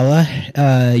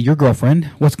Fudala, your girlfriend,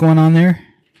 what's going on there?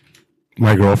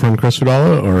 My girlfriend, Chris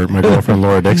Fudala, or my girlfriend,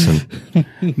 Laura Dixon?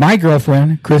 My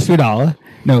girlfriend, Chris Fudala.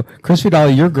 No, Chris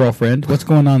Fudala, your girlfriend. What's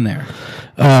going on there?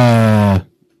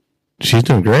 She's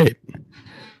doing great.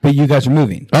 But you guys are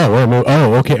moving.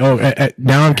 Oh, okay.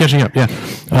 Now I'm catching up.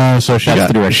 Yeah. So she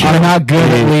got. I'm not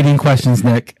good at leading questions,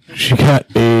 Nick. She got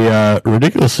a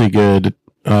ridiculously good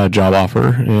job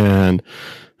offer, and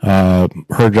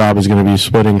her job is going to be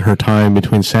splitting her time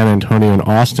between San Antonio and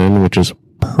Austin, which is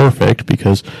perfect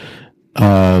because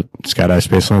Skydive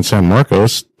Spaceland San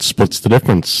Marcos splits the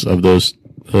difference of those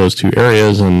two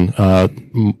areas, and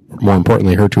more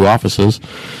importantly, her two offices.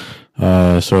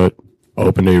 So it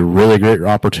opened a really great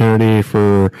opportunity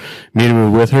for me to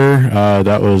move with her.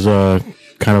 That was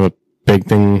kind of a big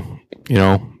thing,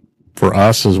 for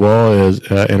us as well as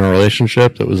in our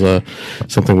relationship. That was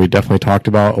something we definitely talked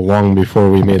about long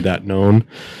before we made that known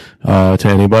to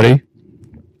anybody.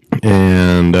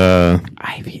 And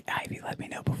Ivy let me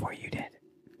know before you did.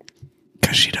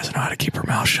 Because she doesn't know how to keep her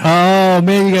mouth shut. Oh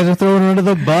man, you guys are throwing her under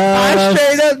the bus. I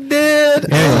straight up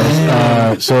did.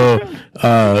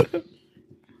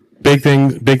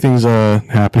 Anyways, big things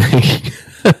happening.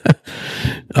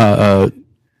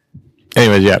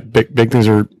 Anyways, yeah, big things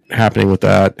are happening with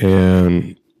that,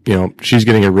 and she's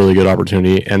getting a really good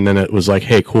opportunity. And then it was like,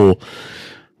 hey, cool.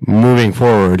 Moving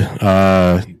forward,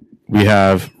 we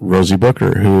have Rosie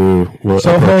Booker, who will.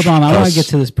 So hold on, I want to get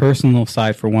to this personal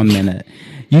side for 1 minute.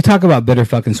 You talk about bitter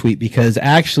fucking sweet, because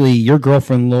actually your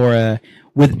girlfriend Laura,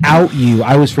 without you,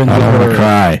 I was friends with her.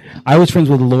 Cry. I was friends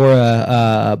with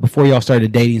Laura before y'all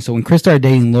started dating. So when Chris started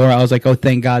dating Laura, I was like, oh,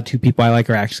 thank God, two people I like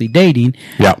are actually dating.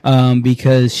 Yeah.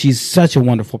 Because she's such a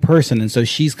wonderful person, and so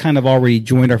she's kind of already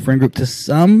joined our friend group to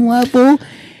some level.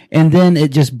 And then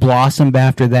it just blossomed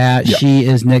after that. Yep. She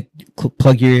is Nick.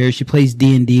 Plug your ears. She plays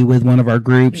D&D with one of our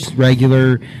groups,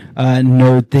 regular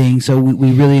nerd thing. So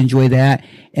we really enjoy that.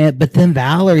 But then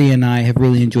Valerie and I have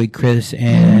really enjoyed Chris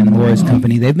and Laura's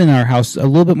company. They've been in our house a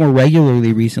little bit more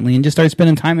regularly recently and just started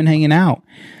spending time and hanging out.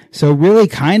 So really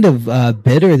kind of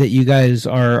bitter that you guys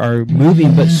are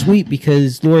moving, but sweet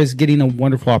because Laura's getting a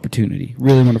wonderful opportunity.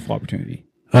 Really wonderful opportunity.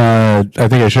 I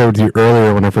think I shared with you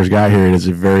earlier when I first got here. It is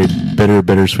a very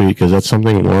bittersweet, because that's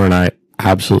something Laura and I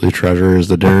absolutely treasure, is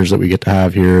the dinners that we get to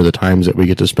have here, the times that we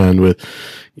get to spend with,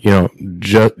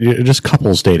 just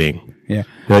couples dating. Yeah.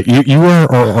 Like you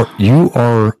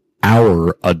are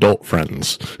our adult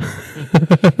friends.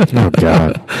 Oh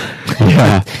God.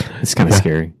 Yeah. It's kind of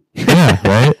scary. Yeah.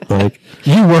 Right. Like,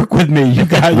 you work with me. You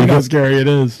got how scary it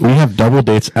is. we have double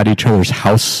dates at each other's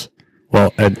house.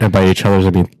 Well, and by each other's, I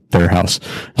mean their house.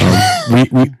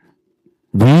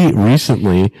 We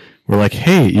recently were like,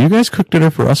 hey, you guys cook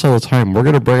dinner for us all the time. We're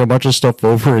going to bring a bunch of stuff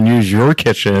over and use your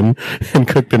kitchen and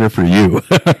cook dinner for you.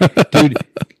 Dude,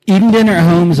 eating dinner at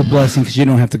home is a blessing because you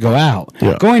don't have to go out.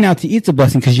 Yeah. Going out to eat's a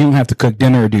blessing because you don't have to cook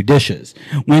dinner or do dishes.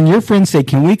 When your friends say,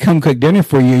 can we come cook dinner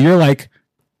for you? You're like,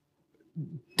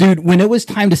 dude, when it was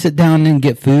time to sit down and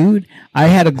get food, I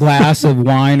had a glass of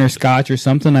wine or scotch or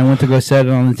something. I went to go set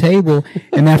it on the table.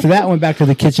 And after that, I went back to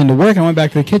the kitchen to work. I went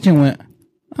back to the kitchen and went,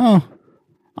 oh,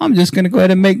 I'm just going to go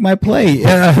ahead and make my plate.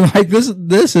 And I'm like,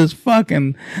 this is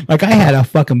fucking, like I had a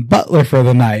fucking butler for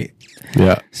the night.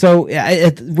 Yeah. So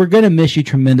we're going to miss you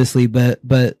tremendously, but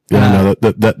yeah,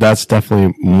 no, that's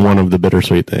definitely one of the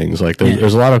bittersweet things. Like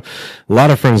there's a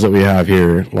lot of friends that we have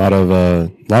here, a lot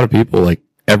of people, like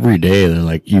every day they're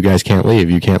like, you guys can't leave.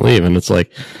 And it's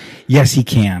like, yes, he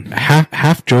can.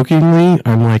 Half jokingly,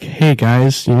 I'm like, hey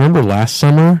guys, you remember last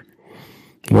summer?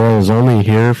 Well, I was only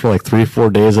here for like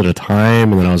 3-4 days at a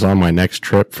time, and then I was on my next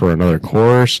trip for another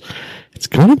course. It's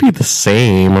going to be the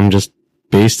same. I'm just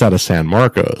based out of San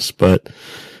Marcos, but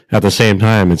at the same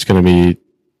time, it's going to be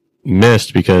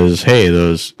missed because, hey,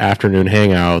 those afternoon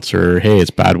hangouts, or hey,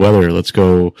 it's bad weather, let's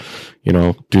go,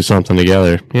 do something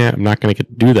together. Yeah, I'm not going to get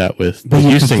to do that with the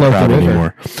Houston crowd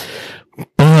anymore.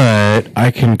 But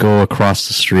I can go across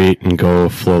the street and go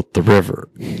float the river.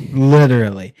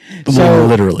 Literally. So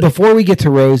literally. Before we get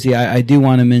to Rosie, I do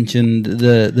want to mention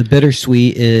the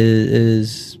bittersweet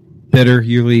is bitter.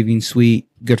 You're leaving, sweet,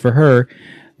 good for her.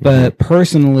 But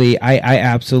personally, I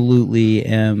absolutely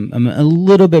am. I'm a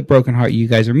little bit broken heart. You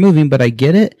guys are moving, but I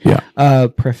get it. Yeah.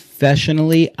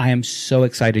 Professionally, I am so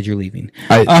excited you're leaving.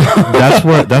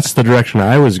 That's the direction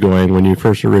I was going when you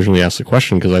first originally asked the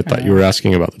question, because I thought you were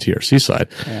asking about the TRC side.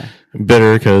 Yeah.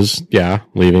 Bitter because,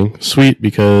 leaving. Sweet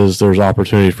because there's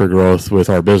opportunity for growth with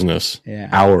our business. Yeah.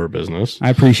 Our business. I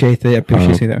appreciate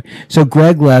that. So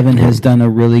Greg Levin has done a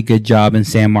really good job in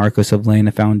San Marcos of laying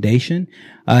a foundation.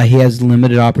 He has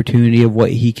limited opportunity of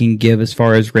what he can give as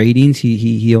far as ratings.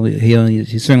 He only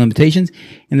has certain limitations,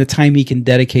 and the time he can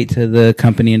dedicate to the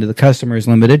company and to the customer is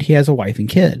limited. He has a wife and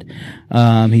kid.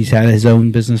 He's had his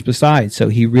own business besides, so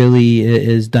he really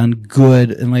is done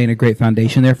good in laying a great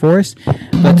foundation there for us.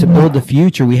 But to build the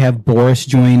future, we have Boris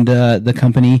joined the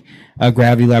company,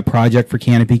 Gravity Lab Project for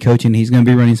Canopy Coaching. He's going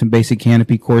to be running some basic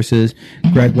Canopy courses.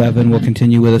 Greg Levin will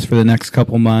continue with us for the next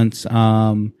couple months.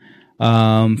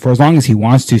 For as long as he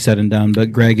wants to, said and done.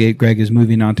 But Greg is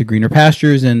moving on to greener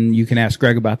pastures, and you can ask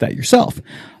Greg about that yourself.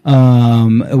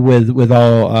 With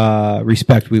all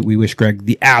respect, we wish Greg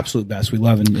the absolute best. We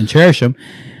love and cherish him.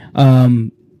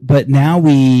 But now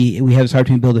we have this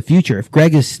opportunity to build a future. If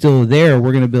Greg is still there,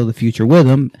 we're going to build a future with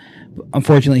him.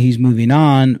 Unfortunately, he's moving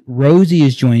on. Rosie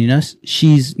is joining us.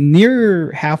 She's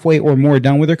near halfway or more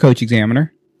done with her coach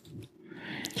examiner.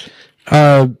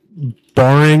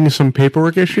 Barring some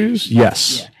paperwork issues,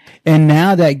 yes. Yeah. And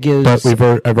now that gives... But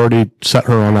I've already set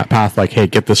her on that path, like, hey,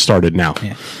 get this started now.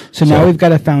 Yeah. So now we've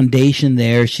got a foundation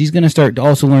there. She's going to start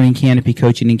also learning Canopy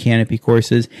coaching and Canopy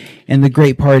courses. And the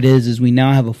great part is we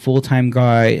now have a full-time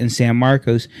guy in San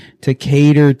Marcos to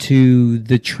cater to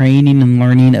the training and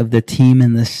learning of the team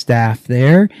and the staff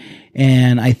there.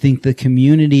 And I think the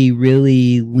community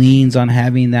really leans on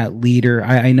having that leader.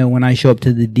 I know when I show up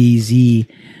to the DZ...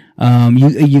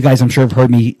 you guys, I'm sure have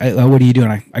heard me. What are you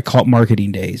doing? I call it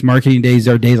marketing days. Marketing days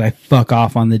are days I fuck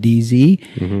off on the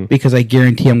DZ because I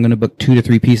guarantee I'm going to book 2 to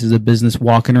 3 pieces of business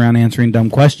walking around answering dumb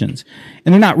questions.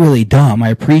 And they're not really dumb. I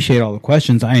appreciate all the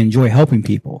questions. I enjoy helping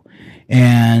people.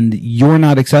 And you're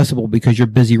not accessible because you're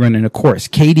busy running a course.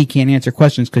 Katie can't answer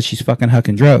questions because she's fucking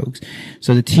hucking drogues.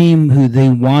 So the team who they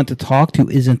want to talk to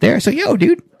isn't there. So, yo,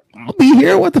 dude, I'll be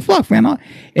here. What the fuck, man?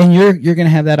 And you're going to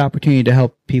have that opportunity to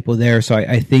help people there. So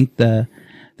I think the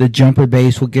jumper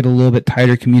base will get a little bit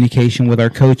tighter communication with our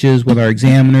coaches, with our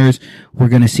examiners. We're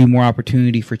going to see more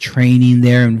opportunity for training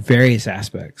there in various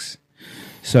aspects.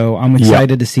 So I'm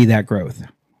excited to see that growth.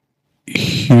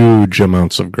 Huge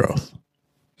amounts of growth.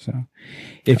 So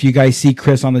if you guys see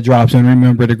Chris on the drop zone,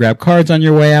 remember to grab cards on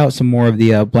your way out. Some more of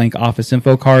the blank office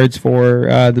info cards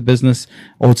for the business.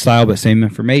 Old style, but same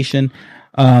information.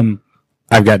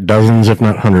 I've got dozens, if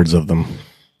not hundreds of them.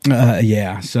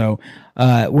 So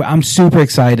I'm super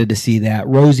excited to see that.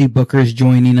 Rosie Booker's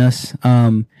joining us.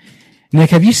 Nick,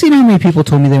 have you seen how many people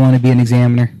told me they want to be an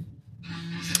examiner?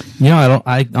 You know,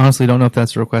 I honestly don't know if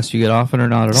that's a request you get often or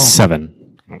not at all. 7.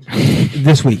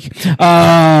 This week.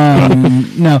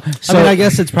 No. So I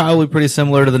guess it's probably pretty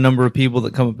similar to the number of people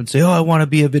that come up and say, "Oh, I want to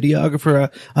be a videographer.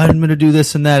 I'm going to do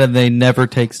this and that," and they never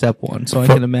take step 1. So I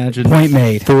can imagine. Point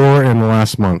made. 4 in the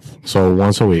last month, so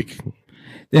once a week.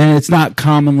 And it's not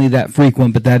commonly that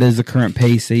frequent, but that is the current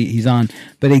pace he's on.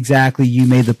 But exactly, you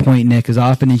made the point, Nick. As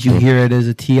often as you hear it as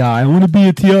a TI, I want to be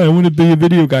a TI, I want to be a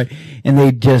video guy, and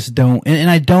they just don't. And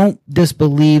I don't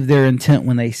disbelieve their intent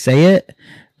when they say it.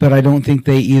 But I don't think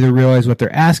they either realize what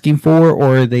they're asking for,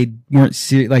 or they weren't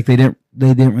they didn't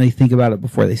really think about it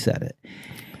before they said it.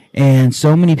 And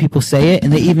so many people say it,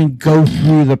 and they even go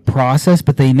through the process,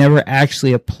 but they never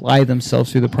actually apply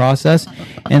themselves through the process.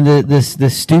 And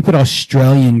this stupid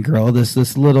Australian girl,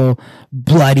 this little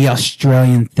bloody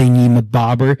Australian thingy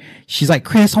mabobber, she's like,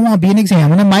 "Chris, I want to be an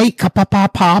examiner, mate.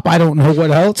 Pop. I don't know what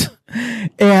else."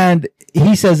 And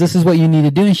he says, "This is what you need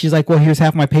to do." And she's like, "Well, here's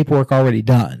half my paperwork already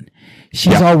done."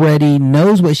 She's already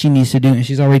knows what she needs to do, and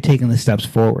she's already taken the steps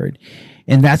forward.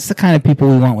 And that's the kind of people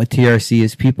we want with TRC,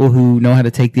 is people who know how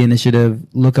to take the initiative,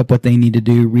 look up what they need to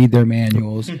do, read their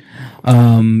manuals.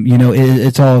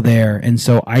 It's all there. And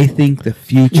so I think the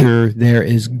future there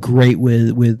is great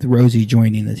with Rosie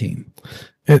joining the team.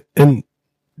 And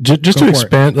just to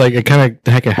expand, like it kind of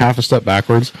take a half a step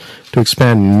backwards to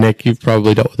expand, Nick, you've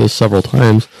probably dealt with this several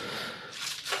times.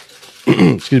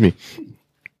 Excuse me.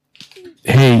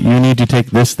 Hey, you need to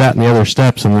take this, that, and the other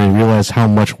steps, and then realize how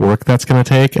much work that's going to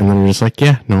take, and then you're just like,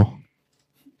 yeah, no,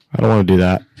 I don't want to do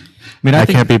that. I mean, I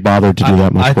can't be bothered to do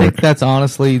that much work. I think that's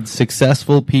honestly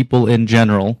successful people in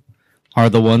general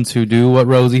are the ones who do what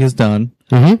Rosie has done,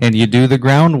 and you do the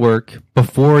groundwork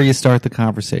before you start the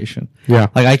conversation. Yeah.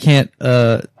 Like I can't,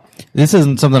 this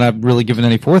isn't something I've really given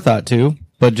any forethought to,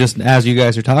 But just as you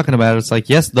guys are talking about it, it's like,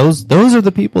 yes, those are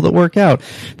the people that work out.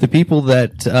 The people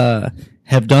that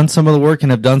have done some of the work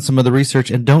and have done some of the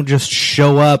research and don't just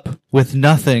show up with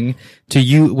nothing to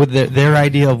you with their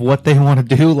idea of what they want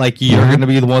to do. Like you're going to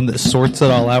be the one that sorts it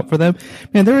all out for them.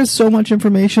 Man, there is so much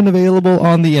information available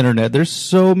on the internet. There's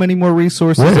so many more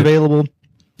resources available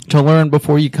to learn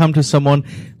before you come to someone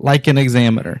like an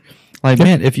examiner. Like,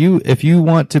 man, if you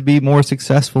want to be more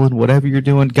successful in whatever you're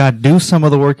doing, God, do some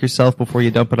of the work yourself before you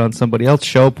dump it on somebody else.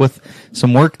 Show up with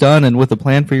some work done and with a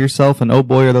plan for yourself, and oh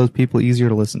boy, are those people easier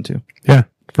to listen to. Yeah,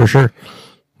 for sure.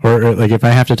 Or like if I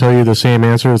have to tell you the same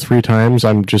answer 3 times,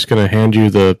 I'm just going to hand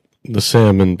you the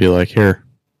sim and be like, here,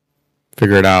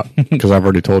 figure it out, because I've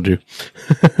already told you.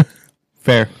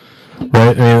 Fair.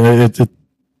 Right? I mean,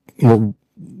 well,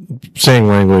 same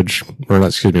language, or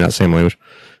not same language.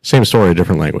 Same story,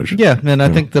 different language. Yeah, and I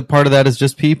think the part of that is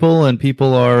just people, and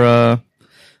people are,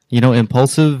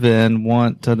 impulsive and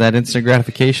want that instant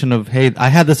gratification of, hey, I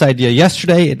had this idea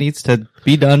yesterday, it needs to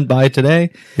be done by today.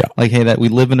 Yeah. Like, hey, that we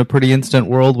live in a pretty instant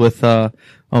world with,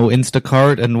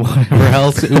 Instacart and whatever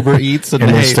else, Uber Eats and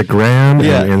Instagram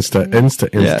and Insta.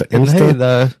 And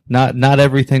hey, not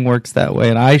everything works that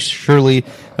way, and I surely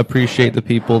appreciate the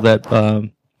people that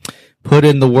put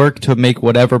in the work to make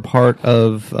whatever part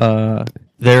of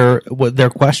their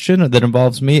question that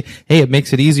involves me. Hey, it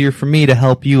makes it easier for me to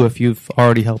help you if you've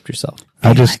already helped yourself.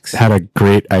 I just had a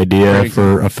great idea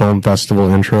for a film festival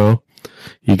intro.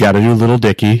 You got to do Little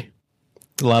Dicky.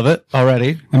 Love it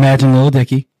already. Imagine Little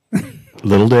Dicky.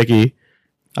 Little Dicky.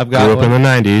 I've got grew up one. in the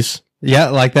 90s. Yeah,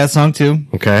 like that song too.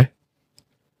 Okay.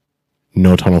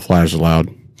 No tunnel flyers allowed.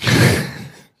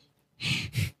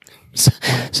 So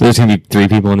there's going to be 3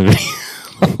 people in the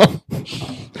video.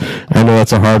 I know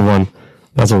that's a hard one.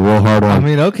 That's a real hard one. I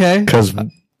mean, okay. Because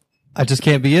I just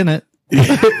can't be in it.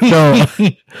 no,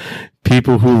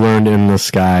 people who learned in the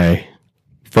sky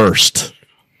first.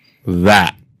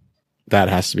 That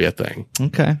has to be a thing.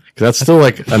 Okay. Because that's still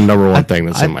like a number one thing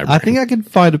that's in my brain. I think I can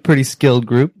find a pretty skilled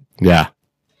group. Yeah.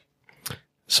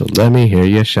 So let me hear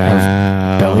you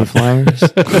shout. Belly flyers.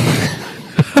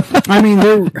 I mean,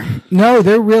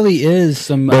 there really is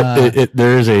some. But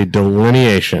there is a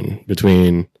delineation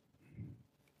between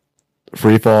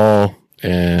free fall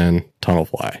and tunnel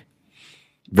fly.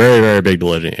 Very, very big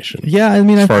delineation. Yeah, I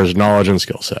mean, as far as knowledge and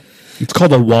skill set. It's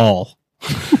called a wall.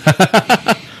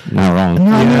 Not wrong.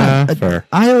 No, fair.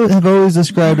 I have always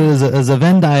described it as a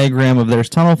Venn diagram of there's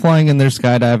tunnel flying and there's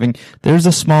skydiving. There's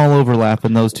a small overlap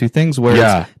in those two things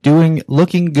where it's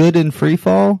looking good in free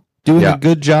fall, doing a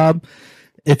good job.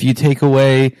 If you take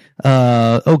away,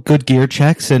 good gear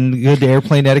checks and good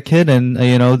airplane etiquette and,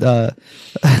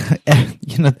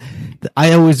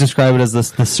 I always describe it as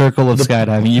the circle of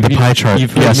skydiving. The pie chart.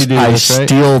 You've heard me do this,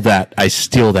 right? I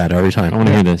steal that every time. I want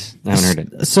to hear this. I haven't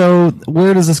heard it. So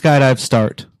where does a skydive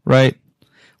start, right?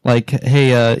 Like,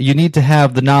 hey, you need to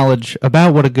have the knowledge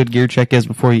about what a good gear check is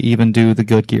before you even do the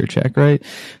good gear check, right?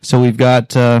 So we've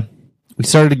got, we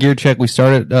started a gear check. We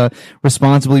started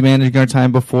responsibly managing our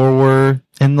time before we're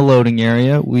in the loading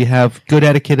area. We have good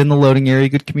etiquette in the loading area,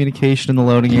 good communication in the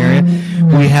loading area.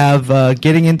 We have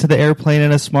getting into the airplane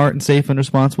in a smart and safe and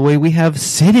responsible way. We have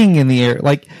sitting in the air.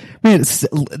 Like, man,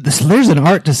 there's an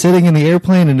art to sitting in the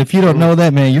airplane, and if you don't know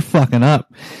that, man, you're fucking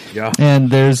up. Yeah.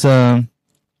 And there's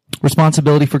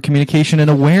responsibility for communication and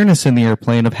awareness in the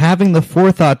airplane of having the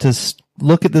forethought to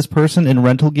look at this person in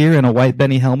rental gear and a white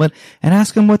Benny helmet and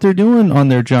ask them what they're doing on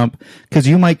their jump, because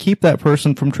you might keep that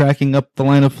person from tracking up the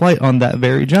line of flight on that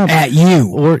very jump. At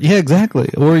you. Or, yeah, exactly.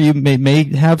 Or you may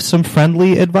have some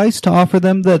friendly advice to offer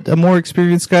them that a more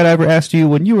experienced skydiver asked you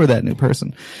when you were that new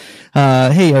person.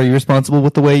 Hey, are you responsible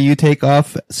with the way you take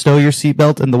off, stow your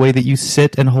seatbelt, and the way that you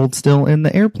sit and hold still in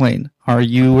the airplane? Are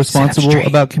you responsible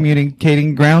about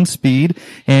communicating ground speed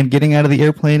and getting out of the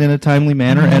airplane in a timely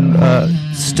manner and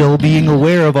still being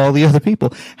aware of all the other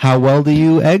people? How well do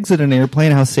you exit an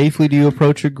airplane? How safely do you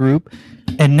approach a group?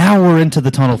 And now we're into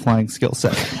the tunnel flying skill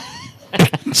set.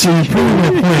 So you're proving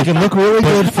my point. You can look really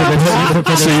good for the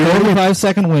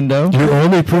 45-second window. You're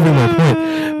only proving my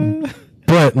point.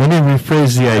 But let me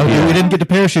rephrase the idea. Okay, we didn't get to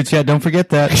parachutes yet. Don't forget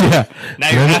that. Yeah.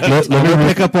 Let me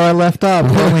pick up where I left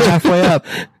off. We're only halfway up.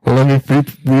 Well, let me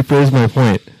rephrase my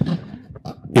point.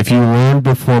 If you learned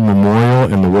before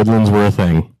Memorial and the Woodlands were a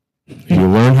thing, if you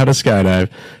learned how to skydive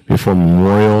before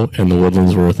Memorial and the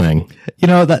Woodlands were a thing. You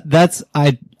know,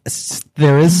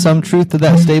 there is some truth to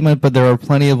that statement, but there are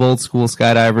plenty of old school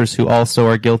skydivers who also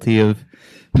are guilty of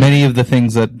many of the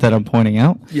things that I'm pointing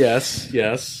out. Yes.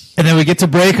 And then we get to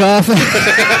break off.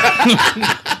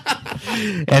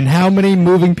 And how many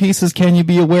moving pieces can you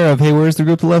be aware of? Hey, where's the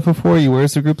group that left before you?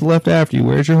 Where's the group that left after you?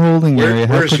 Where's your holding area?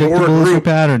 How where's your predictable is your group?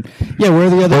 pattern? Yeah, where are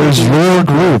the other? Where's your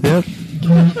group? Yep.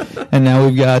 And now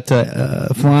we've got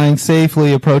flying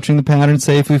safely, approaching the pattern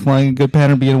safely, flying a good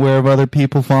pattern, being aware of other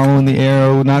people, following the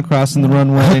arrow, not crossing the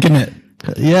runway. Hooking it.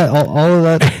 Yeah, all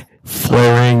of that.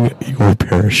 Flaring your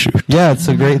parachute. Yeah, it's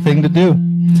a great thing to do.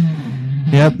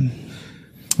 Yep.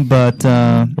 But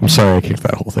I'm sorry I kicked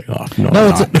that whole thing off. No, no, I'm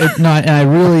not. it's not, and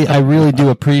I really do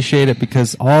appreciate it,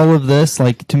 because all of this,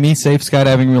 like, to me, safe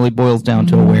skydiving really boils down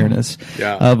to awareness.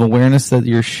 Yeah. Of awareness that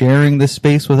you're sharing this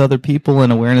space with other people,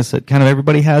 and awareness that kind of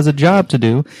everybody has a job to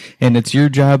do, and it's your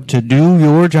job to do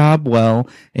your job well,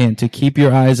 and to keep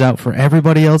your eyes out for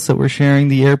everybody else that we're sharing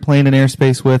the airplane and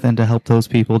airspace with, and to help those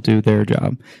people do their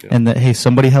job. Yeah. And that, hey,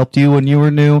 somebody helped you when you were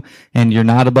new, and you're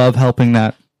not above helping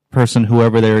that person,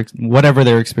 whatever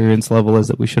their experience level is,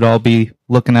 that we should all be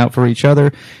looking out for each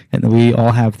other, and that we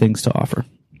all have things to offer.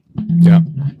 Yeah.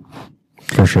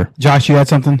 For sure. Josh, you had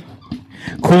something?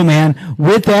 Cool, man.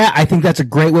 With that, I think that's a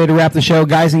great way to wrap the show.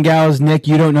 Guys and gals, Nick,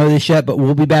 you don't know this yet, but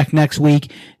we'll be back next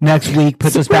week. Next week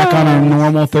puts us back on our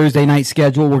normal Thursday night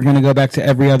schedule. We're going to go back to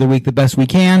every other week the best we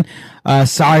can.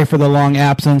 Sorry for the long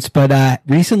absence, but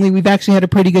recently we've actually had a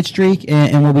pretty good streak,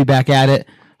 and we'll be back at it.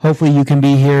 Hopefully you can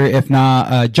be here. If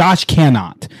not, Josh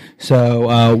cannot.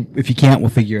 So if you can't,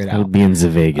 we'll figure it out. We'll be in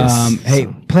Vegas. Hey,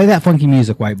 play that funky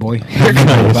music, white boy. Hit the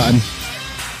play button.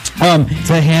 Is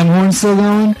that ham horn still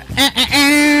going?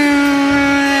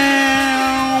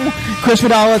 Chris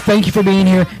Fudala, thank you for being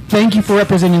here. Thank you for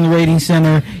representing the Rating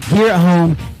Center here at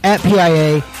home, at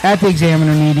PIA, at the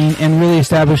Examiner meeting, and really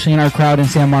establishing our crowd in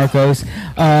San Marcos.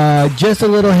 Just a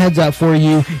little heads up for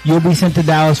you. You'll be sent to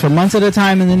Dallas for months at a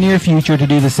time in the near future to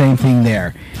do the same thing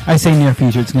there. I say near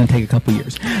future. It's going to take a couple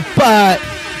years. But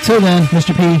till then,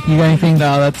 Mr. P, you got anything?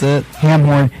 No, that's it. Ham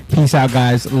horn. Peace out,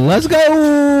 guys. Let's go.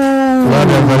 Love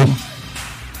everybody.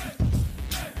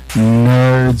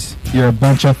 Nerds. You're a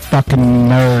bunch of fucking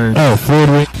nerds. Oh, fluid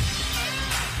wing.